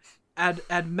 Alonzo,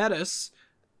 Admetus,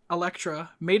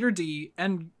 Electra, Mater D,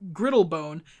 and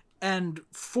Griddlebone, and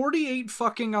 48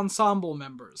 fucking ensemble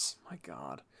members. My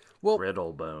God. Well,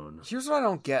 Brittlebone. here's what I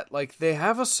don't get. Like, they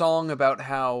have a song about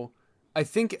how, I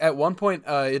think at one point,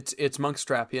 it's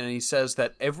Monkstrap, and he says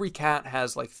that every cat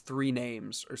has like 3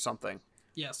 names or something.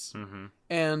 Yes. Mm-hmm.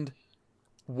 And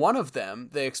one of them,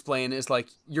 they explain, is like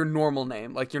your normal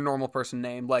name, like your normal person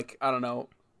name. Like, I don't know,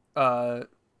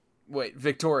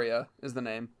 Victoria is the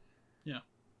name. Yeah.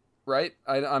 Right?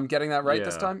 I'm getting that right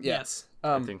this Yeah. time? Yeah. Yes.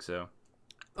 I think so.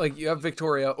 Like, you have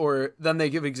Victoria, or then they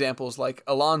give examples like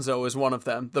Alonzo is one of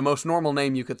them, the most normal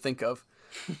name you could think of.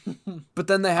 But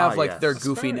then they have like yes. their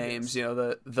goofy Asparagus. names, you know,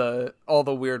 the all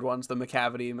the weird ones, the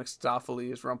McCavity,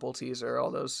 Mixtopheles, Rumpelteazer,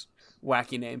 all those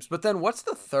wacky names. But then what's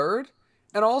the third?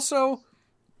 And also,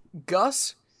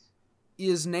 Gus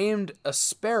is named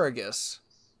Asparagus,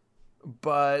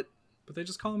 but They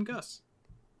just call him Gus.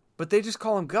 they just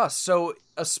call him Gus. So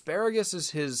Asparagus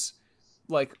is his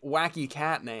like wacky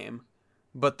cat name,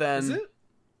 but then Is it?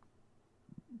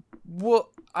 Well,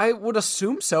 I would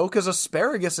assume so, because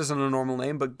Asparagus isn't a normal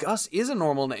name, but Gus is a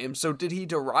normal name. So did he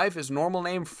derive his normal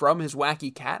name from his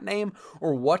wacky cat name,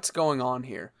 or what's going on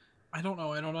here? I don't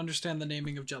know. I don't understand the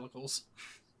naming of jellicles.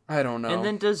 I don't know. And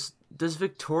then does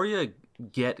Victoria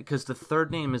get, because the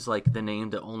third name is like the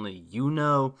name that only you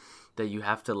know, that you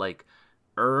have to like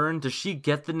earn? Does she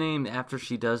get the name after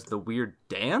she does the weird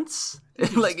dance?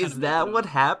 Like, is that what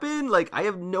happened? Like, I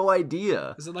have no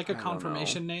idea. Is it like a don't know.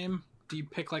 confirmation name? Do you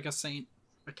pick like a saint,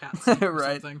 a cat saint or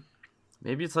Right. something?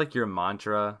 Maybe it's like your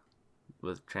mantra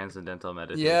with transcendental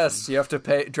meditation. Yes, you have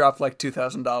to drop like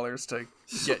 $2,000 to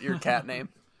get your cat name.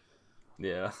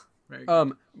 Yeah. Very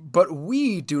good. But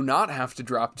we do not have to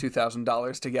drop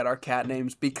 $2,000 to get our cat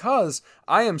names, because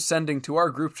I am sending to our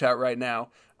group chat right now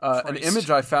an Christ. image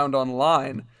I found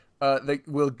online that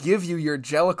will give you your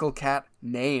Jellicle cat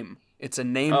name. It's a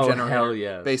name Oh, generator hell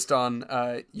yes. based on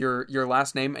your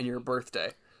last name and your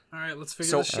birthday. All right, let's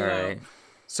figure So- this shit All out. right.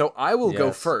 So I will go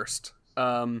Yes. first.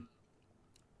 Okay.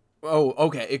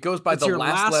 It goes by It's the your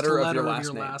last letter of your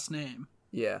of last name. name.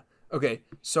 Yeah. Okay.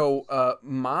 So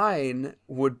mine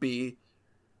would be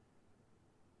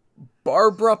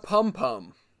Barbara Pum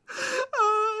Pum.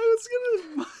 I was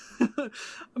gonna.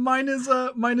 mine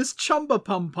is Chumba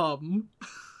Pum Pum.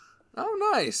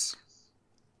 Oh, nice.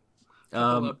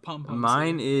 Couple of pum-pums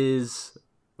Mine is.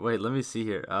 Wait, let me see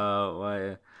here.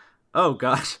 Why? Oh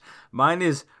gosh, mine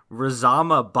is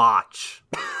Razama Botch.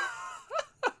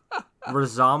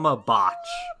 Razama Botch.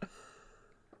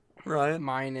 Ryan?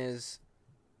 Mine is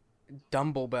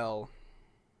Dumblebell.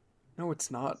 No,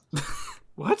 it's not.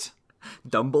 What?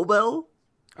 Dumblebell?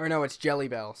 Or no, it's Jelly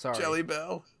Bell. Sorry. Jelly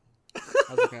Bell. I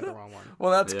was looking at the wrong one.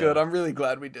 Well, that's Yeah. good. I'm really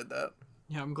glad we did that.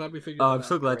 Yeah, I'm glad we figured. Oh, it I'm out.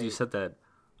 so glad you Great. said that.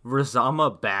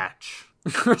 Razama Batch.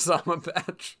 Rosama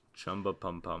Patch. Chumba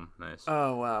Pum Pum. Nice.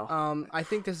 Oh, wow. I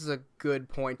think this is a good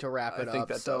point to wrap it I think up.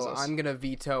 that So does us. I'm gonna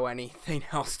veto anything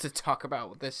else to talk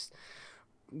about with this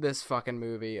fucking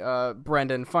movie.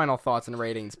 Brendan, final thoughts and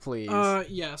ratings, please.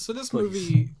 Yeah, so this Please.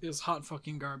 movie is hot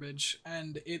fucking garbage,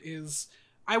 and it is.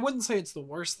 I wouldn't say it's the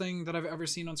worst thing that I've ever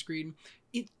seen on screen.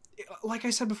 Like I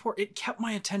said before, it kept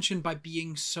my attention by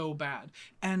being so bad.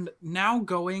 And now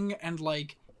going and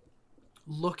like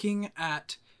looking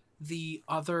at the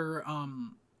other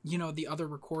the other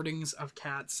recordings of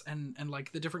Cats and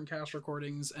like the different cast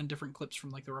recordings and different clips from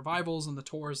like the revivals and the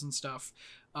tours and stuff,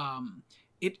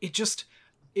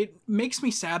 it makes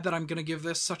me sad that I'm going to give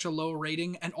this such a low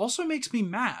rating, and also makes me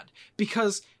mad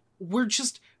because we're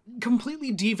just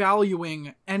completely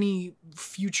devaluing any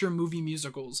future movie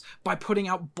musicals by putting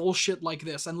out bullshit like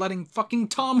this and letting fucking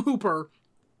Tom Hooper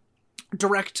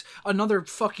direct another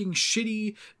fucking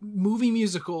shitty movie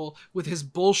musical with his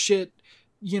bullshit,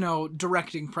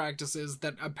 directing practices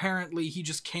that apparently he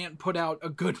just can't put out a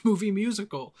good movie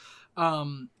musical.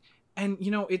 And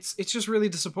it's just really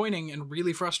disappointing and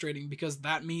really frustrating, because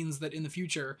that means that in the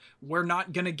future we're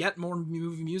not gonna get more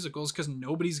movie musicals because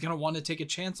nobody's gonna want to take a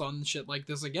chance on shit like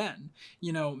this again.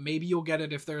 Maybe you'll get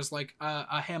it if there's like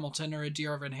a Hamilton or a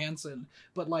Dear Evan Hansen,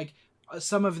 but like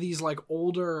some of these like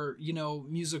older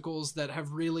musicals that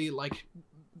have really like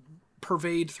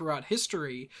pervade throughout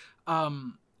history,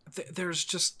 there's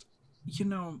just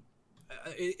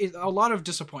a lot of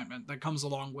disappointment that comes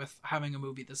along with having a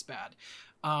movie this bad.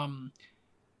 Man,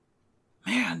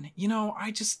 you know,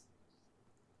 I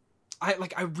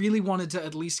really wanted to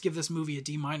at least give this movie a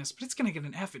D-, but it's gonna get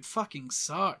an F. It fucking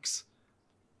sucks.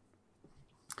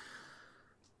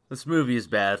 This movie is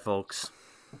bad, folks.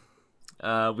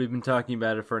 We've been talking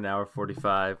about it for an hour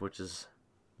 45, which is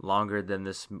longer than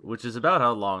this, which is about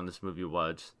how long this movie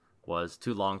was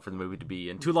too long for the movie to be,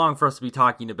 and too long for us to be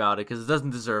talking about it because it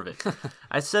doesn't deserve it.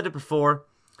 I said it before,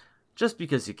 just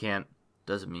because you can't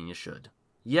doesn't mean you should.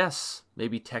 Yes,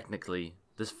 maybe technically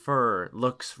this fur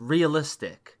looks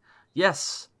realistic.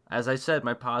 Yes, as I said,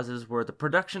 my pauses were the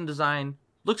production design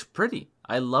looks pretty.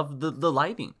 I love the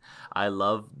lighting. I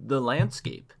love the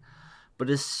landscape. But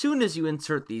as soon as you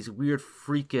insert these weird,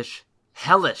 freakish,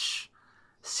 hellish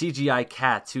CGI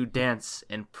cats who dance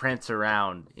and prance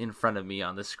around in front of me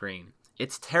on the screen,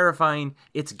 it's terrifying,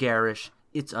 it's garish,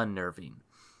 it's unnerving.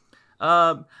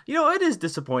 It is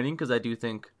disappointing because I do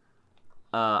think,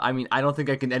 I don't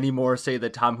think I can anymore say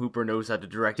that Tom Hooper knows how to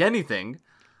direct anything,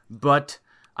 but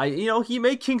he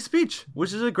made King's Speech,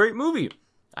 which is a great movie.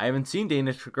 I haven't seen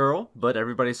Danish Girl, but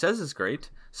everybody says it's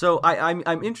great. So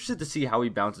I'm interested to see how he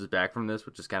bounces back from this,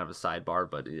 which is kind of a sidebar,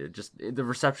 but the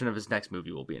reception of his next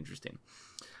movie will be interesting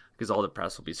because all the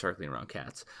press will be circling around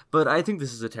cats. But I think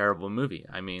this is a terrible movie.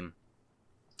 I mean,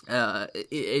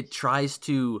 it tries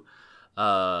to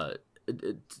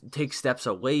take steps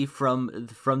away from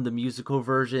the musical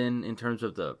version in terms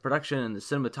of the production and the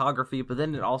cinematography, but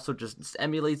then it also just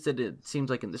emulates it seems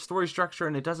like in the story structure,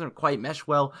 and it doesn't quite mesh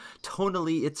well.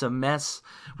 Tonally, it's a mess.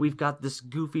 We've got this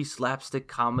goofy slapstick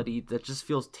comedy that just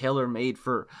feels tailor-made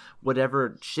for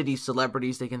whatever shitty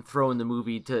celebrities they can throw in the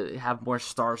movie to have more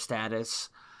star status.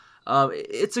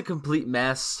 It's a complete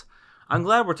mess. I'm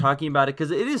glad we're talking about it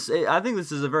because I think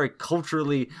this is a very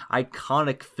culturally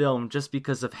iconic film just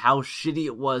because of how shitty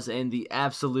it was and the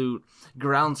absolute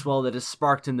groundswell that is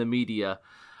sparked in the media.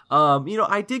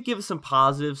 I did give it some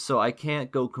positives, so I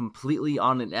can't go completely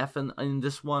on an F in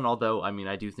this one, although,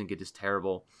 I do think it is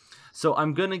terrible. So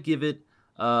I'm going to give it,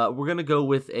 we're going to go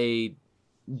with a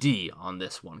D on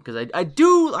this one because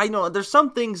I know there's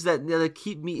some things that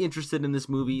keep me interested in this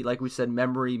movie. Like we said,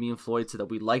 Memory, me and Floyd said that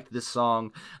we liked this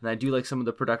song, and I do like some of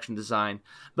the production design,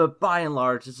 but by and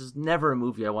large this is never a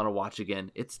movie I want to watch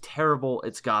again. It's terrible,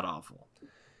 it's god awful.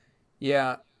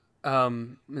 Yeah,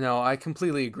 no, I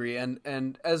completely agree, and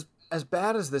as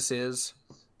bad as this is,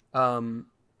 I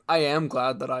am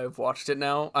glad that I've watched it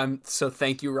now. So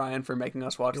thank you, Ryan, for making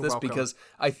us watch this. Welcome. Because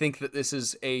I think that this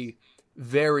is a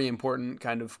very important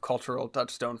kind of cultural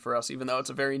touchstone for us, even though it's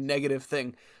a very negative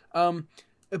thing.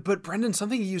 But Brendan,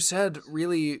 something you said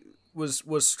really was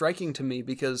striking to me,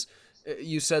 because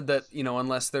you said that,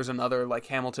 unless there's another like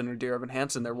Hamilton or Dear Evan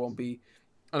Hansen, there won't be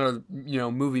another,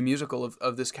 movie musical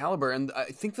of this caliber. And I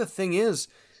think the thing is,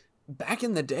 back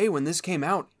in the day when this came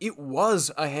out, it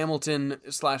was a Hamilton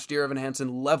 / Dear Evan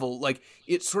Hansen level. Like,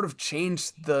 it sort of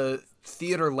changed the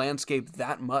theater landscape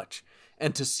that much.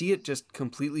 And to see it just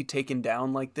completely taken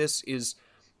down like this is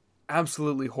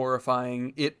absolutely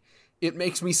horrifying. It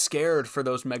makes me scared for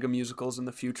those mega musicals in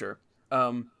the future.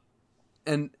 And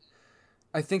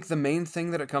I think the main thing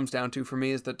that it comes down to for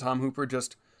me is that Tom Hooper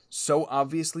just so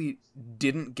obviously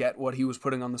didn't get what he was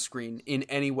putting on the screen in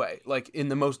any way. Like, in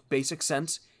the most basic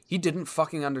sense, he didn't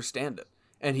fucking understand it.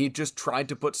 And he just tried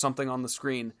to put something on the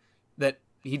screen that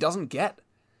he doesn't get.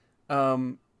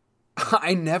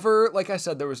 I never, like I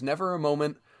said, there was never a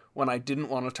moment when I didn't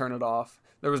want to turn it off.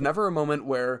 There was never a moment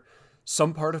where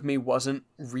some part of me wasn't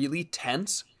really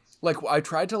tense. Like, I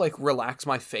tried to, like, relax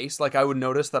my face. Like, I would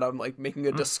notice that I'm, like, making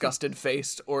a disgusted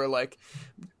face, or, like,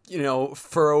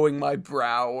 furrowing my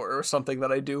brow or something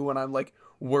that I do when I'm, like,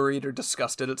 worried or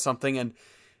disgusted at something. And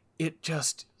it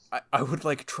just, I would,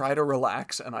 like, try to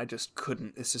relax, and I just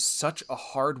couldn't. This is such a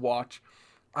hard watch.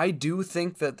 I do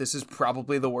think that this is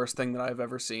probably the worst thing that I've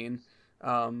ever seen.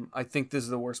 I think this is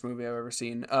the worst movie I've ever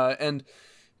seen. And,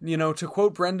 to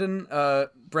quote Brendan,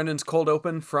 Brendan's cold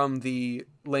open from the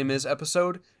Les Mis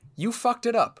episode, you fucked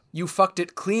it up. You fucked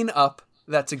it clean up.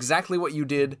 That's exactly what you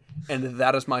did, and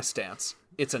that is my stance.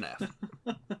 It's an F.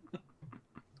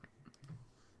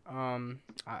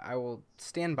 I will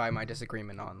stand by my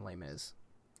disagreement on Les Mis,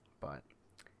 but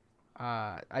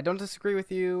I don't disagree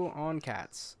with you on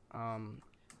Cats.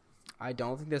 I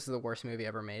don't think this is the worst movie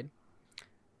ever made.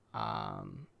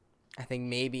 I think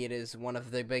maybe it is one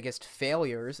of the biggest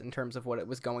failures in terms of what it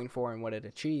was going for and what it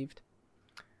achieved.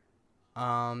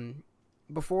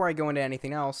 Before I go into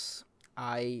anything else,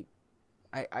 I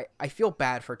feel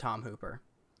bad for Tom Hooper.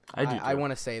 I do too. I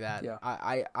want to say that. Yeah.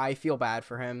 I feel bad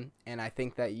for him, and I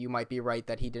think that you might be right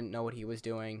that he didn't know what he was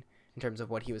doing. in terms of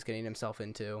what he was getting himself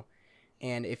into.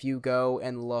 And if you go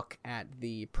and look at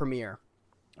the premiere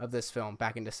of this film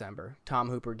back in December, Tom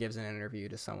Hooper gives an interview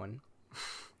to someone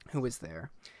who was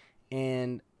there,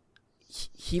 and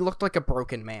he looked like a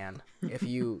broken man.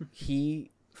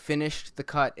 He finished the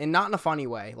cut, and not in a funny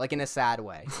way, like in a sad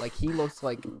way. Like, he looked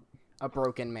like a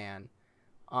broken man.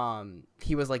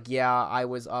 He was like, yeah, I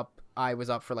was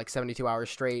up for like 72 hours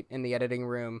straight in the editing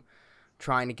room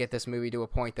trying to get this movie to a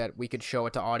point that we could show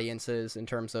it to audiences in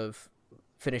terms of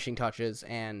finishing touches.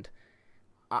 And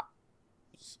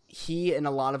he and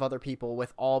a lot of other people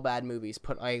with all bad movies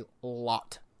put a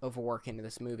lot of work into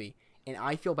this movie. And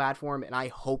I feel bad for him, and I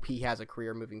hope he has a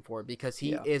career moving forward because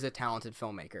he is a talented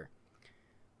filmmaker.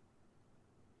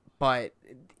 But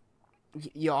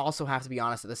you also have to be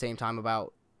honest at the same time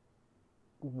about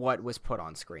what was put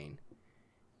on screen.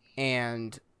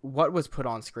 And what was put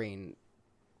on screen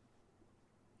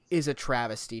is a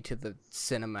travesty to the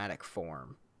cinematic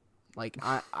form. Like,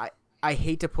 I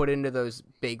hate to put into those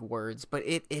big words, but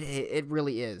it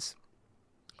really is.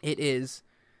 It is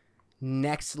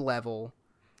next level,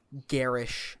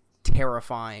 garish,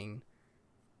 terrifying,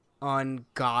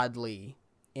 ungodly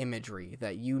imagery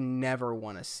that you never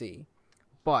want to see.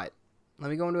 But let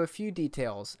me go into a few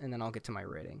details, and then I'll get to my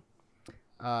rating.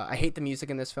 I hate the music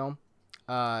in this film.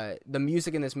 The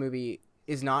music in this movie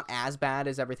is not as bad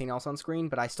as everything else on screen,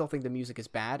 but I still think the music is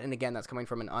bad. And again, that's coming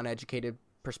from an uneducated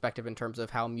perspective in terms of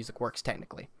how music works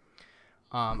technically.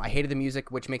 I hated the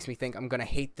music, which makes me think I'm going to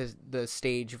hate the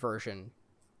stage version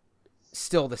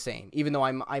still the same. Even though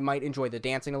I might enjoy the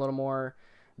dancing a little more,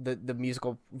 the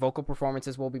musical vocal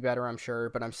performances will be better, I'm sure,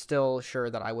 but I'm still sure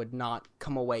that I would not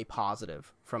come away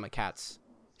positive from a Cats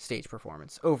stage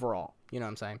performance overall. You know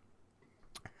what I'm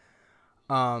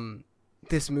saying?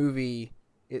 This movie,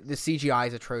 the CGI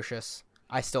is atrocious.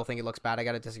 I still think it looks bad. I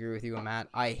gotta disagree with you on that.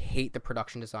 I hate the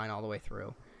production design all the way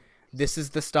through. This is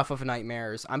the stuff of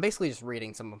nightmares. I'm basically just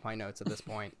reading some of my notes at this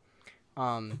point.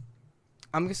 I'm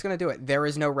just gonna do it. There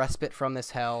is no respite from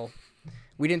this hell.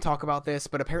 We didn't talk about this,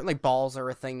 but apparently balls are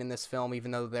a thing in this film,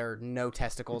 even though there are no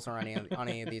testicles on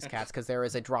any of these cats, because there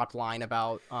is a dropped line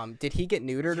about, did he get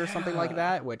neutered or something like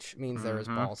that? Which means there is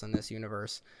balls in this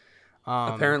universe.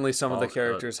 Apparently some of the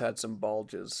characters had some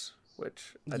bulges,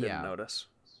 which I didn't notice,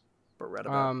 but read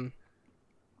about.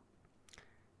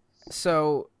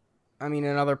 So, I mean,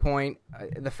 another point,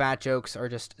 the fat jokes are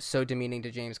just so demeaning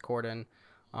to James Corden.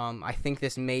 I think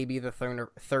this may be the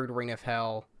third ring of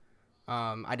hell.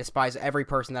 I despise every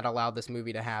person that allowed this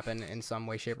movie to happen in some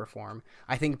way, shape, or form.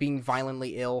 I think being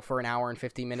violently ill for an hour and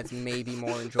 50 minutes may be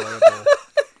more enjoyable.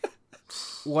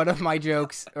 One of my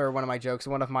notes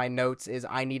is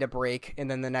I need a break,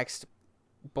 and then the next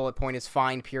bullet point is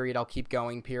fine, period, I'll keep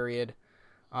going, period.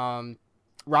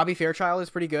 Robbie Fairchild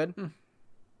is pretty good.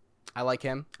 I like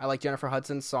him. I like Jennifer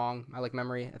Hudson's song. I like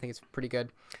Memory. I think it's pretty good.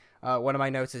 One of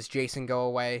my notes is Jason go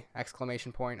away, !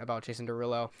 About Jason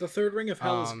Derulo. The third ring of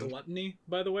hell is gluttony,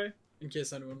 by the way, in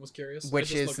case anyone was curious.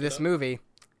 Which is this movie.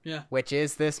 Yeah. Which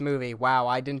is this movie. Wow,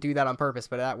 I didn't do that on purpose,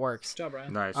 but that works. Good job,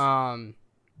 Ryan. Nice.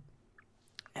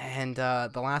 And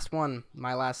the last one,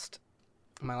 my last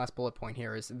bullet point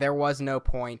here is there was no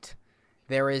point.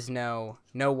 There is no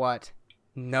what,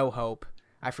 no hope.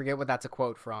 I forget what that's a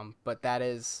quote from, but that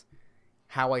is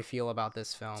how I feel about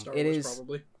this film. Star Wars,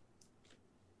 probably.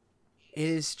 It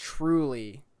is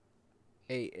truly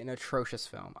an atrocious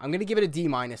film. I'm going to give it a D-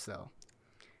 though,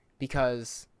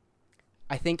 because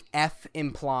I think F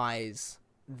implies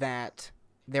that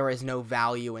there is no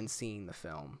value in seeing the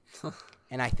film.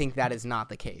 And I think that is not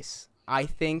the case. I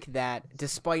think that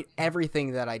despite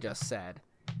everything that I just said,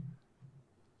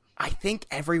 I think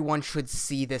everyone should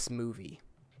see this movie.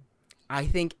 I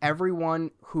think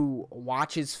everyone who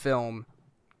watches film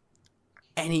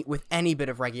with any bit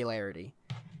of regularity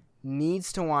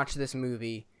needs to watch this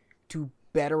movie to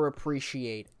better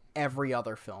appreciate every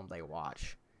other film they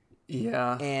watch.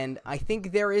 Yeah. And I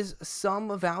think there is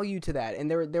some value to that.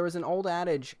 And there was an old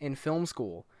adage in film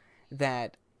school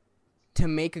that to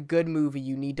make a good movie,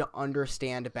 you need to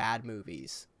understand bad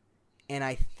movies. And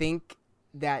I think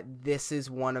that this is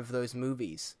one of those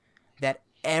movies that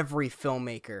every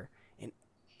filmmaker and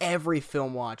every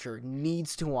film watcher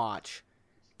needs to watch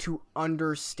to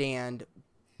understand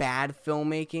bad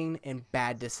filmmaking and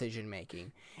bad decision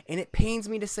making. And it pains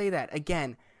me to say that.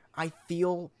 Again, I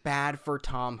feel bad for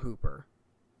Tom Hooper,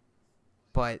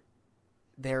 but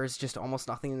there's just almost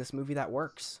nothing in this movie that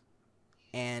works.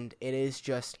 And it is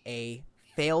just a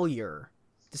failure.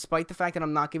 Despite the fact that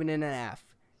I'm not giving it an F,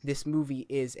 this movie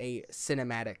is a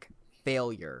cinematic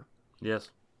failure. Yes.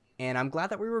 And I'm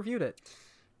glad that we reviewed it.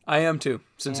 I am too,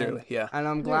 sincerely. And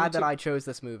I'm glad that I chose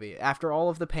this movie after all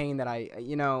of the pain that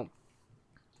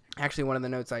actually one of the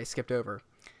notes I skipped over.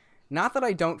 Not that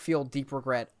I don't feel deep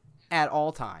regret at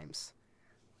all times,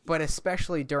 but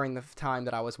especially during the time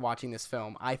that I was watching this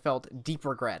film, I felt deep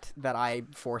regret that I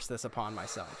forced this upon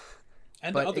myself.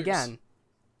 And but others. Again,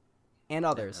 and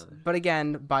others. But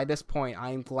again, by this point,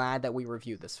 I'm glad that we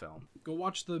reviewed this film. Go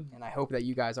watch And I hope that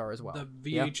you guys are as well. the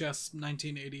VHS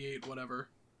 1988 whatever.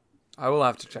 I will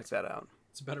have to check that out.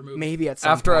 It's a better movie. Maybe at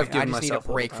some After point. I've given I just need a myself a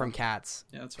little break time. from Cats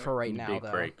Yeah, that's right. for right now, Big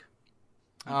though. break.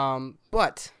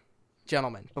 But,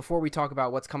 gentlemen, before we talk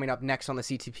about what's coming up next on the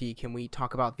CTP, can we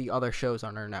talk about the other shows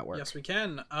on our network? Yes, we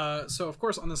can. So, of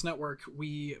course, on this network,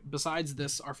 besides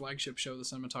this, our flagship show, the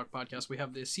Cinema Talk Podcast, we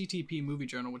have the CTP Movie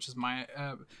Journal, which is Matt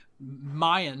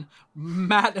and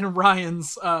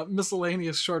Ryan's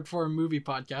miscellaneous short-form movie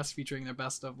podcast featuring their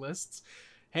best of lists.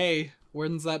 Hey,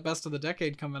 when's that best of the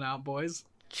decade coming out, boys?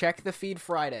 Check the feed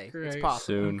Friday. Great. It's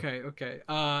possible. Soon. Okay.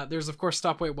 There's, of course,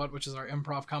 Stop Wait What, which is our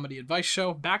improv comedy advice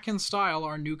show. Back in Style,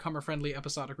 our newcomer-friendly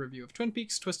episodic review of Twin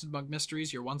Peaks. Twisted Mug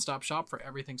Mysteries, your one-stop shop for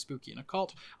everything spooky and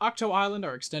occult. Octo Island,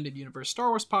 our extended universe Star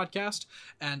Wars podcast.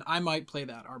 And I Might Play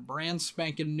That, our brand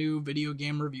spanking new video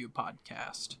game review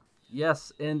podcast.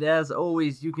 Yes, and as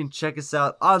always, you can check us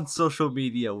out on social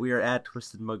media. We are at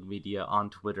Twisted Mug Media on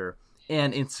Twitter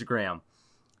and Instagram.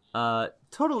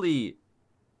 Totally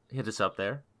hit us up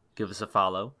there. Give us a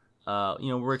follow.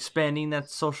 We're expanding that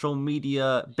social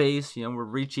media base. We're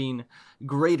reaching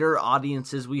greater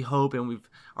audiences, we hope, and we've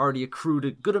already accrued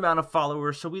a good amount of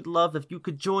followers. So we'd love if you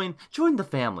could join the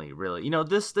family. Really,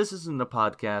 this isn't a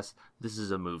podcast. This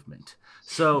is a movement.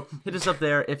 So hit us up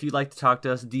there if you'd like to talk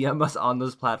to us. DM us on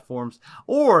those platforms,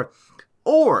 or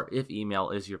if email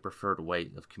is your preferred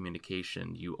way of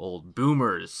communication, you old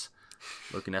boomers.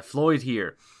 Looking at Floyd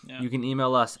here. Yeah. You can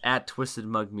email us at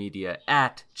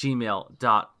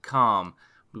twistedmugmedia@gmail.com.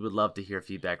 We would love to hear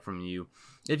feedback from you.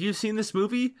 If you've seen this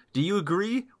movie, do you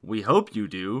agree? We hope you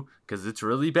do, because it's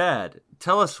really bad.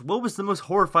 Tell us, what was the most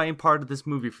horrifying part of this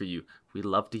movie for you? We'd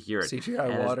love to hear it.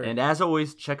 CGI water. And as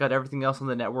always, check out everything else on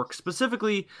the network,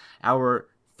 specifically our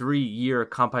 3-year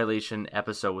compilation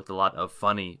episode with a lot of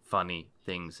funny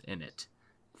things in it.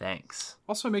 Thanks.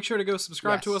 Also, make sure to go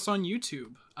subscribe to Yes. us on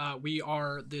YouTube. We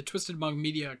are the Twisted Mug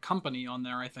Media Company on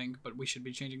there, I think, but we should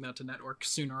be changing that to network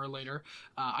sooner or later.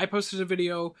 I posted a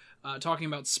video talking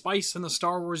about spice in the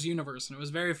Star Wars universe, and it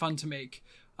was very fun to make,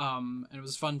 and it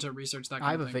was fun to research that kind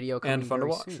I have of a thing. video coming And fun to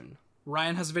very watch. soon.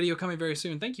 Ryan has a video coming very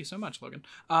soon. Thank you so much, Logan.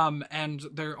 And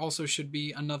there also should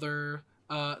be another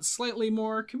slightly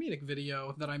more comedic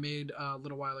video that I made a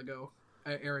little while ago,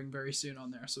 airing very soon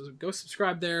on there. So go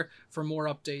subscribe there for more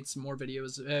updates, more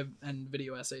videos, and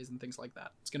video essays and things like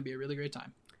that. It's going to be a really great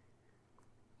time.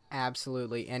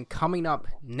 Absolutely. And coming up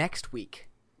next week,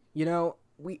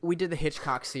 we did the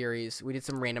Hitchcock series, we did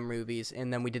some random movies,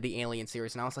 and then we did the Alien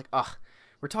series, and I was like,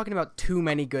 we're talking about too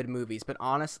many good movies. But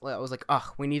honestly, I was like,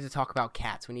 we need to talk about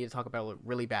Cats. We need to talk about a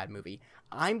really bad movie.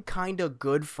 I'm kind of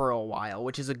good for a while,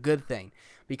 which is a good thing,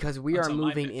 because we are Until my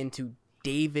moving pick. into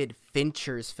David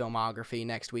Fincher's filmography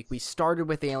next week. We started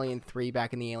with Alien 3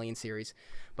 back in the Alien series,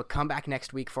 but come back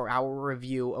next week for our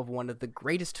review of one of the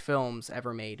greatest films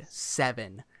ever made,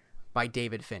 Seven, by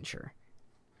David Fincher.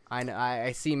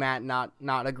 I see Matt not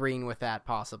agreeing with that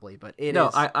possibly, but it is.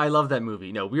 I love that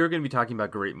movie. No, we are going to be talking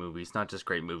about great movies, not just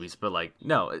great movies, but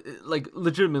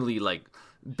legitimately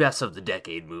best of the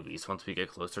decade movies once we get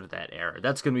closer to that era.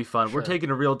 That's going to be fun. Sure. We're taking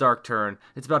a real dark turn.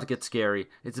 It's about to get scary.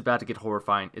 It's about to get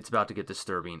horrifying. It's about to get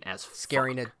disturbing as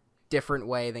Scary in fuck. a different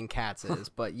way than Cats is.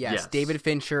 But yes, Yes. David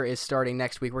Fincher is starting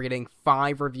next week. We're getting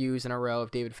 5 reviews in a row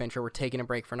of David Fincher. We're taking a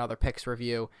break for another Pix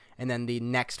review, and then the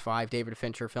next 5 David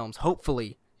Fincher films,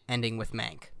 hopefully ending with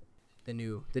Mank, the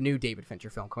new David Fincher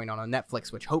film coming on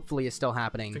Netflix, which hopefully is still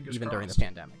happening Fingers even during the crossed.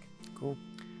 pandemic. Cool.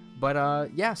 But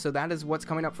so that is what's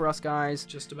coming up for us, guys.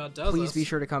 Just about does Please us. be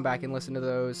sure to come back and listen to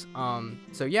those.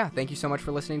 So yeah, thank you so much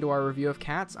for listening to our review of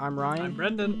Cats. I'm Ryan. I'm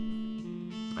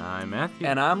Brendan. I'm Matthew.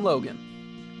 And I'm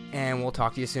Logan. And we'll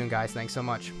talk to you soon, guys. Thanks so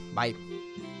much. Bye.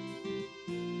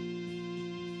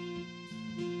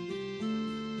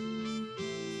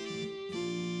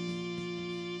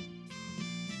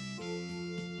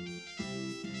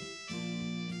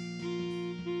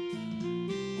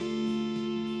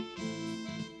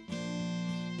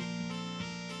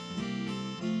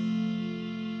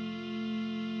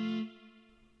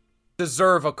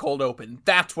 Deserve a cold open.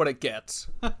 That's what it gets.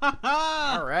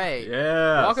 All right.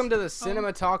 Yeah. Welcome to the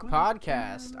Cinema Talk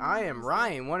Podcast. I am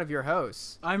Ryan, one of your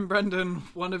hosts. I'm Brendan,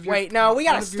 one of your... Wait, no, we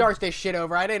gotta one of your- start this shit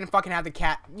over. I didn't fucking have the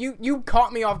cat. You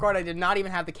caught me off guard. I did not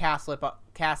even have the cast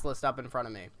list up in front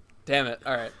of me. Damn it.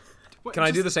 All right. What, Can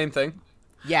I do the same thing?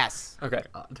 Yes, Okay.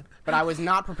 but I was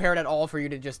not prepared at all for you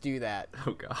to just do that.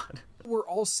 Oh God. We're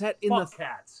all set in Fuck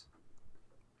cats.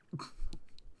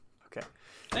 Okay.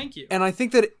 Thank you. And I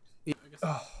think that...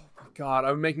 Oh, my God.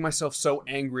 I'm making myself so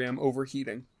angry. I'm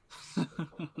overheating.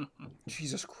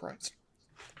 Jesus Christ.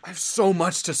 I have so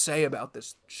much to say about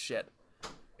this shit.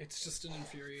 It's just an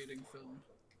infuriating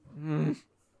film.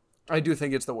 I do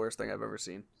think it's the worst thing I've ever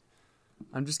seen.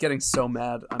 I'm just getting so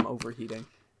mad. I'm overheating.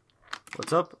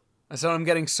 What's up? I said I'm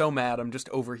getting so mad. I'm just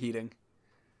overheating.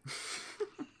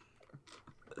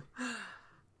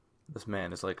 This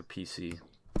man is like a PC.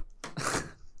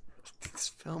 This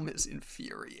film is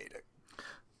infuriating.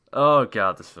 Oh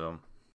God, this film.